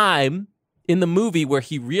one time in the movie where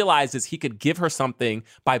he realizes he could give her something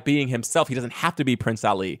by being himself. He doesn't have to be Prince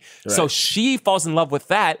Ali. Right. So she falls in love with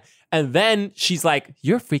that. And then she's like,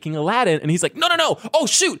 you're freaking Aladdin. And he's like, no. Oh,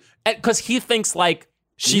 shoot. Because he thinks like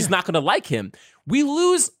she's not going to like him. We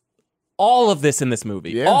lose all of this in this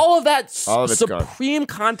movie. Yeah. All of that supreme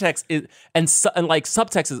context and like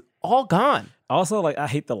subtext is all gone. Also, like, I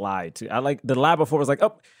hate the lie, too. I like the lie before was like,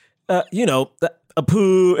 a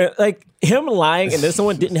poo. And, like, him lying and then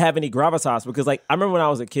someone didn't have any gravitas because, like, I remember when I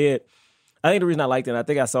was a kid, I think the reason I liked it, and I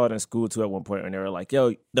think I saw it in school, too, at one point when they were like,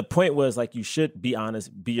 yo, the point was, like, you should be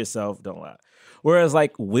honest, be yourself, don't lie. Whereas,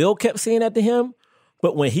 like, Will kept saying that to him,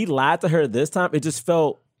 but when he lied to her this time, it just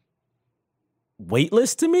felt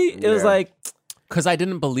weightless to me. It was like... Because I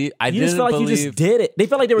didn't believe. You just felt like you just did it. They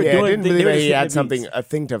felt like they were doing. I didn't believe that he had something, a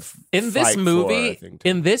thing to in this movie.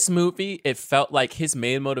 In this movie, it felt like his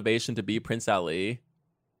main motivation to be Prince Ali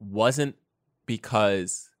wasn't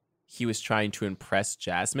because he was trying to impress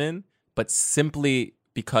Jasmine, but simply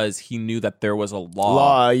because he knew that there was a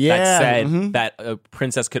law that said that a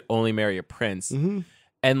princess could only marry a prince.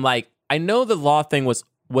 And like, I know the law thing was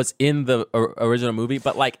in the original movie,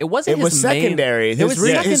 but like it wasn't. It was secondary. It was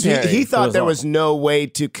secondary. He thought there was no way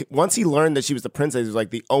to. Once he learned that she was the princess, he was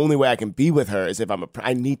like, the only way I can be with her is if I'm a.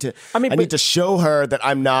 I need to show her that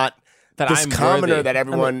I'm not this commoner worthy. That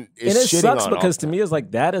everyone is shitting on. And it sucks because to me, it's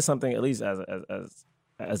like that is something. At least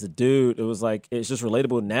as a dude, it was like it's just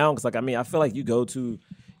relatable now. Because like I feel like you go to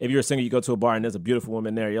if you're a singer, you go to a bar and there's a beautiful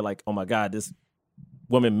woman there. You're like, oh my god, this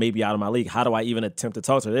woman may be out of my league. How do I even attempt to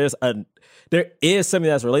talk to her? There is something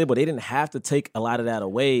that's relatable. They didn't have to take a lot of that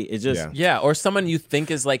away. It's just or someone you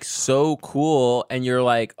think is like so cool, and you're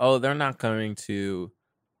like, oh, they're not going to.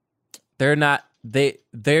 They're not.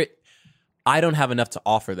 They're. I don't have enough to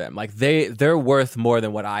offer them. Like they're worth more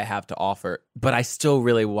than what I have to offer. But I still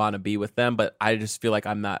really want to be with them. But I just feel like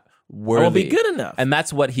I'm not worthy. I won't be good enough. And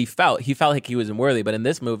that's what he felt. He felt like he wasn't worthy. But in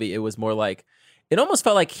this movie, it was more like. It almost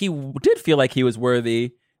felt like he did feel like he was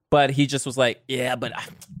worthy, but he just was like, yeah, but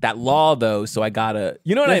that law though, so I gotta,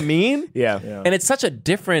 you know what I mean? Yeah. And it's such a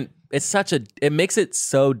different, it makes it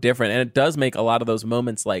so different. And it does make a lot of those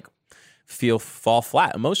moments like fall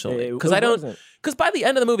flat emotionally. Because because by the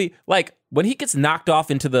end of the movie, like when he gets knocked off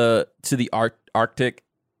to the Arctic,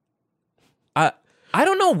 I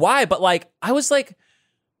don't know why, but like, I was like,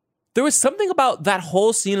 there was something about that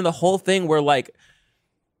whole scene and the whole thing where like,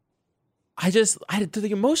 the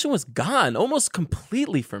emotion was gone almost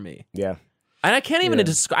completely for me. Yeah. And I can't even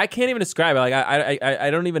describe it. Like I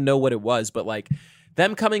don't even know what it was, but like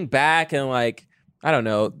them coming back and like, I don't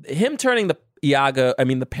know, him turning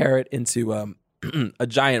the parrot into a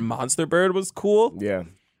giant monster bird was cool. Yeah.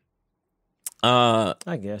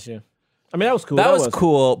 I guess, yeah. I mean, that was cool. That was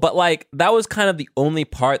cool, but like that was kind of the only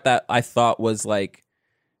part that I thought was like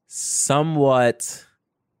somewhat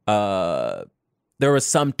there was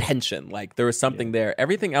some tension, like there was something there.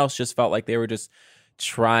 Everything else just felt like they were just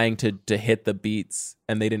trying to hit the beats,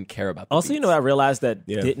 and they didn't care about the beats. I realized that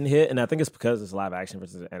didn't hit, and I think it's because it's live action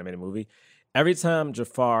versus an animated movie. Every time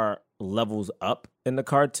Jafar levels up in the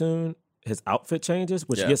cartoon, his outfit changes,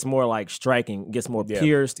 which gets more like striking, gets more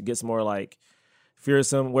pierced, gets more like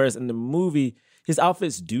fearsome. Whereas in the movie, his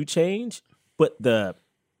outfits do change, but the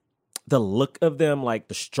look of them, like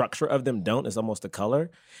the structure of them don't. It's almost the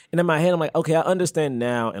color. And in my head, I'm like, okay, I understand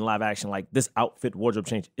now in live action, like this outfit wardrobe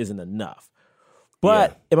change isn't enough.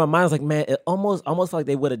 But in my mind, it's like, man, it almost felt like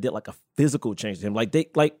they would have did like a physical change to him. Like they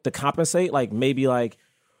to compensate, like maybe like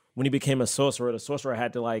when he became a sorcerer, the sorcerer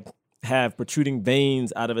had to like have protruding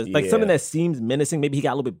veins out of his, like something that seems menacing. Maybe he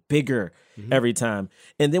got a little bit bigger every time.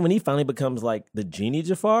 And then when he finally becomes like the genie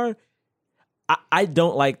Jafar, I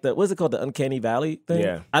don't like what's it called? The Uncanny Valley thing?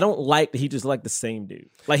 Yeah. I don't like that he just like the same dude.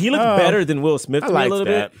 Like he looked better than Will Smith to me a little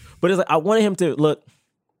bit. But it's like I wanted him to look.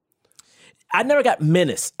 I never got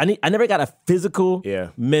menace. I never got a physical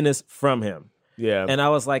menace from him. Yeah. And I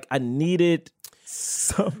was like, I needed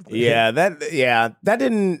something.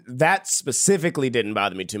 That specifically didn't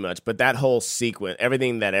bother me too much, but that whole sequence,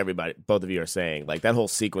 everything that both of you are saying, like that whole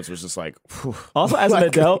sequence was just like, whew. Also as an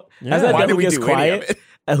adult, who gets quiet,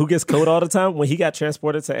 and who gets cold all the time, when he got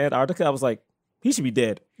transported to Antarctica, I was like, he should be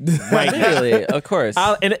dead. Right. Really, of course.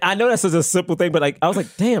 And I know that's such a simple thing, but like I was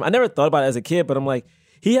like, damn, I never thought about it as a kid, but I'm like,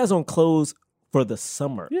 he has on clothes for the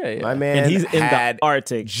summer. Yeah. My man and he's in the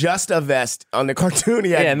Arctic. Just a vest on the cartoon.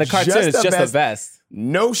 In the cartoon, it's just a vest.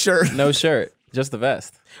 No shirt. No shirt. Just the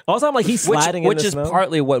vest. Also, I'm like, he's sliding which in the is snow.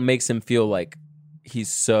 Partly what makes him feel like he's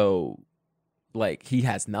so, like, he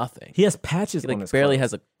has nothing. He has patches on his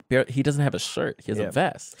clothes. He doesn't have a shirt. He has a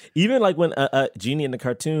vest. Even like when a genie in the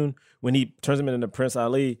cartoon, when he turns him into Prince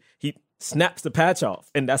Ali, he snaps the patch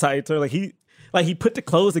off, and that's how he turns. Like Like he put the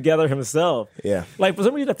clothes together himself. Yeah. Like for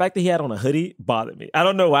some reason, the fact that he had on a hoodie bothered me. I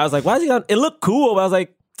don't know why. I was like, why is he on? It looked cool, but I was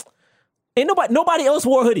like, ain't nobody else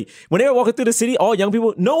wore a hoodie. When they were walking through the city, all young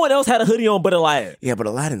people, no one else had a hoodie on but Aladdin. Yeah, but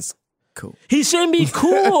Aladdin's cool. He shouldn't be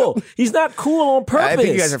cool. He's not cool on purpose. I think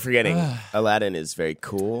you guys are forgetting. Aladdin is very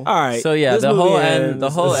cool. All right. So yeah, this the movie whole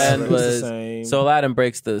it's end the was same. so Aladdin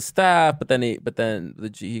breaks the staff, but then he got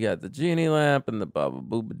the genie lamp and the baba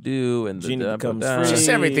booba doo and the Genie da- becomes da- free. Just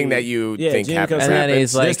everything that you think Genie happens. becomes And then free.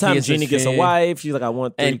 he's like, this time he is Genie a gets a genie. wife. She's like, I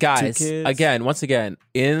want And guys, two kids. again, once again,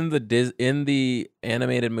 in the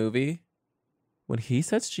animated movie, when he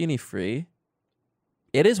sets Genie free,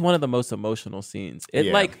 it is one of the most emotional scenes. It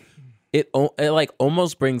Yeah. like it like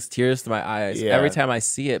almost brings tears to my eyes Yeah. every time I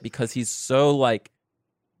see it because he's so like,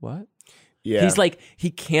 what? Yeah. He's like, he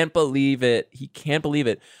can't believe it. He can't believe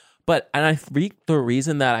it. But and I think the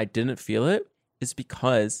reason that I didn't feel it is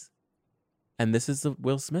because, and this is the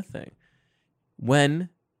Will Smith thing, when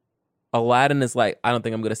Aladdin is like, I don't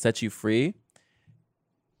think I'm going to set you free.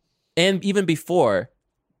 And even before,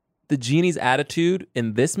 the genie's attitude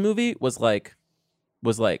in this movie was like,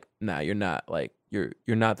 nah, you're not like, you're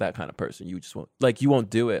not that kind of person. You just won't, like, you won't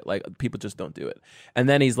do it. Like, people just don't do it. And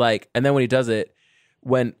then he's like, and then when he does it,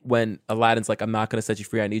 when Aladdin's like, I'm not going to set you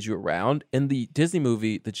free, I need you around. In the Disney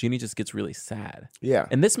movie, the genie just gets really sad. Yeah.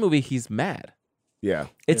 In this movie, he's mad. Yeah.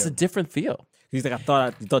 It's a different feel. He's like, I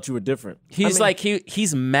thought you were different. He's like,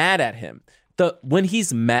 he's mad at him. When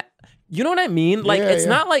he's mad, you know what I mean? Like, Yeah, it's yeah.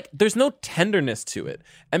 not like there's no tenderness to it.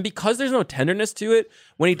 And because there's no tenderness to it,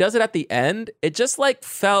 when he does it at the end, it just like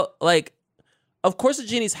felt like, of course the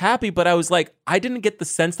genie's happy, but I was like, I didn't get the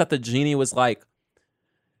sense that the genie was like,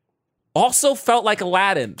 also felt like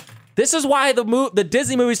Aladdin. This is why the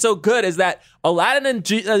Disney movie is so good, is that Aladdin and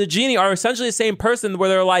the genie are essentially the same person, where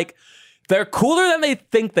they're like, they're cooler than they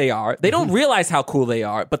think they are. They don't realize how cool they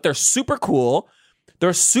are, but they're super cool.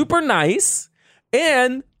 They're super nice.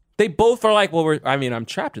 And they both are like, well, I'm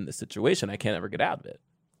trapped in this situation. I can't ever get out of it.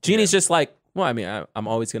 Genie's just like, well, I mean, I'm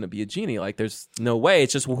always going to be a genie. Like, there's no way.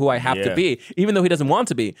 It's just who I have to be, even though he doesn't want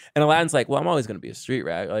to be. And Aladdin's like, well, I'm always going to be a street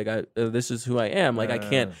rat. Like, this is who I am. Like, I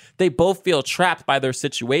can't. They both feel trapped by their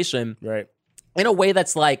situation, Right. in a way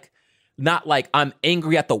that's like, not like I'm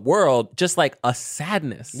angry at the world, just like a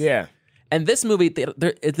sadness. Yeah. And this movie,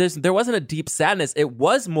 there wasn't a deep sadness. It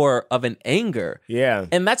was more of an anger. Yeah.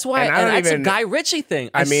 And that's why, And I don't that's even- a Guy Ritchie thing.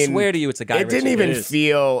 I mean, swear to you, it's a Guy Ritchie It didn't even thing.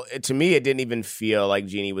 feel, to me, it didn't even feel like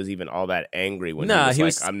Genie was even all that angry when Nah, he he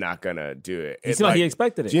was was- like, I'm not going to do it. He seemed like he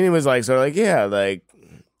expected it. Genie was like, sort of like,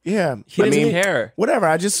 yeah. He didn't care. Whatever.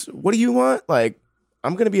 What do you want? Like,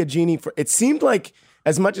 I'm going to be a genie for, it seemed like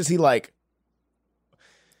as much as he like,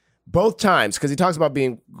 both times, because he talks about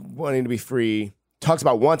wanting to be free, talks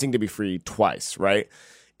about wanting to be free twice, right?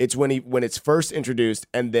 It's when it's first introduced,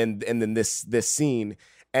 and then this scene,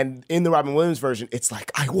 and in the Robin Williams version, it's like,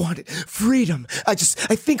 I wanted freedom. I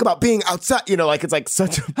think about being outside. You know, like it's like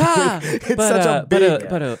such a big,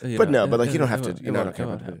 but like you don't have to. You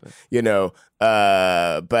know, you know.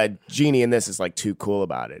 But Genie in this is like too cool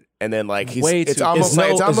about it, and then like it's almost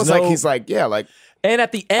like he's like, yeah, like. And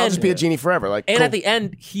at the end, I'll just be a genie forever. Like, and cool. at the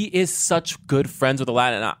end, he is such good friends with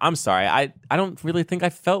Aladdin. And I'm sorry, I don't really think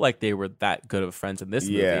I felt like they were that good of friends in this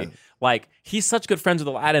movie. Yeah. Like, he's such good friends with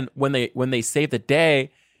Aladdin. When they save the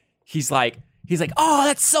day, he's like, oh,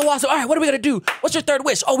 that's so awesome. All right, what are we gonna do? What's your third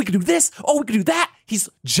wish? Oh, we can do this. Oh, we can do that. He's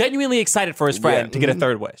genuinely excited for his friend to get a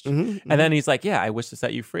third wish. And then he's like, yeah, I wish to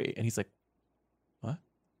set you free. And he's like, what?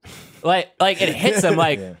 like it hits him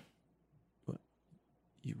like. Yeah.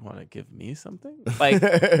 You want to give me something? Like,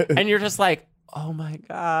 and you're just like, oh my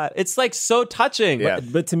God. It's like so touching. Yeah.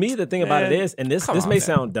 But to me, the thing about it is, and this may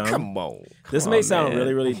sound dumb. Come on. This may sound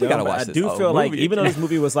really, really dumb. gotta But watch I this do whole feel like movie even though again. this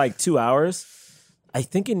movie was like 2 hours, I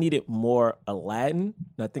think it needed more Aladdin,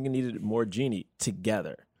 and I think it needed more Genie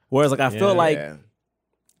together. Whereas like I feel like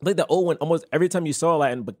the old one, almost every time you saw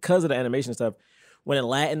Aladdin, because of the animation stuff, when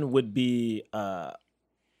Aladdin would be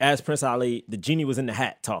as Prince Ali, the genie was in the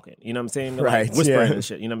hat talking. You know what I'm saying? Right, Like whispering yeah. and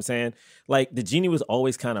shit. You know what I'm saying? Like the genie was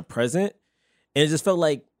always kind of present. And it just felt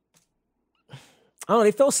like, I don't know,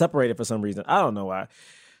 they felt separated for some reason. I don't know why.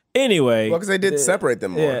 Anyway. Well, because they did separate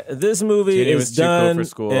them more. Yeah, this movie Genie is was too done cool for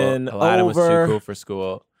school. and Aladdin over. was too cool for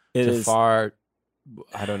school. It is- Jafar,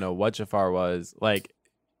 I don't know what Jafar was. Like,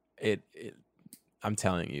 it I'm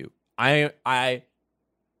telling you,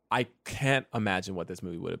 I can't imagine what this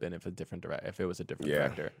movie would have been if it was a different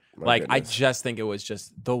director. My Like, I goodness. just think it was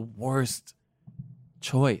just the worst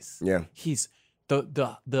choice. Yeah. He's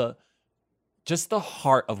the just the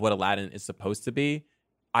heart of what Aladdin is supposed to be.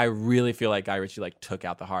 I really feel like Guy Ritchie like took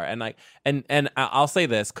out the heart, and like, and I'll say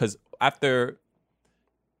this because after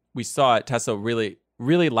we saw it, Tessa really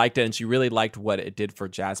liked it, and she really liked what it did for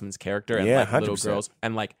Jasmine's character and like little 100%. girls,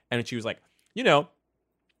 and she was like,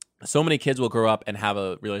 so many kids will grow up and have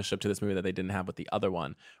a relationship to this movie that they didn't have with the other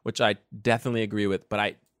one, which I definitely agree with. But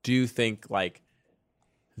I do think like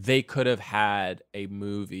they could have had a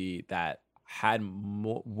movie that had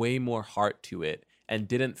way more heart to it and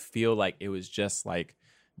didn't feel like it was just like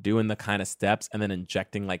doing the kind of steps and then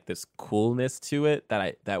injecting like this coolness to it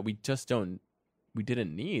that we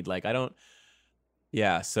didn't need. Like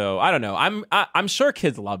so I don't know. I'm sure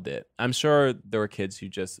kids loved it. I'm sure there were kids who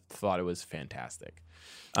just thought it was fantastic.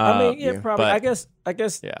 Probably. but- I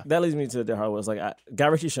guess Yeah. that leads me to the hard was like Guy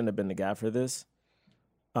Ritchie shouldn't have been the guy for this.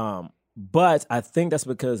 But I think that's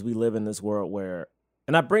because we live in this world where,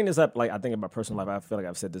 and I bring this up like I think in my personal life. I feel like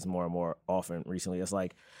I've said this more and more often recently. It's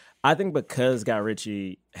like I think because Guy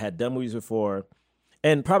Ritchie had done movies before,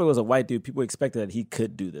 and probably was a white dude, people expected that he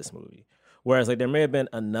could do this movie. Whereas like there may have been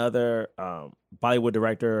another Bollywood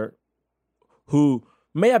director who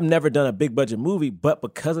may have never done a big budget movie, but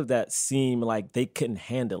because of that seemed like they couldn't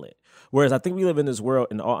handle it. Whereas I think we live in this world,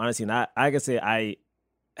 in all honesty, and I can say I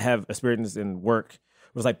have experience in work,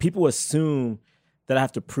 it was like people assume that I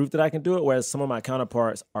have to prove that I can do it, whereas some of my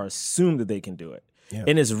counterparts are assumed that they can do it. Yeah.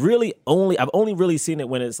 And it's really I've only really seen it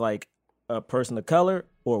when it's like a person of color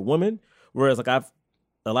or a woman, whereas like a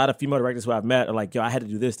lot of female directors who I've met are like, yo, I had to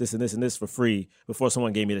do this, this, and this, and this for free before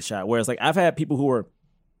someone gave me the shot. Whereas like I've had people who went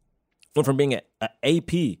from being an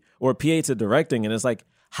AP or a PA to directing, and it's like,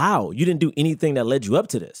 how? You didn't do anything that led you up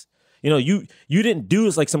to this. You didn't do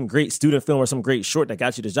like some great student film or some great short that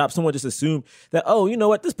got you the job. Someone just assumed that, oh, you know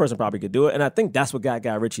what, this person probably could do it. And I think that's what got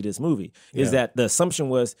Guy Ritchie this movie, is that the assumption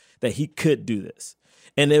was that he could do this.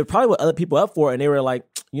 And there were probably other people up for it, and they were like,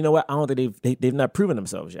 you know what, I don't think they've not proven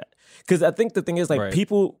themselves yet. Because I think the thing is like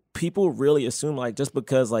people really assume like just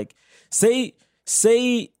because like say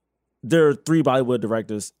there are 3 Bollywood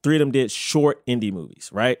directors, 3 of them did short indie movies,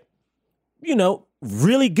 right?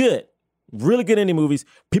 Really good indie movies.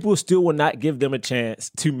 People still will not give them a chance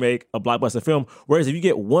to make a blockbuster film. Whereas if you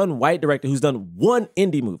get one white director who's done one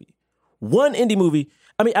indie movie,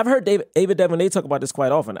 I mean, I've heard Ava DuVernay talk about this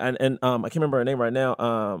quite often, and I can't remember her name right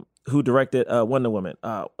now. Who directed Wonder Woman?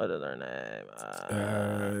 What is her name?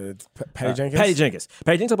 Patty Jenkins. Patty Jenkins.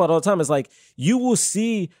 Patty Jenkins talk about it all the time. It's like you will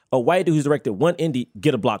see a white dude who's directed one indie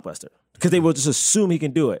get a blockbuster because they will just assume he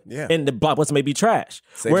can do it, and the blockbuster may be trash.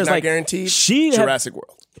 Safety Whereas not like guaranteed. She Jurassic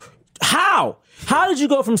World. How did you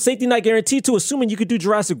go from Safety Not Guaranteed to assuming you could do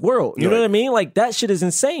Jurassic World? You know what I mean? Like that shit is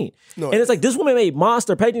insane. And it's like this woman made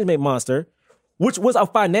Monster. Patty Jenkins made Monster, which was a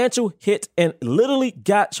financial hit and literally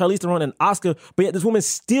got Charlize Theron an Oscar, but yet this woman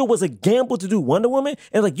still was a gamble to do Wonder Woman.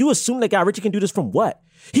 And like, you assume that Guy Ritchie can do this from what?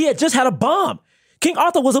 He had just had a bomb. King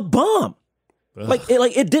Arthur was a bomb. Like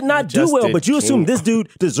it did not do well, but you assume this dude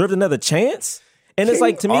deserved another chance? And it's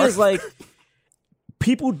like, to me, it's like,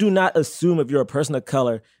 people do not assume if you're a person of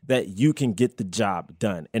color that you can get the job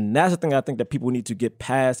done. And that's the thing I think that people need to get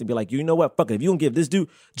past and be like, you know what? Fuck it. If you don't give this dude,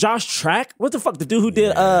 Josh Trank, what the fuck? The dude who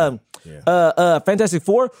did Fantastic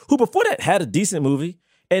Four, who before that had a decent movie,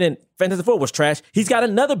 and then Fantastic Four was trash. He's got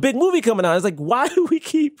another big movie coming out. It's like, why do we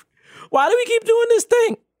keep doing this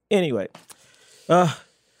thing? Anyway, I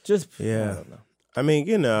don't know. I mean,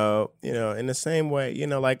 in the same way,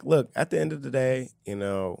 like, look, at the end of the day,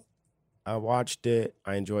 I watched it.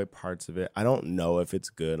 I enjoyed parts of it. I don't know if it's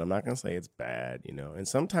good. I'm not going to say it's bad, And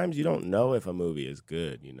sometimes you don't know if a movie is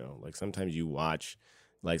good, Like sometimes you'll watch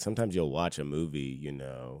a movie, I'm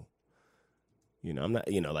not,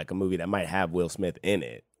 like a movie that might have Will Smith in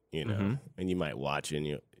it, and you might watch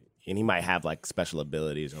it and he might have like special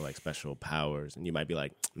abilities or like special powers, and you might be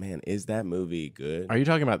like, man, is that movie good? Are you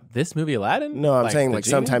talking about this movie, Aladdin? No, I'm saying like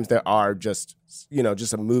sometimes there are just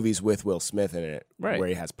some movies with Will Smith in it where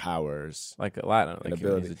he has powers. Like Aladdin, like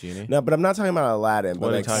ability. he's a genie. No, but I'm not talking about Aladdin,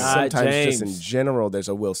 but like sometimes James. just in general there's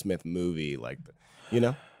a Will Smith movie like,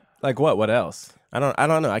 Like what? What else? I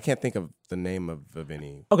don't know. I can't think of the name of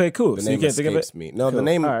any. Okay, cool. The So name you can't think of escapes it? me. No, Cool. the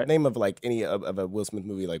name All right. name of like any of a Will Smith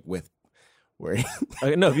movie like with where he,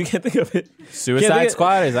 Okay, no, if you can't think of it. Suicide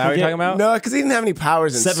Squad? Is that what you're talking about? no, because he didn't have any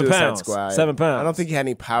powers in 7 Suicide pounds. Squad. 7 pounds. I don't think he had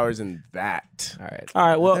any powers in that. All right. All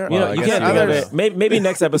right, well, Well, you I can't guess think of others- it. Maybe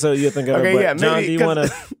next episode you'll think of Okay, it. But yeah, John, maybe, do you 'cause-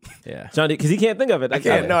 want to? Yeah. John, because he can't think of it.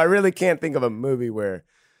 I really can't think of a movie where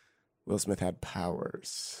Will Smith had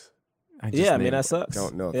powers. Yeah, I mean that sucks.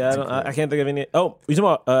 Don't know if Yeah, it's I can't think of any. Oh, you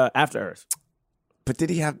talking about After Earth? But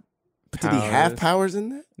did he have Did he have powers in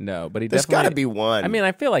that? No, but he There's definitely... got to be one. I mean,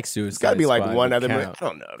 I feel like Suicide There's got to be like Squad one would other movie. count. I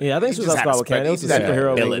don't know. Yeah, I think He Suicide just Squad had would count. It was a just had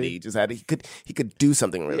superhero ability. movie. He just had he could do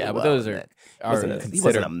something really Yeah, well. but those in are... that. are He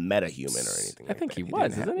wasn't a metahuman or anything. I think he like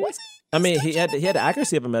was, that. isn't he? Was I mean, he had the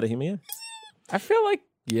accuracy of a metahuman. I feel like...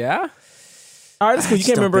 Yeah? All right, that's cool. You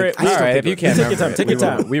can't remember it. I just All don't right, think if you can't Take your remember time. it, Take your we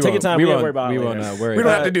time. won't- we Take your won't- time. We We don't won't worry about it We later. won't worry We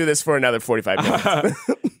don't about have to do this for another 45 minutes.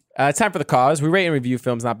 It's time for the cause. We rate and review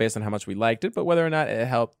films not based on how much we liked it, but whether or not it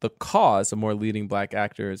helped the cause of more leading black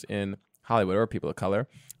actors in Hollywood or people of color.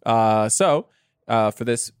 So for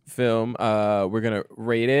this film, we're gonna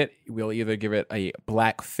rate it. We'll either give it a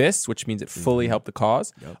black fist, which means it fully helped the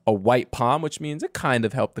cause, a white palm, which means it kind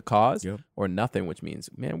of helped the cause, or nothing, which means,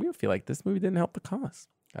 man, we feel like this movie didn't help the cause.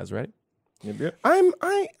 Guys, ready? I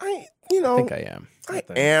you know, I think I am. I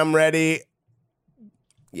am ready.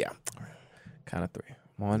 Yeah. Count of 3.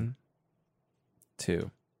 1,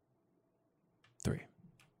 2, 3.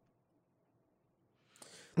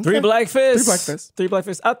 Three black fists. 3 black fists. 3 black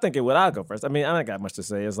fists. I think it would. I'll go first. I mean, I ain't got much to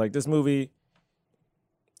say. It's like this movie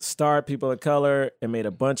starred people of color and made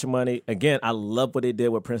a bunch of money. Again, I love what they did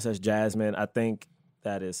with Princess Jasmine. I think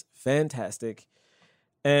that is fantastic.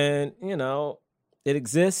 And, you know, it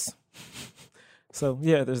exists. So,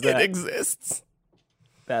 yeah, there's that. It exists.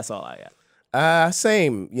 That's all I got.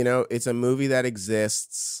 Same. You know, it's a movie that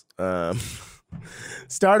exists.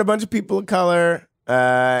 Starred a bunch of people of color.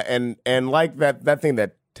 And like that thing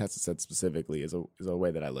that Tessa said specifically is a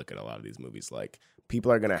way that I look at a lot of these movies. Like,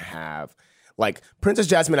 people are gonna have, like, Princess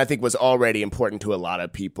Jasmine, I think, was already important to a lot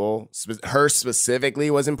of people. Her specifically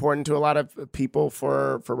was important to a lot of people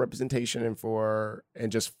for representation and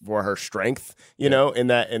just for her strength, you know, in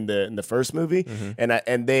the first movie.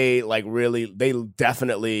 And they they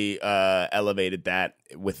definitely elevated that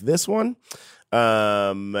with this one.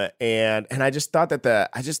 And I just thought that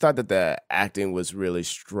the acting was really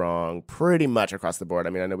strong pretty much across the board. I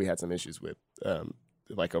mean, I know we had some issues with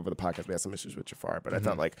like over the podcast we had some issues with Jafar, but I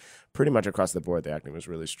thought like pretty much across the board the acting was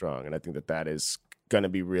really strong, and I think that is going to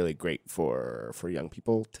be really great for young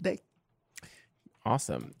people today.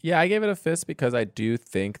 Awesome. Yeah, I gave it a fist because I do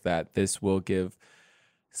think that this will give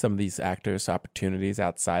some of these actors opportunities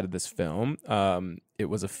outside of this film. It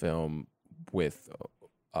was a film with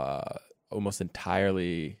almost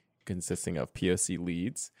entirely consisting of POC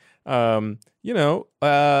leads. You know,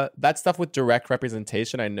 that stuff with direct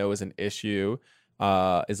representation I know is an issue,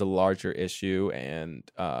 is a larger issue, and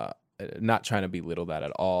not trying to belittle that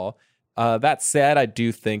at all. That said, I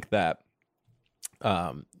do think that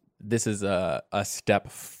this is a step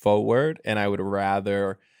forward, and I would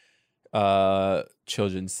rather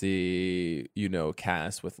children see, you know,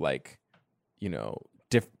 cast with like, you know,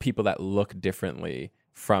 people that look differently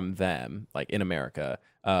from them, like in America,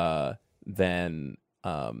 than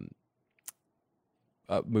a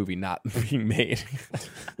movie not being made.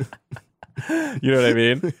 You know what I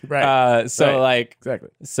mean? Right. So right. like Exactly.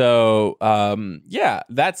 So yeah.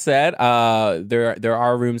 That said, there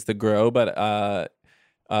are rooms to grow, but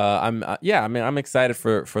I'm excited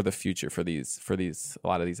for the future for these a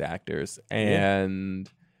lot of these actors, and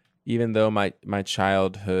even though my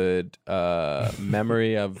childhood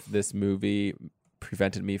memory of this movie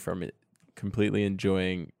prevented me from completely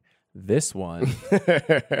enjoying this one,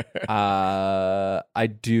 I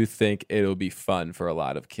do think it'll be fun for a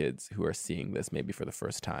lot of kids who are seeing this maybe for the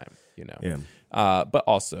first time, you know. Yeah. But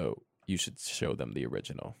also you should show them the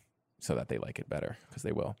original so that they like it better, because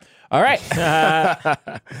they will. All right.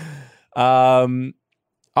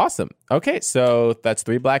 Awesome. Okay, so that's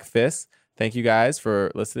 3 Black Fists. Thank you guys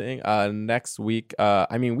for listening. Next week,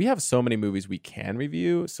 I mean, we have so many movies we can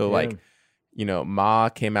review. So like, you know, Ma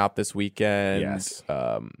came out this weekend. Yes.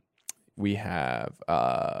 We have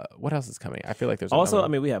what else is coming? I feel like there's Also, another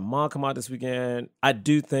I mean, we have Mom come out this weekend. I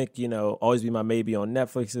do think, you know, Always Be My Maybe on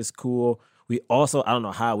Netflix is cool. We also, I don't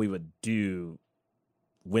know how we would do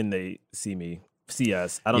When They See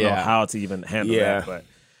Us. I don't know how to even handle that, but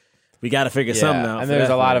we got to figure something out. And there's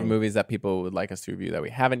a lot of movies that people would like us to review that we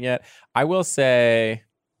haven't yet. I will say,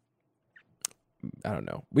 I don't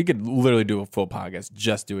know. We could literally do a full podcast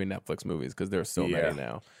just doing Netflix movies because there's so many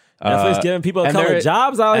now. Netflix giving people of color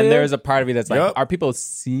jobs out here. And there's a part of me that's like, are people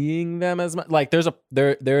seeing them as much? Like,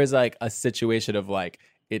 there is like a situation of like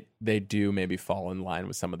they do maybe fall in line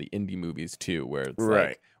with some of the indie movies too, where it's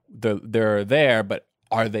like they're there, but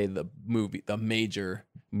are they the major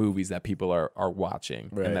movies that people are watching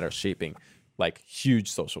and that are shaping like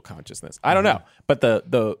huge social consciousness? I don't know, but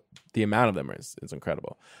the amount of them is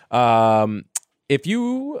incredible. If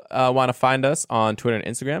you want to find us on Twitter and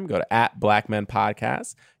Instagram, go to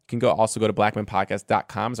 @BlackmenPodcast. You can also go to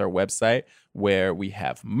blackmenpodcast.com is our website, where we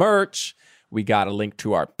have merch. We got a link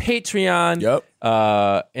to our Patreon. Yep.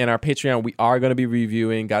 In our Patreon, we are going to be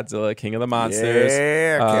reviewing Godzilla, King of the Monsters.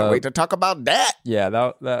 Yeah, can't wait to talk about that. Yeah,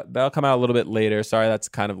 that'll come out a little bit later. Sorry, that's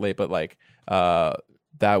kind of late, but like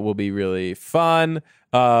that will be really fun.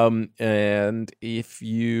 And if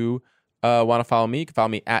you want to follow me, you can follow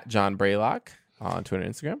me at John Braylock on Twitter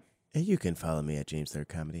and Instagram. And you can follow me at James Third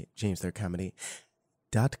Comedy,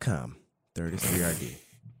 jamesthirdcomedy.com. Third is 3RD.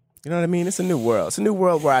 You know what I mean? It's a new world. It's a new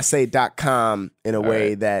world where I say .com in a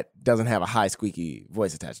way that doesn't have a high squeaky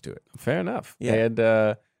voice attached to it. Fair enough. Yeah. And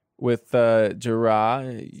with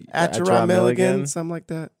Gerard At Gerard Milligan, something like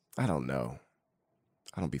that. I don't know.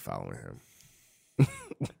 I don't be following him.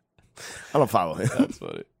 I don't follow him. That's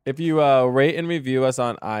funny. If you rate and review us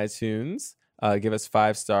on iTunes, give us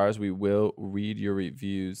 5 stars. We will read your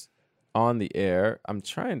reviews on the air. I'm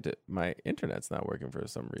trying to. My internet's not working for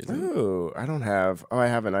some reason. Oh, I don't have. Oh, I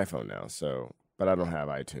have an iPhone now, so but I don't have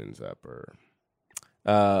iTunes up, or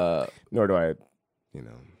nor do I. You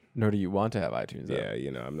know. Nor do you want to have iTunes up. Yeah,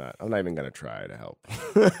 you know, I'm not even gonna try to help.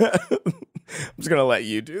 I'm just gonna let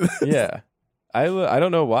you do this. Yeah, I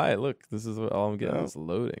don't know why. Look, this is what all I'm getting. This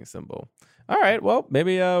loading symbol. All right, well,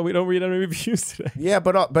 maybe we don't read any reviews today. Yeah,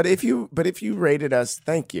 but if you rated us,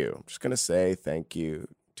 thank you. I'm just gonna say thank you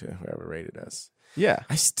to whoever rated us. Yeah,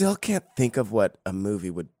 I still can't think of what a movie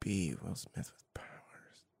would be. Will Smith with powers.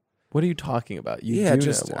 What are you talking about?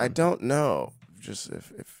 I don't know. Just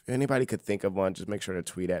if anybody could think of one, just make sure to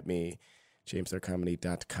tweet at me,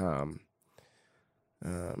 jamesthirdcomedy.com.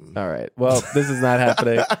 All right. Well, this is not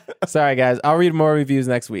happening. Sorry, guys. I'll read more reviews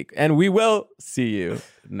next week, and we will see you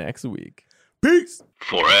next week. Peace.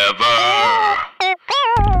 Forever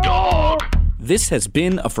Dog. This has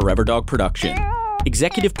been a Forever Dog production.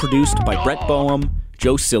 Executive produced by Brett Boehm,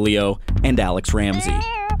 Joe Cilio, and Alex Ramsey.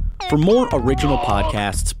 For more original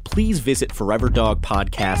podcasts, please visit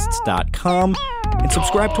foreverdogpodcasts.com and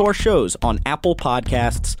subscribe to our shows on Apple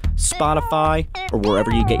Podcasts, Spotify, or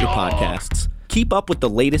wherever you get your podcasts. Keep up with the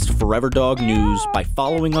latest Forever Dog news by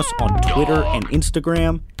following us on Twitter and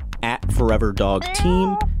Instagram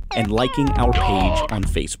 @ForeverDogTeam and liking our page on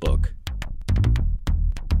Facebook.